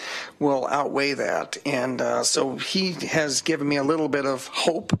forth will outweigh that. And so he has given me a little bit of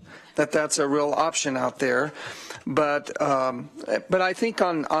hope that that's a real option out there. But I think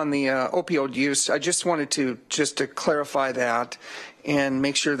on the opioid use, I just wanted to clarify that and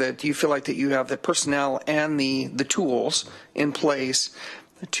make sure that you feel like that you have the personnel and the tools in place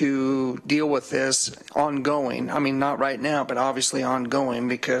to deal with this ongoing. I mean, not right now, but obviously ongoing,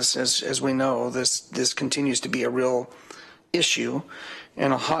 because as we know, this continues to be a real issue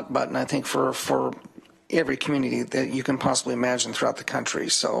and a hot button, I think, for every community that you can possibly imagine throughout the country.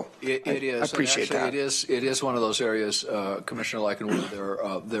 So it is. I appreciate that. It is one of those areas, Commissioner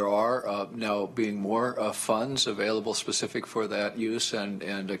Leichenwood, there are now being more funds available specific for that use,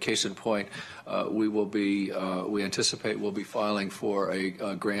 and a case in point, we anticipate we'll be filing for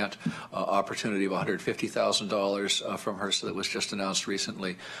a grant opportunity of $150,000 from HRSA that was just announced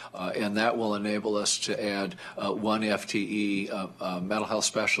recently, and that will enable us to add 1 FTE mental health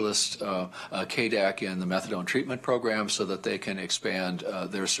specialist, KDAC in the methadone treatment program, so that they can expand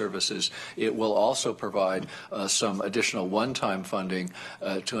their services. It will also provide some additional one-time funding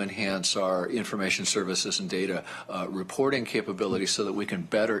to enhance our information services and data reporting capabilities, so that we can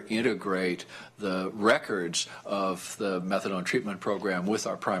better integrate the records of the methadone treatment program with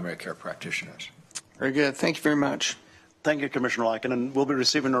our primary care practitioners. Very good. Thank you very much. Thank you, Commissioner Lycan. And we'll be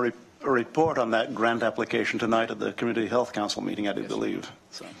receiving a report on that grant application tonight at the Community Health Council meeting, I do believe.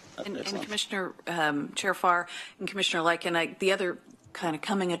 So, and Commissioner Chair Farr and Commissioner Lycan, the other kind of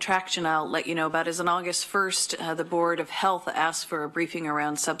coming attraction I'll let you know about is on August 1st, the Board of Health asked for a briefing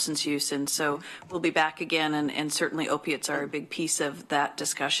around substance use, and so we'll be back again, and certainly opiates are a big piece of that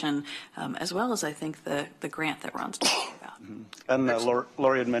discussion, as well as I think the grant that Ron's talking about. And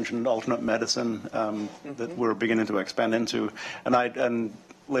Lori had mentioned alternate medicine that we're beginning to expand into, and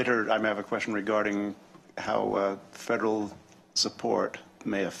later I may have a question regarding how federal support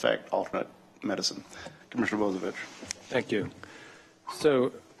may affect alternate medicine. Commissioner Bozovich. Thank you.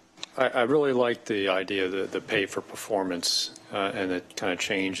 So I really like the idea of the pay for performance and the kind of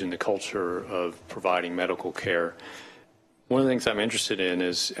change in the culture of providing medical care. One of the things I'm interested in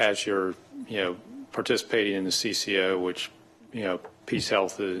is, as you're participating in the CCO, which Peace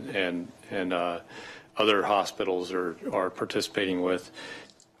Health and other hospitals are participating with,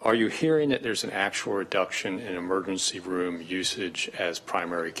 are you hearing that there's an actual reduction in emergency room usage as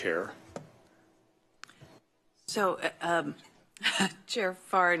primary care? So, Chair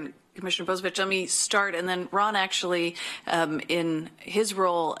Farr and Commissioner Bozovich, let me start, and then Ron actually, in his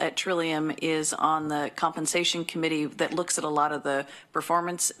role at Trillium, is on the compensation committee that looks at a lot of the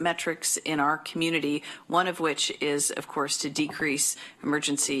performance metrics in our community, one of which is, of course, to decrease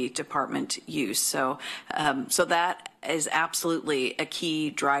emergency department use. So, so that is absolutely a key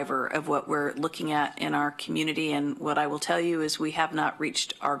driver of what we're looking at in our community, and what I will tell you is we have not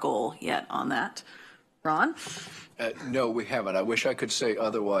reached our goal yet on that. Ron? No, we haven't. I wish I could say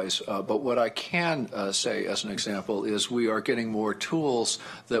otherwise, but what I can say as an example is we are getting more tools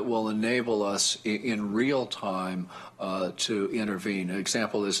that will enable us in real time to intervene. An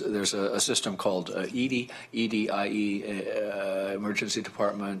example is there's a system called EDIE, Emergency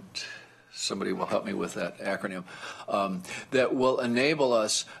Department. Somebody will help me with that acronym, that will enable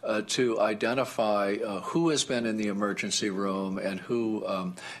us to identify who has been in the emergency room and who,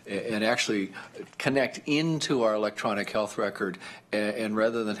 and actually connect into our electronic health record, and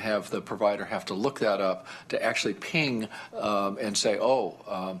rather than have the provider have to look that up, to actually ping and say,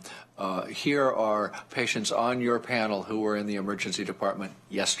 here are patients on your panel who were in the emergency department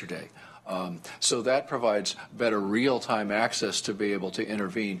yesterday. So that provides better real-time access to be able to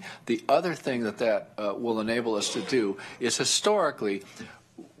intervene. The other thing that will enable us to do is, historically,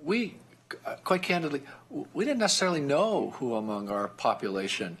 quite candidly, we didn't necessarily know who among our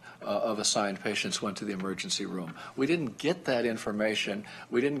population of assigned patients went to the emergency room. We didn't get that information.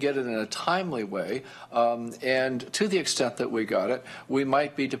 We didn't get it in a timely way. And to the extent that we got it, we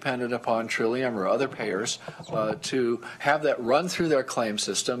might be dependent upon Trillium or other payers to have that run through their claim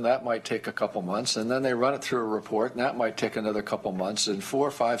system. That might take a couple months. And then they run it through a report, and that might take another couple months. And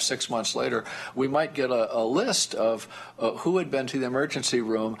 4, 5, 6 months later, we might get a list of who had been to the emergency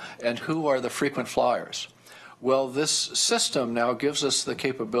room and who are the frequent flyers. Well, this system now gives us the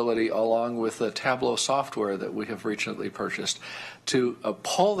capability, along with the Tableau software that we have recently purchased, to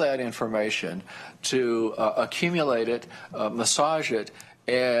pull that information, to accumulate it, massage it,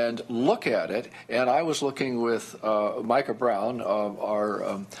 and look at it. And I was looking with Micah Brown,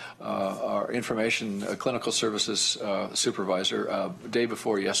 our information clinical services supervisor, day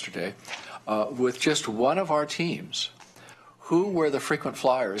before yesterday, with just one of our teams. Who were the frequent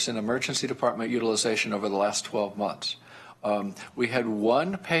flyers in emergency department utilization over the last 12 months? We had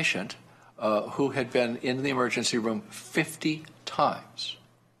one patient who had been in the emergency room 50 times,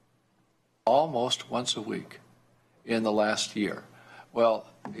 almost once a week in the last year. Well,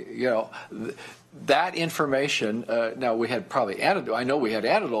 you know, that information, now we had probably anecdotal, I know we had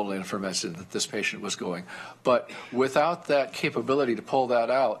anecdotal information that this patient was going, but without that capability to pull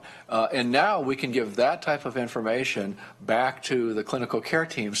that out, and now we can give that type of information back to the clinical care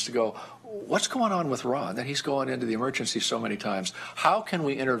teams to go, what's going on with Ron, that he's going into the emergency so many times? How can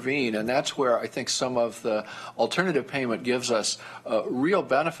we intervene? And that's where I think some of the alternative payment gives us real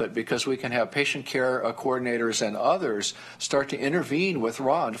benefit, because we can have patient care coordinators and others start to intervene with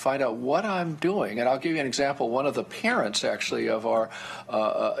Ron to find out what I'm doing. And I'll give you an example. One of the parents, actually, of our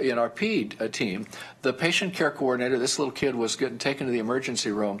in our PED team, the patient care coordinator, this little kid was getting taken to the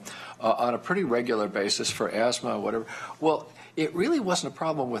emergency room on a pretty regular basis for asthma, whatever. Well, it really wasn't a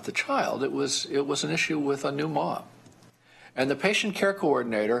problem with the child. It was an issue with a new mom. And the patient care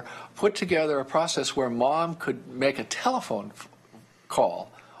coordinator put together a process where mom could make a telephone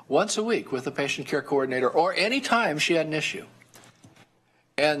call once a week with the patient care coordinator, or any time she had an issue.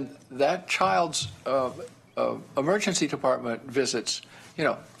 And that child's emergency department visits, you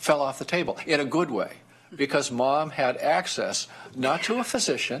know, fell off the table in a good way, because mom had access not to a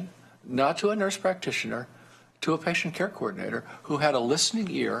physician, not to a nurse practitioner, to a patient care coordinator who had a listening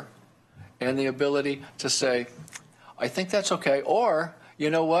ear and the ability to say, I think that's okay, or, you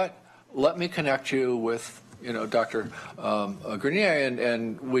know what, let me connect you with, you know, Dr. Grenier,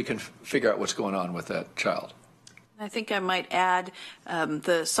 and we can figure out what's going on with that child. I think I might add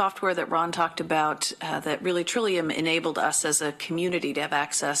the software that Ron talked about that really Trillium enabled us as a community to have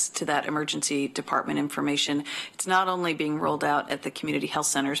access to that emergency department information. It's not only being rolled out at the community health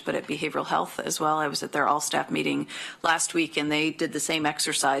centers, but at behavioral health as well. I was at their all-staff meeting last week, and they did the same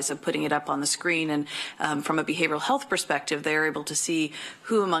exercise of putting it up on the screen. And from a behavioral health perspective, they're able to see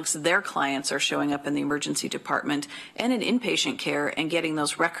who amongst their clients are showing up in the emergency department and in inpatient care and getting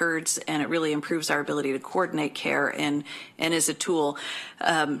those records, and it really improves our ability to coordinate care and is a tool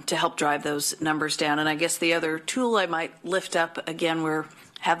to help drive those numbers down. And I guess the other tool I might lift up, again, we're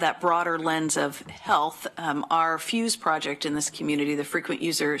have that broader lens of health. Our FUSE project in this community, the frequent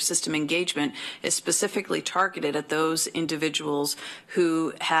user system engagement, is specifically targeted at those individuals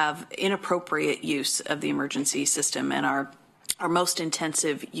who have inappropriate use of the emergency system and are our most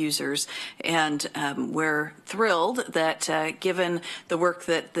intensive users. And we're thrilled that given the work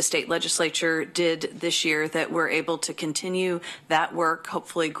that the state legislature did this year, that we're able to continue that work,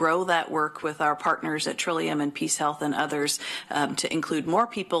 hopefully grow that work with our partners at Trillium and Peace Health and others to include more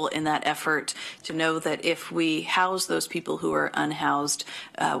people in that effort, to know that if we house those people who are unhoused,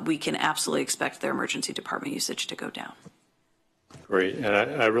 we can absolutely expect their emergency department usage to go down. Great, and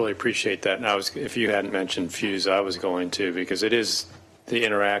I really appreciate that. And if you hadn't mentioned FUSE, I was going to, because it is the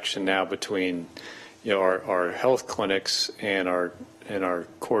interaction now between, you know, our health clinics and our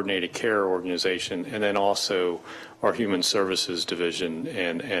coordinated care organization, and then also our human services division,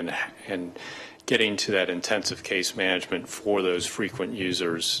 and getting to that intensive case management for those frequent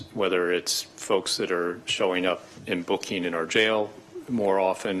users, whether it's folks that are showing up in booking in our jail more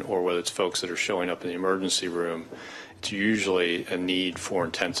often, or whether it's folks that are showing up in the emergency room. It's usually a need for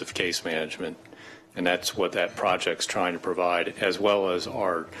intensive case management, and that's what that project's trying to provide, as well as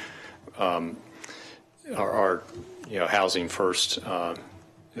our you know, Housing First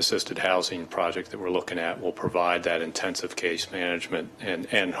assisted housing project that we're looking at will provide that intensive case management,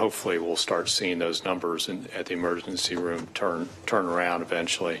 and hopefully we'll start seeing those numbers at the emergency room turn around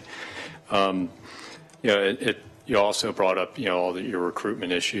eventually. You know, you also brought up, all your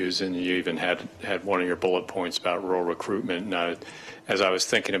recruitment issues, and you even had one of your bullet points about rural recruitment. And as I was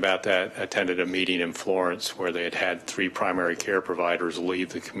thinking about that, I attended a meeting in Florence where they had 3 primary care providers leave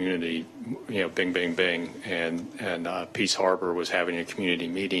the community, bing, bing, bing, and Peace Harbor was having a community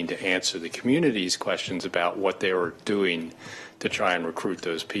meeting to answer the community's questions about what they were doing to try and recruit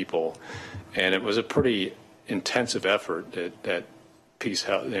those people. And it was a pretty intensive effort that Peace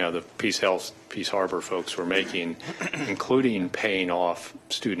Harbor folks were making, including paying off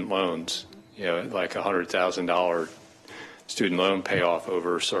student loans, like $100,000 student loan payoff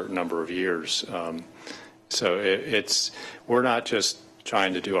over a certain number of years. So we're not just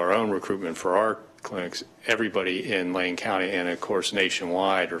trying to do our own recruitment for our clinics. Everybody in Lane County and, of course,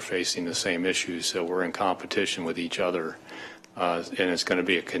 nationwide are facing the same issues. So we're in competition with each other, and it's going to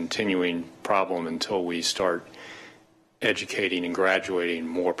be a continuing problem until we start educating and graduating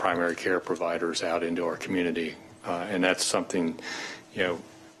more primary care providers out into our community. And that's something,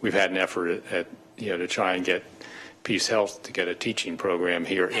 we've had an effort at to try and get Peace Health to get a teaching program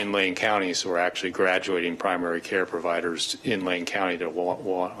here in Lane County, so we're actually graduating primary care providers in Lane County that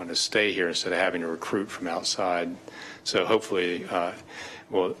want to stay here instead of having to recruit from outside. So hopefully,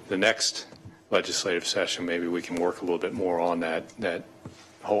 the next legislative session, maybe we can work a little bit more on that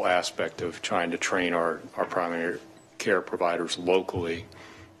whole aspect of trying to train our primary care providers locally,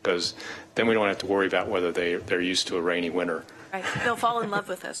 because then we don't have to worry about whether they're used to a rainy winter. Right. They'll fall in love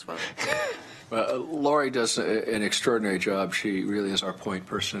with us. Lori does an extraordinary job. She really is our point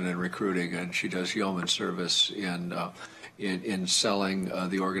person in recruiting, and she does yeoman service in selling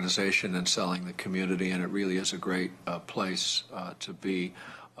the organization and selling the community, and it really is a great place to be.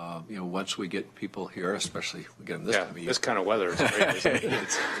 Once we get people here, especially we get them this time of year. This kind of weather is great, isn't it?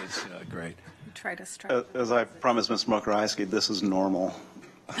 It's great. Try to strike. As I promised Ms. Mokaraisky, this is normal.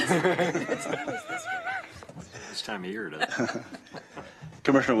 This time of year, it is.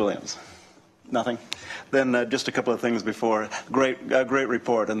 Commissioner Williams. Nothing? Then just a couple of things before. Great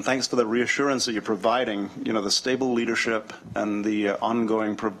report, and thanks for the reassurance that you're providing, the stable leadership and the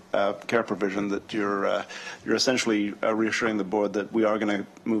ongoing care provision that you're essentially reassuring the board that we are going to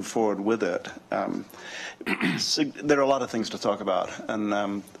move forward with it. There are a lot of things to talk about,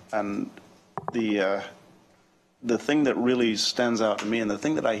 and the thing that really stands out to me, and the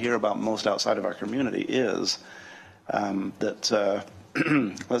thing that I hear about most outside of our community is that,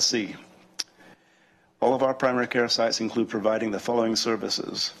 let's see, all of our primary care sites include providing the following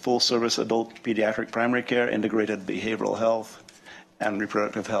services: full-service adult pediatric primary care, integrated behavioral health, and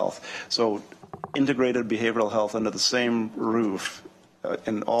reproductive health. So integrated behavioral health under the same roof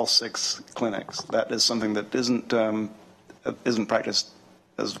in all 6 clinics. That is something that isn't practiced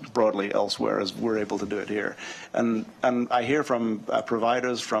as broadly elsewhere as we're able to do it here. And I hear from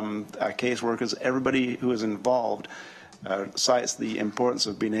providers, from caseworkers, everybody who is involved cites the importance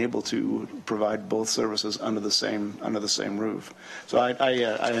of being able to provide both services under the same roof. So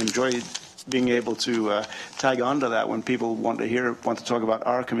I enjoy being able to tag on to that when people want to talk about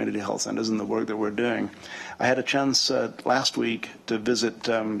our community health centers and the work that we're doing. I had a chance last week to visit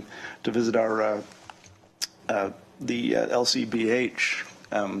our the LCBH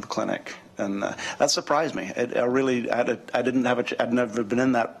clinic, and that surprised me. I'd never been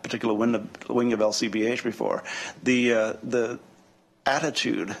in that particular wing of LCBH before. The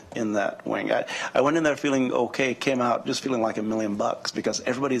attitude in that wing. I went in there feeling okay, came out just feeling like $1 million because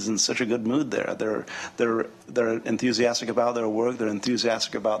everybody's in such a good mood there. They're enthusiastic about their work. They're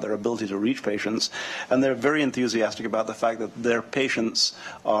enthusiastic about their ability to reach patients, and they're very enthusiastic about the fact that their patients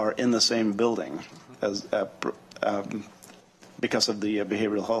are in the same building as because of the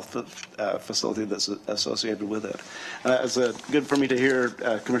behavioral health facility that's associated with it. It's good for me to hear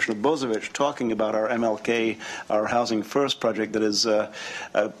Commissioner Bozievich talking about our MLK, our Housing First project that is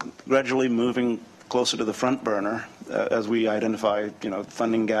gradually moving closer to the front burner as we identify,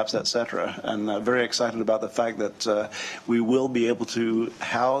 funding gaps, et cetera. And very excited about the fact that we will be able to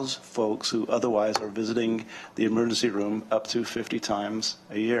house folks who otherwise are visiting the emergency room up to 50 times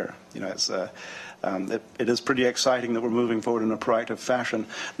a year. It is pretty exciting that we're moving forward in a proactive fashion,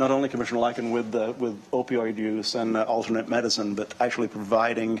 not only, Commissioner Lycan, with opioid use and alternate medicine, but actually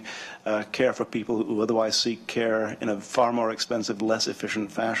providing care for people who otherwise seek care in a far more expensive, less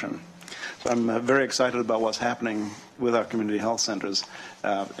efficient fashion. So I'm very excited about what's happening with our community health centers,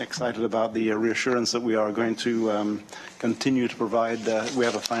 excited about the reassurance that we are going to continue to provide, we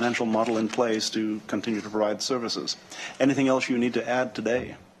have a financial model in place to continue to provide services. Anything else you need to add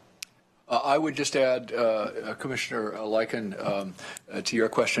today? I would just add, Commissioner Lycan, to your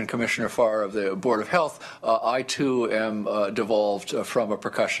question, Commissioner Farr of the Board of Health, I too am devolved from a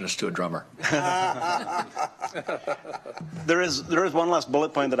percussionist to a drummer. There is one last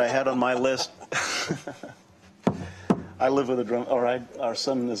bullet point that I had on my list. I live with a drum, our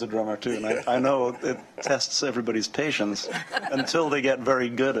son is a drummer too, and I know it tests everybody's patience until they get very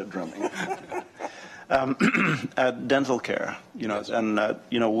good at drumming. Dental care,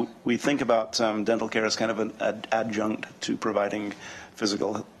 we think about dental care as kind of an adjunct to providing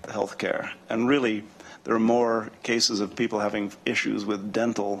physical health care. And really, there are more cases of people having issues with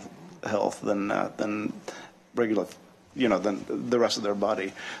dental health than regular, than the rest of their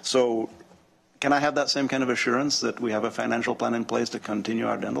body. So can I have that same kind of assurance that we have a financial plan in place to continue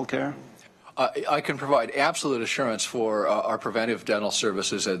our dental care? I can provide absolute assurance for our preventive dental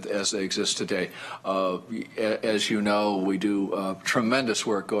services as they exist today. As you know, we do tremendous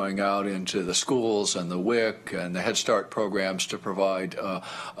work going out into the schools and the WIC and the Head Start programs to provide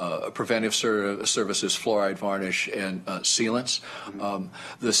preventive services, fluoride varnish, and sealants.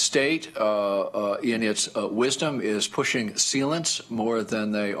 The state, in its wisdom, is pushing sealants more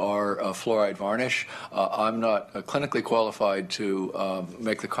than they are fluoride varnish. I'm not clinically qualified to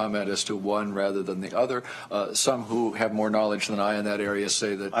make the comment as to one rather than the other. Some who have more knowledge than I in that area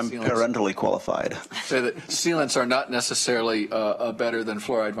say that I'm parentally qualified. Say that sealants are not necessarily better than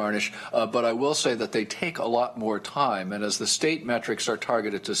fluoride varnish, but I will say that they take a lot more time. And as the state metrics are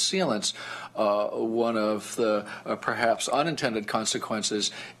targeted to sealants, one of the perhaps unintended consequences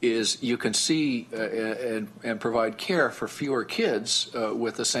is you can see and provide care for fewer kids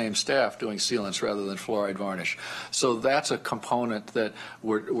with the same staff doing sealants rather than fluoride varnish. So that's a component that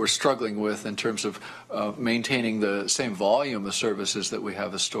we're struggling with in terms of maintaining the same volume of services that we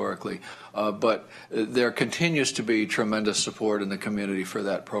have historically. But there continues to be tremendous support in the community for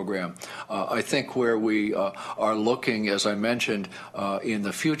that program. I think where we are looking, as I mentioned, in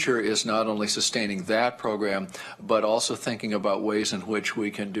the future is not only sustaining that program, but also thinking about ways in which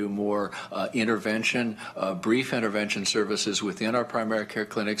we can do more intervention, brief intervention services within our primary care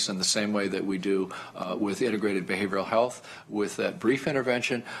clinics in the same way that we do with integrated behavioral health, with that brief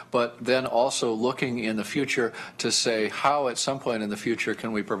intervention, but then also looking in the future to say how at some point in the future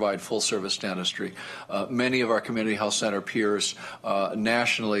can we provide full service dentistry. Many of our community health center peers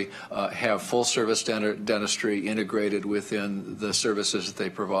nationally have full service dentistry integrated within the services that they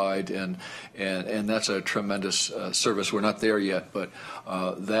provide, and that's a tremendous service. We're not there yet, but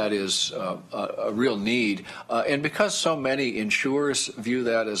that is a real need. And because so many insurers view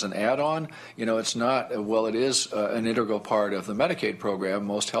that as an add-on, it's not, well, it is an integral part of the Medicaid program.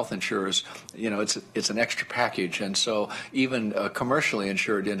 Most health insurers, it's an extra package. And so even commercially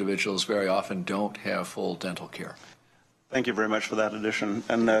insured individuals very often don't have full dental care. Thank you very much for that addition.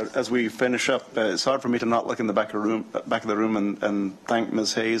 And as we finish up, it's hard for me to not look in the back of the room and thank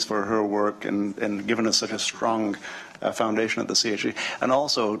Ms. Hayes for her work and giving us such a strong foundation at the CHE. And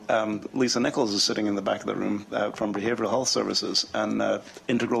also, Lisa Nichols is sitting in the back of the room from Behavioral Health Services, and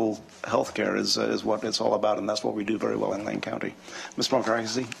integral health care is what it's all about, and that's what we do very well in Lane County. Mr.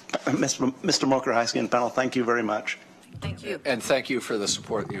 Mokrajski and panel, thank you very much. Thank you. And thank you for the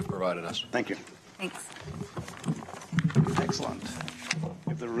support that you've provided us. Thank you. Thanks. Excellent.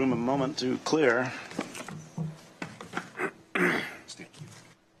 Give the room a moment to clear.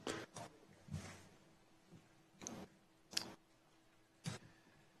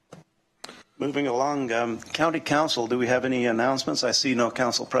 Moving along, County Council, do we have any announcements? I see no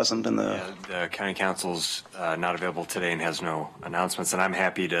council present in the... The County Council's not available today and has no announcements, and I'm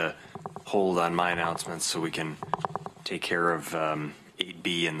happy to hold on my announcements so we can take care of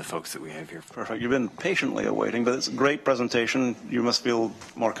 8B and the folks that we have here. Perfect. You've been patiently awaiting, but it's a great presentation. You must feel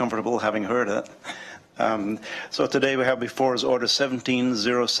more comfortable having heard it. So today we have before us Order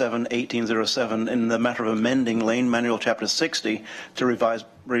 1707-1807 in the matter of amending Lane Manual Chapter 60 to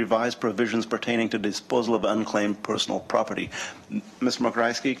revise provisions pertaining to disposal of unclaimed personal property. Mr.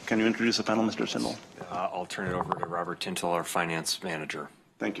 Mokrajski, can you introduce the panel, Mr. Tindall? I'll turn it over to Robert Tintle, our Finance Manager.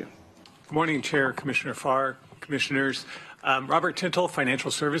 Thank you. Good morning, Chair, Commissioner Farr, Commissioners. Robert Tintle, Financial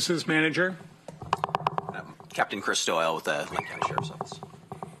Services Manager. Captain Chris Doyle with the Lane County Sheriff's Office.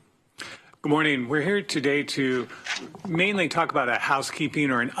 Good morning. We're here today to mainly talk about a housekeeping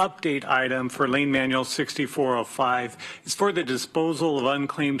or an update item for Lane Manual 6405. It's for the disposal of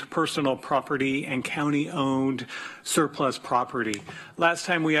unclaimed personal property and county-owned surplus property. Last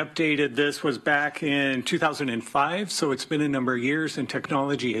time we updated this was back in 2005, so it's been a number of years and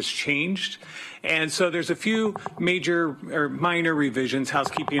technology has changed. And so there's a few major or minor revisions,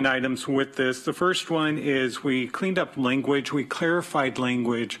 housekeeping items with this. The first one is we cleaned up language, we clarified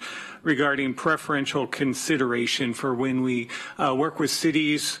language regarding preferential consideration for when we work with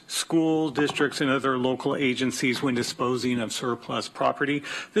cities, school districts, and other local agencies when disposing of surplus property.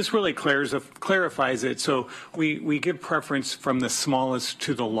 This really clarifies it, so we give preference from the smallest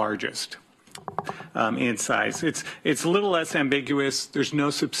to the largest in size. It's a little less ambiguous. There's no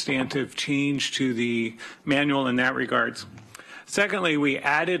substantive change to the manual in that regards. Secondly, we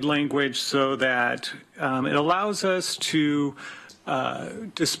added language so that it allows us to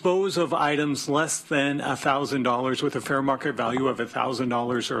dispose of items less than $1,000 with a fair market value of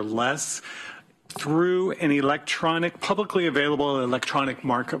 $1,000 or less through an publicly available electronic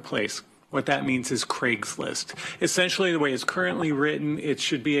marketplace. What that means is Craigslist. Essentially, the way it's currently written, it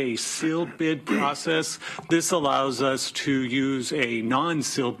should be a sealed bid process. This allows us to use a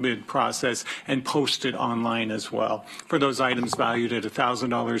non-sealed bid process and post it online as well for those items valued at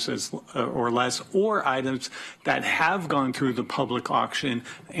 $1,000 or less, or items that have gone through the public auction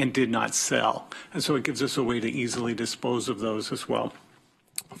and did not sell. And so it gives us a way to easily dispose of those as well.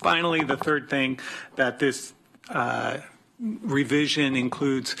 Finally, the third thing that this revision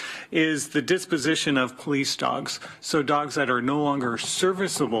includes is the disposition of police dogs. So dogs that are no longer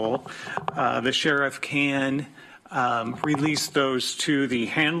serviceable, the sheriff can release those to the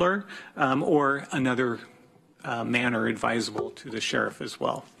handler or another manner advisable to the sheriff as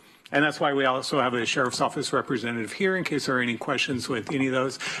well. And that's why we also have a sheriff's office representative here in case there are any questions with any of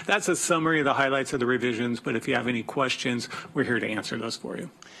those. That's a summary of the highlights of the revisions, but if you have any questions, we're here to answer those for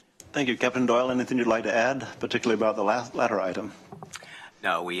you. Thank you. Captain Doyle, anything you'd like to add, particularly about the latter item?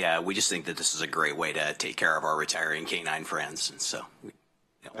 No, we just think that this is a great way to take care of our retiring canine friends. And so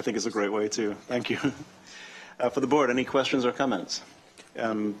I think it's a great way too. Thank you. For the board, any questions or comments?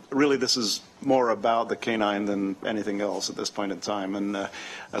 Really, this is more about the canine than anything else at this point in time. And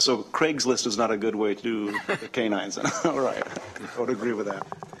so Craigslist is not a good way to do the canines. All right. I would agree with that.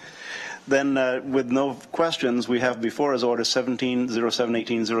 Then, with no questions, we have before us Order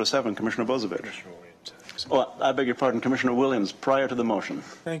 1707-1807. Commissioner Bozievich. Oh, I beg your pardon, Commissioner Williams, prior to the motion.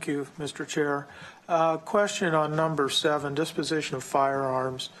 Thank you, Mr. Chair. Question on number 7, disposition of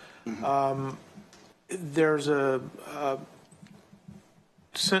firearms. There's a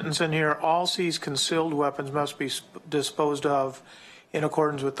sentence in here, all seized concealed weapons must be disposed of in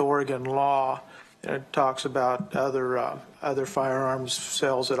accordance with the Oregon law. And it talks about other firearms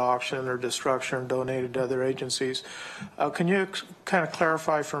sales at auction or destruction or donated to other agencies. Can you kind of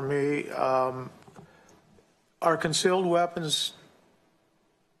clarify for me, are concealed weapons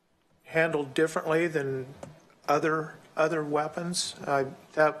handled differently than other weapons?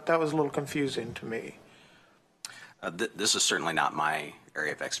 That was a little confusing to me. This is certainly not my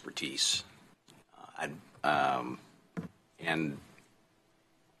area of expertise. And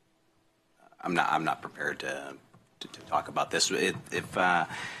I'm not prepared to talk about this. If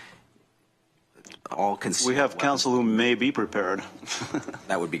all concealed we have counsel who may be prepared.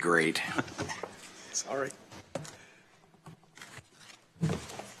 That would be great. Sorry.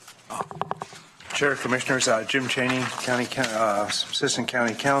 Chair, Commissioners, Jim Cheney, Assistant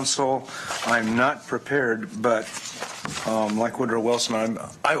County Counsel. I'm not prepared, but like Woodrow Wilson,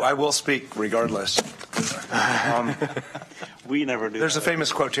 I will speak regardless. We never do. There's a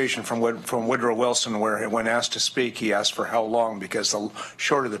famous quotation from Woodrow Wilson where when asked to speak, he asked for how long, because the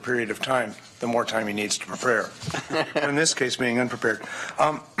shorter the period of time, the more time he needs to prepare. In this case, being unprepared.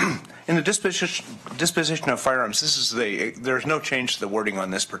 In the disposition of firearms, there's no change to the wording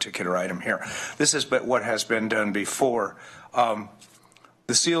on this particular item here. This is what has been done before.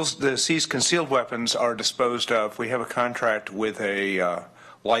 The seized concealed weapons are disposed of. We have a contract with a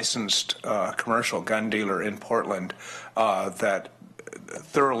licensed commercial gun dealer in Portland that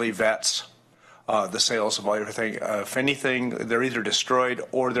thoroughly vets the sales of everything. If anything, they're either destroyed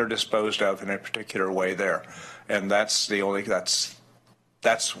or they're disposed of in a particular way there, and that's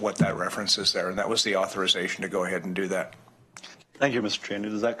what that reference is there, and that was the authorization to go ahead and do that. Thank you, Mr. Cheney.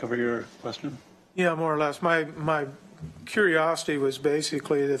 Does that cover your question? Yeah, more or less. My curiosity was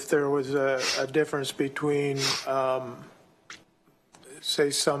basically if there was a difference between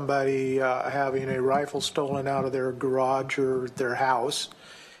say somebody having a rifle stolen out of their garage or their house,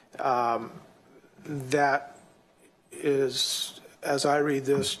 that is, as I read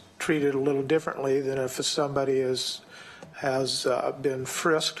this, treated a little differently than if somebody is has been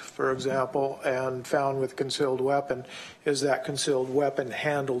frisked, for example, and found with concealed weapon, is that concealed weapon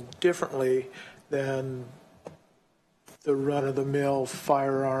handled differently than the run-of-the-mill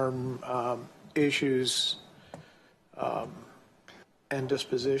firearm issues and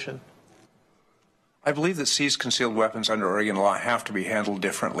disposition? I believe that seized concealed weapons under Oregon law have to be handled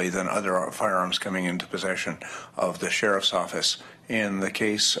differently than other firearms coming into possession of the sheriff's office. In the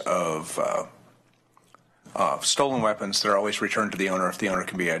case of stolen weapons, they're always returned to the owner if the owner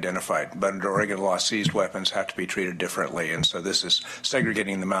can be identified. But under Oregon law, seized weapons have to be treated differently. And so this is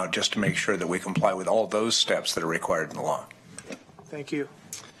segregating them out just to make sure that we comply with all those steps that are required in the law. Thank you.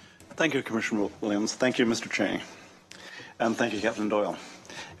 Thank you, Commissioner Williams. Thank you, Mr. Chang. And thank you, Captain Doyle.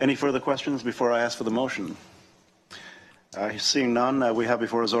 Any further questions before I ask for the motion? Seeing none, we have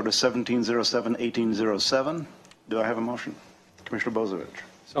before us Order 1707-1807. Do I have a motion? Commissioner Bozievich.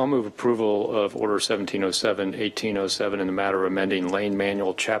 So I'll move approval of Order 1707-1807 in the matter of amending Lane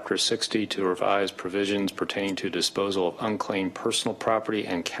Manual Chapter 60 to revise provisions pertaining to disposal of unclaimed personal property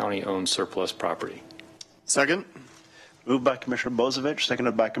and county-owned surplus property. Second. Moved by Commissioner Bozievich,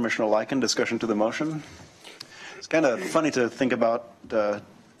 seconded by Commissioner Lycan. Discussion to the motion. It's kind of funny to think about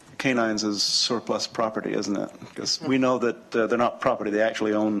canines as surplus property, isn't it? Because we know that they're not property; they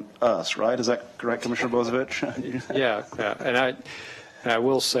actually own us, right? Is that correct, Commissioner Bozievich? Yeah, and I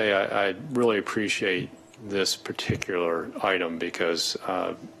will say I really appreciate this particular item because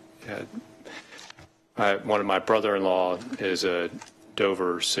one of my brother-in-law is a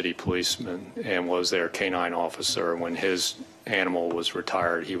Dover city policeman and was their canine officer. When his animal was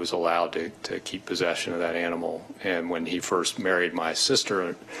retired, he was allowed to keep possession of that animal. And when he first married my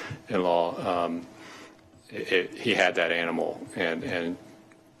sister-in-law, he had that animal. And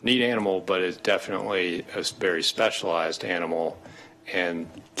neat animal, but it's definitely a very specialized animal. And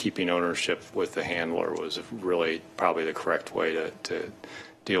keeping ownership with the handler was really probably the correct way to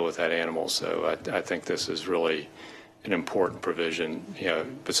deal with that animal. So I think this is really an important provision. You know,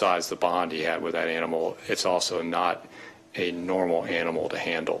 besides the bond he had with that animal, it's also not a normal animal to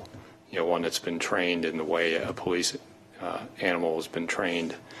handle. You know, one that's been trained in the way a police animal has been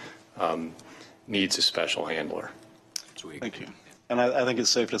trained needs a special handler. Thank you. And I think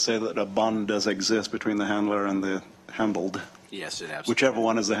it's safe to say that a bond does exist between the handler and the handled. Yes, it absolutely. Whichever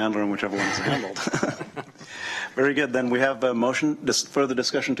one is the handler and whichever one is the handled. Very good. Then we have a motion. Further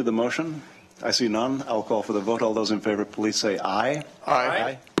discussion to the motion? I see none. I'll call for the vote. All those in favor, please say aye.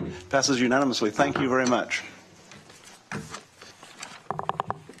 Aye. Passes unanimously. Thank you very much.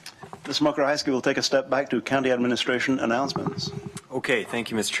 Ms. Mokrajewski will take a step back to county administration announcements. Okay, thank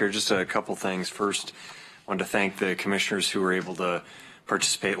you, Mr. Chair. Just a couple things. First, I wanted to thank the commissioners who were able to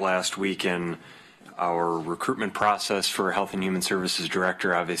participate last week in our recruitment process for Health and Human Services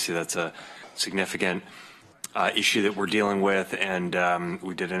Director. Obviously, that's a significant issue that we're dealing with, and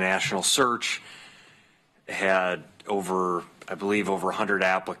we did a national search, had over, I believe, over 100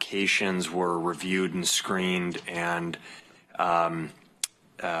 applications were reviewed and screened, and I,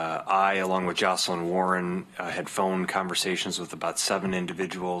 along with Jocelyn Warren, had phone conversations with about 7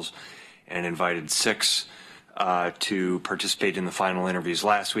 individuals and invited 6 to participate in the final interviews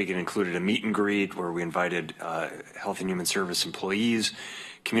last week. It included a meet and greet where we invited Health and Human Service employees,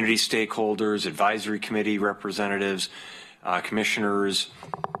 community stakeholders, advisory committee representatives, commissioners,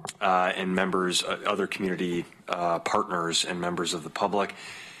 and members, other community partners and members of the public.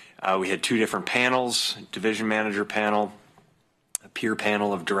 We had 2 different panels, division manager panel, a peer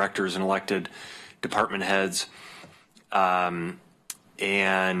panel of directors and elected department heads. And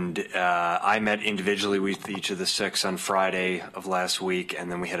I met individually with each of the 6 on Friday of last week,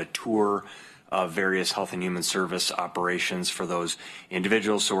 and then we had a tour of various Health and Human Service operations for those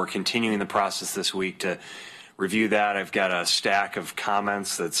individuals. So we're continuing the process this week to review that. I've got a stack of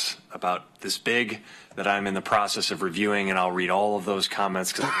comments that's about this big that I'm in the process of reviewing, and I'll read all of those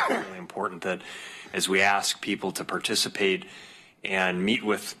comments because it's really important that as we ask people to participate and meet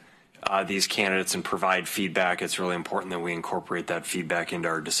with these candidates and provide feedback, it's really important that we incorporate that feedback into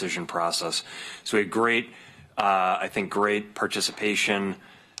our decision process. So we had great, I think, great participation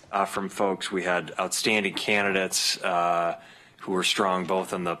from folks. We had outstanding candidates who were strong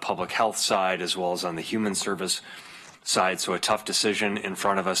both on the public health side as well as on the human service side. So a tough decision in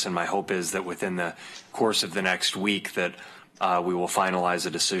front of us, and my hope is that within the course of the next week that we will finalize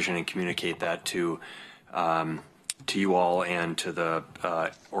a decision and communicate that to you all and to the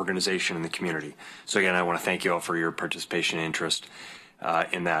organization and the community. So again, I want to thank you all for your participation and interest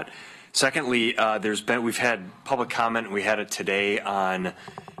in that. Secondly, we've had public comment. We had it today on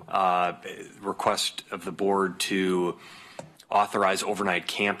request of the board to authorize overnight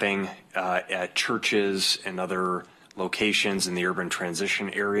camping at churches and other locations in the urban transition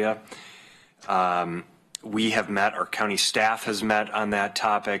area. We have met, our county staff has met on that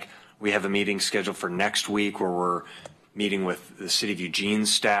topic. We have a meeting scheduled for next week where we're meeting with the City of Eugene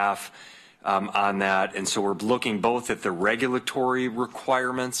staff on that. And so we're looking both at the regulatory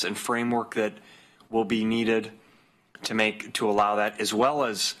requirements and framework that will be needed to allow that, as well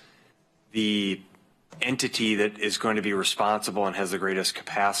as the entity that is going to be responsible and has the greatest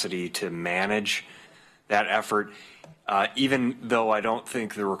capacity to manage that effort. Even though I don't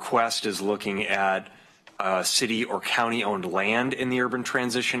think the request is looking at city or county owned land in the urban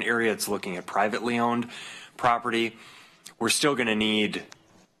transition area, it's looking at privately owned property. We're still going to need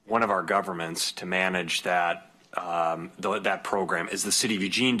one of our governments to manage that that program, as the City of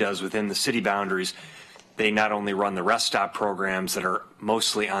Eugene does within the city boundaries. They not only run the rest stop programs that are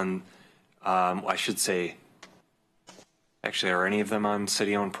mostly on, I should say, actually, are any of them on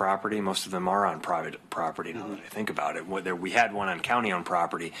city-owned property? Most of them are on private property, now that I think about it. We had one on county-owned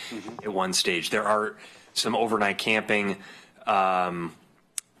property at one stage. There are some overnight camping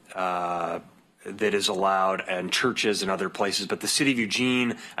that is allowed, and churches and other places. But the City of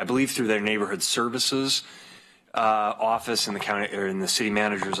Eugene, I believe through their neighborhood services office in the county, or in the city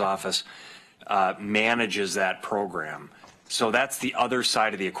manager's office, manages that program. So that's the other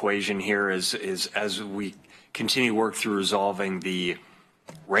side of the equation here is as we continue to work through resolving the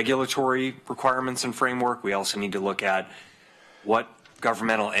regulatory requirements and framework, we also need to look at what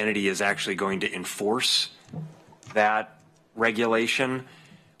governmental entity is actually going to enforce that regulation.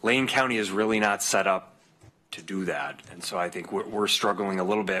 Lane County is really not set up to do that. And so I think we're struggling a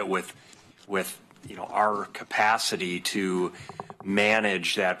little bit with our capacity to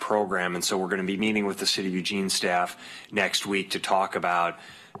manage that program. And so we're going to be meeting with the City of Eugene staff next week to talk about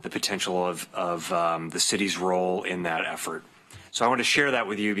the potential of the city's role in that effort. So I want to share that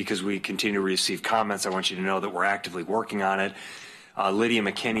with you because we continue to receive comments. I want you to know that we're actively working on it. Lydia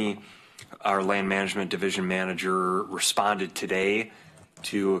McKinney, our land management division manager, responded today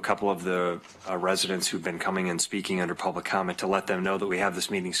to a couple of the residents who've been coming and speaking under public comment to let them know that we have this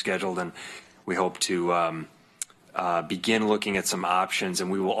meeting scheduled, and we hope to begin looking at some options,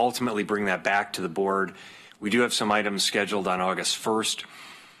 and we will ultimately bring that back to the board. We do have some items scheduled on August 1st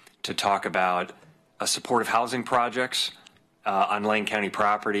to talk about supportive housing projects on Lane County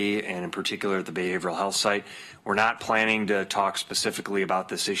property, and in particular at the behavioral health site. We're not planning to talk specifically about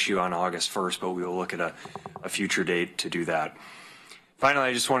this issue on August 1st, but we will look at a future date to do that. Finally,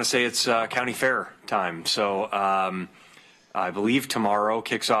 I just want to say it's county fair time. So I believe tomorrow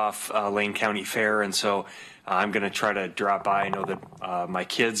kicks off Lane County Fair, and so I'm going to try to drop by. I know that my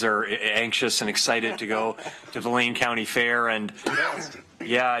kids are anxious and excited to go to the Lane County Fair, and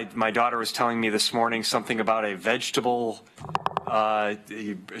yeah, my daughter was telling me this morning something about a vegetable.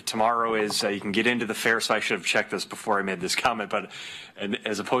 Tomorrow is you can get into the fair, so I should have checked this before I made this comment. But and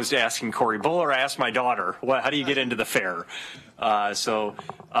as opposed to asking Cory Buller, I asked my daughter, how do you get into the fair? So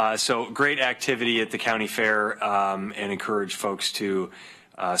great activity at the county fair, and encourage folks to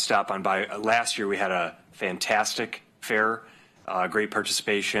stop on by. Last year we had a fantastic fair, great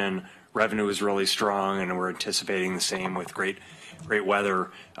participation. Revenue was really strong, and we're anticipating the same with great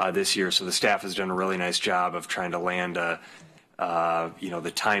weather this year. So the staff has done a really nice job of trying to land the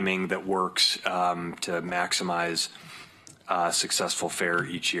timing that works to maximize successful fair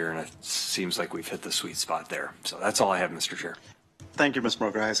each year, and it seems like we've hit the sweet spot there. So that's all I have, Mr. Chair. Thank you,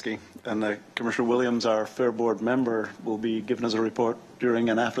 Mr. Mokrahewski. And Commissioner Williams, our Fair Board member, will be giving us a report during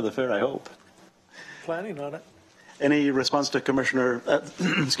and after the fair, I hope. Planning on it. Any response to Commissioner, to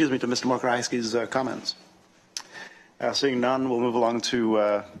Mr. Mokrahewski's comments? Seeing none, we'll move along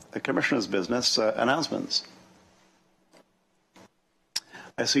to the Commissioner's business announcements.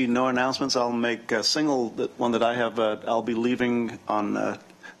 I see no announcements. I'll make a single one that I have. I'll be leaving on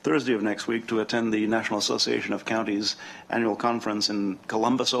Thursday of next week to attend the National Association of Counties annual conference in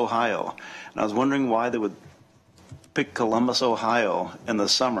Columbus, Ohio. And I was wondering why they would pick Columbus, Ohio in the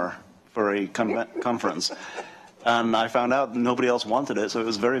summer for a conference. And I found out nobody else wanted it, so it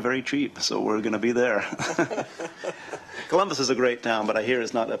was very, very cheap. So we're going to be there. Columbus is a great town, but I hear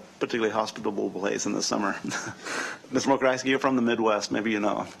it's not a particularly hospitable place in the summer. Mr. Mokrahewski, you're from the Midwest. Maybe you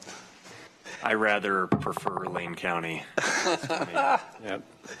know. I rather prefer Lane County. Yep.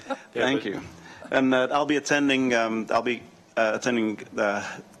 Thank you. And I'll be attending the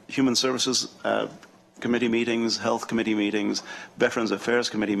Human Services Committee meetings, Health Committee meetings, Veterans Affairs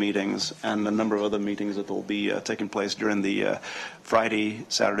Committee meetings, and a number of other meetings that will be taking place during the Friday,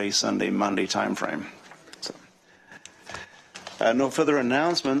 Saturday, Sunday, Monday timeframe. No further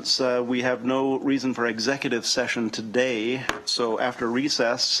announcements. We have no reason for executive session today. So after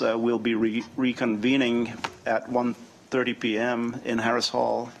recess, we'll be reconvening at 1:30 p.m. in Harris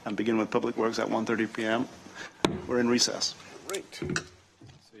Hall and begin with Public Works at 1:30 p.m. We're in recess. Great.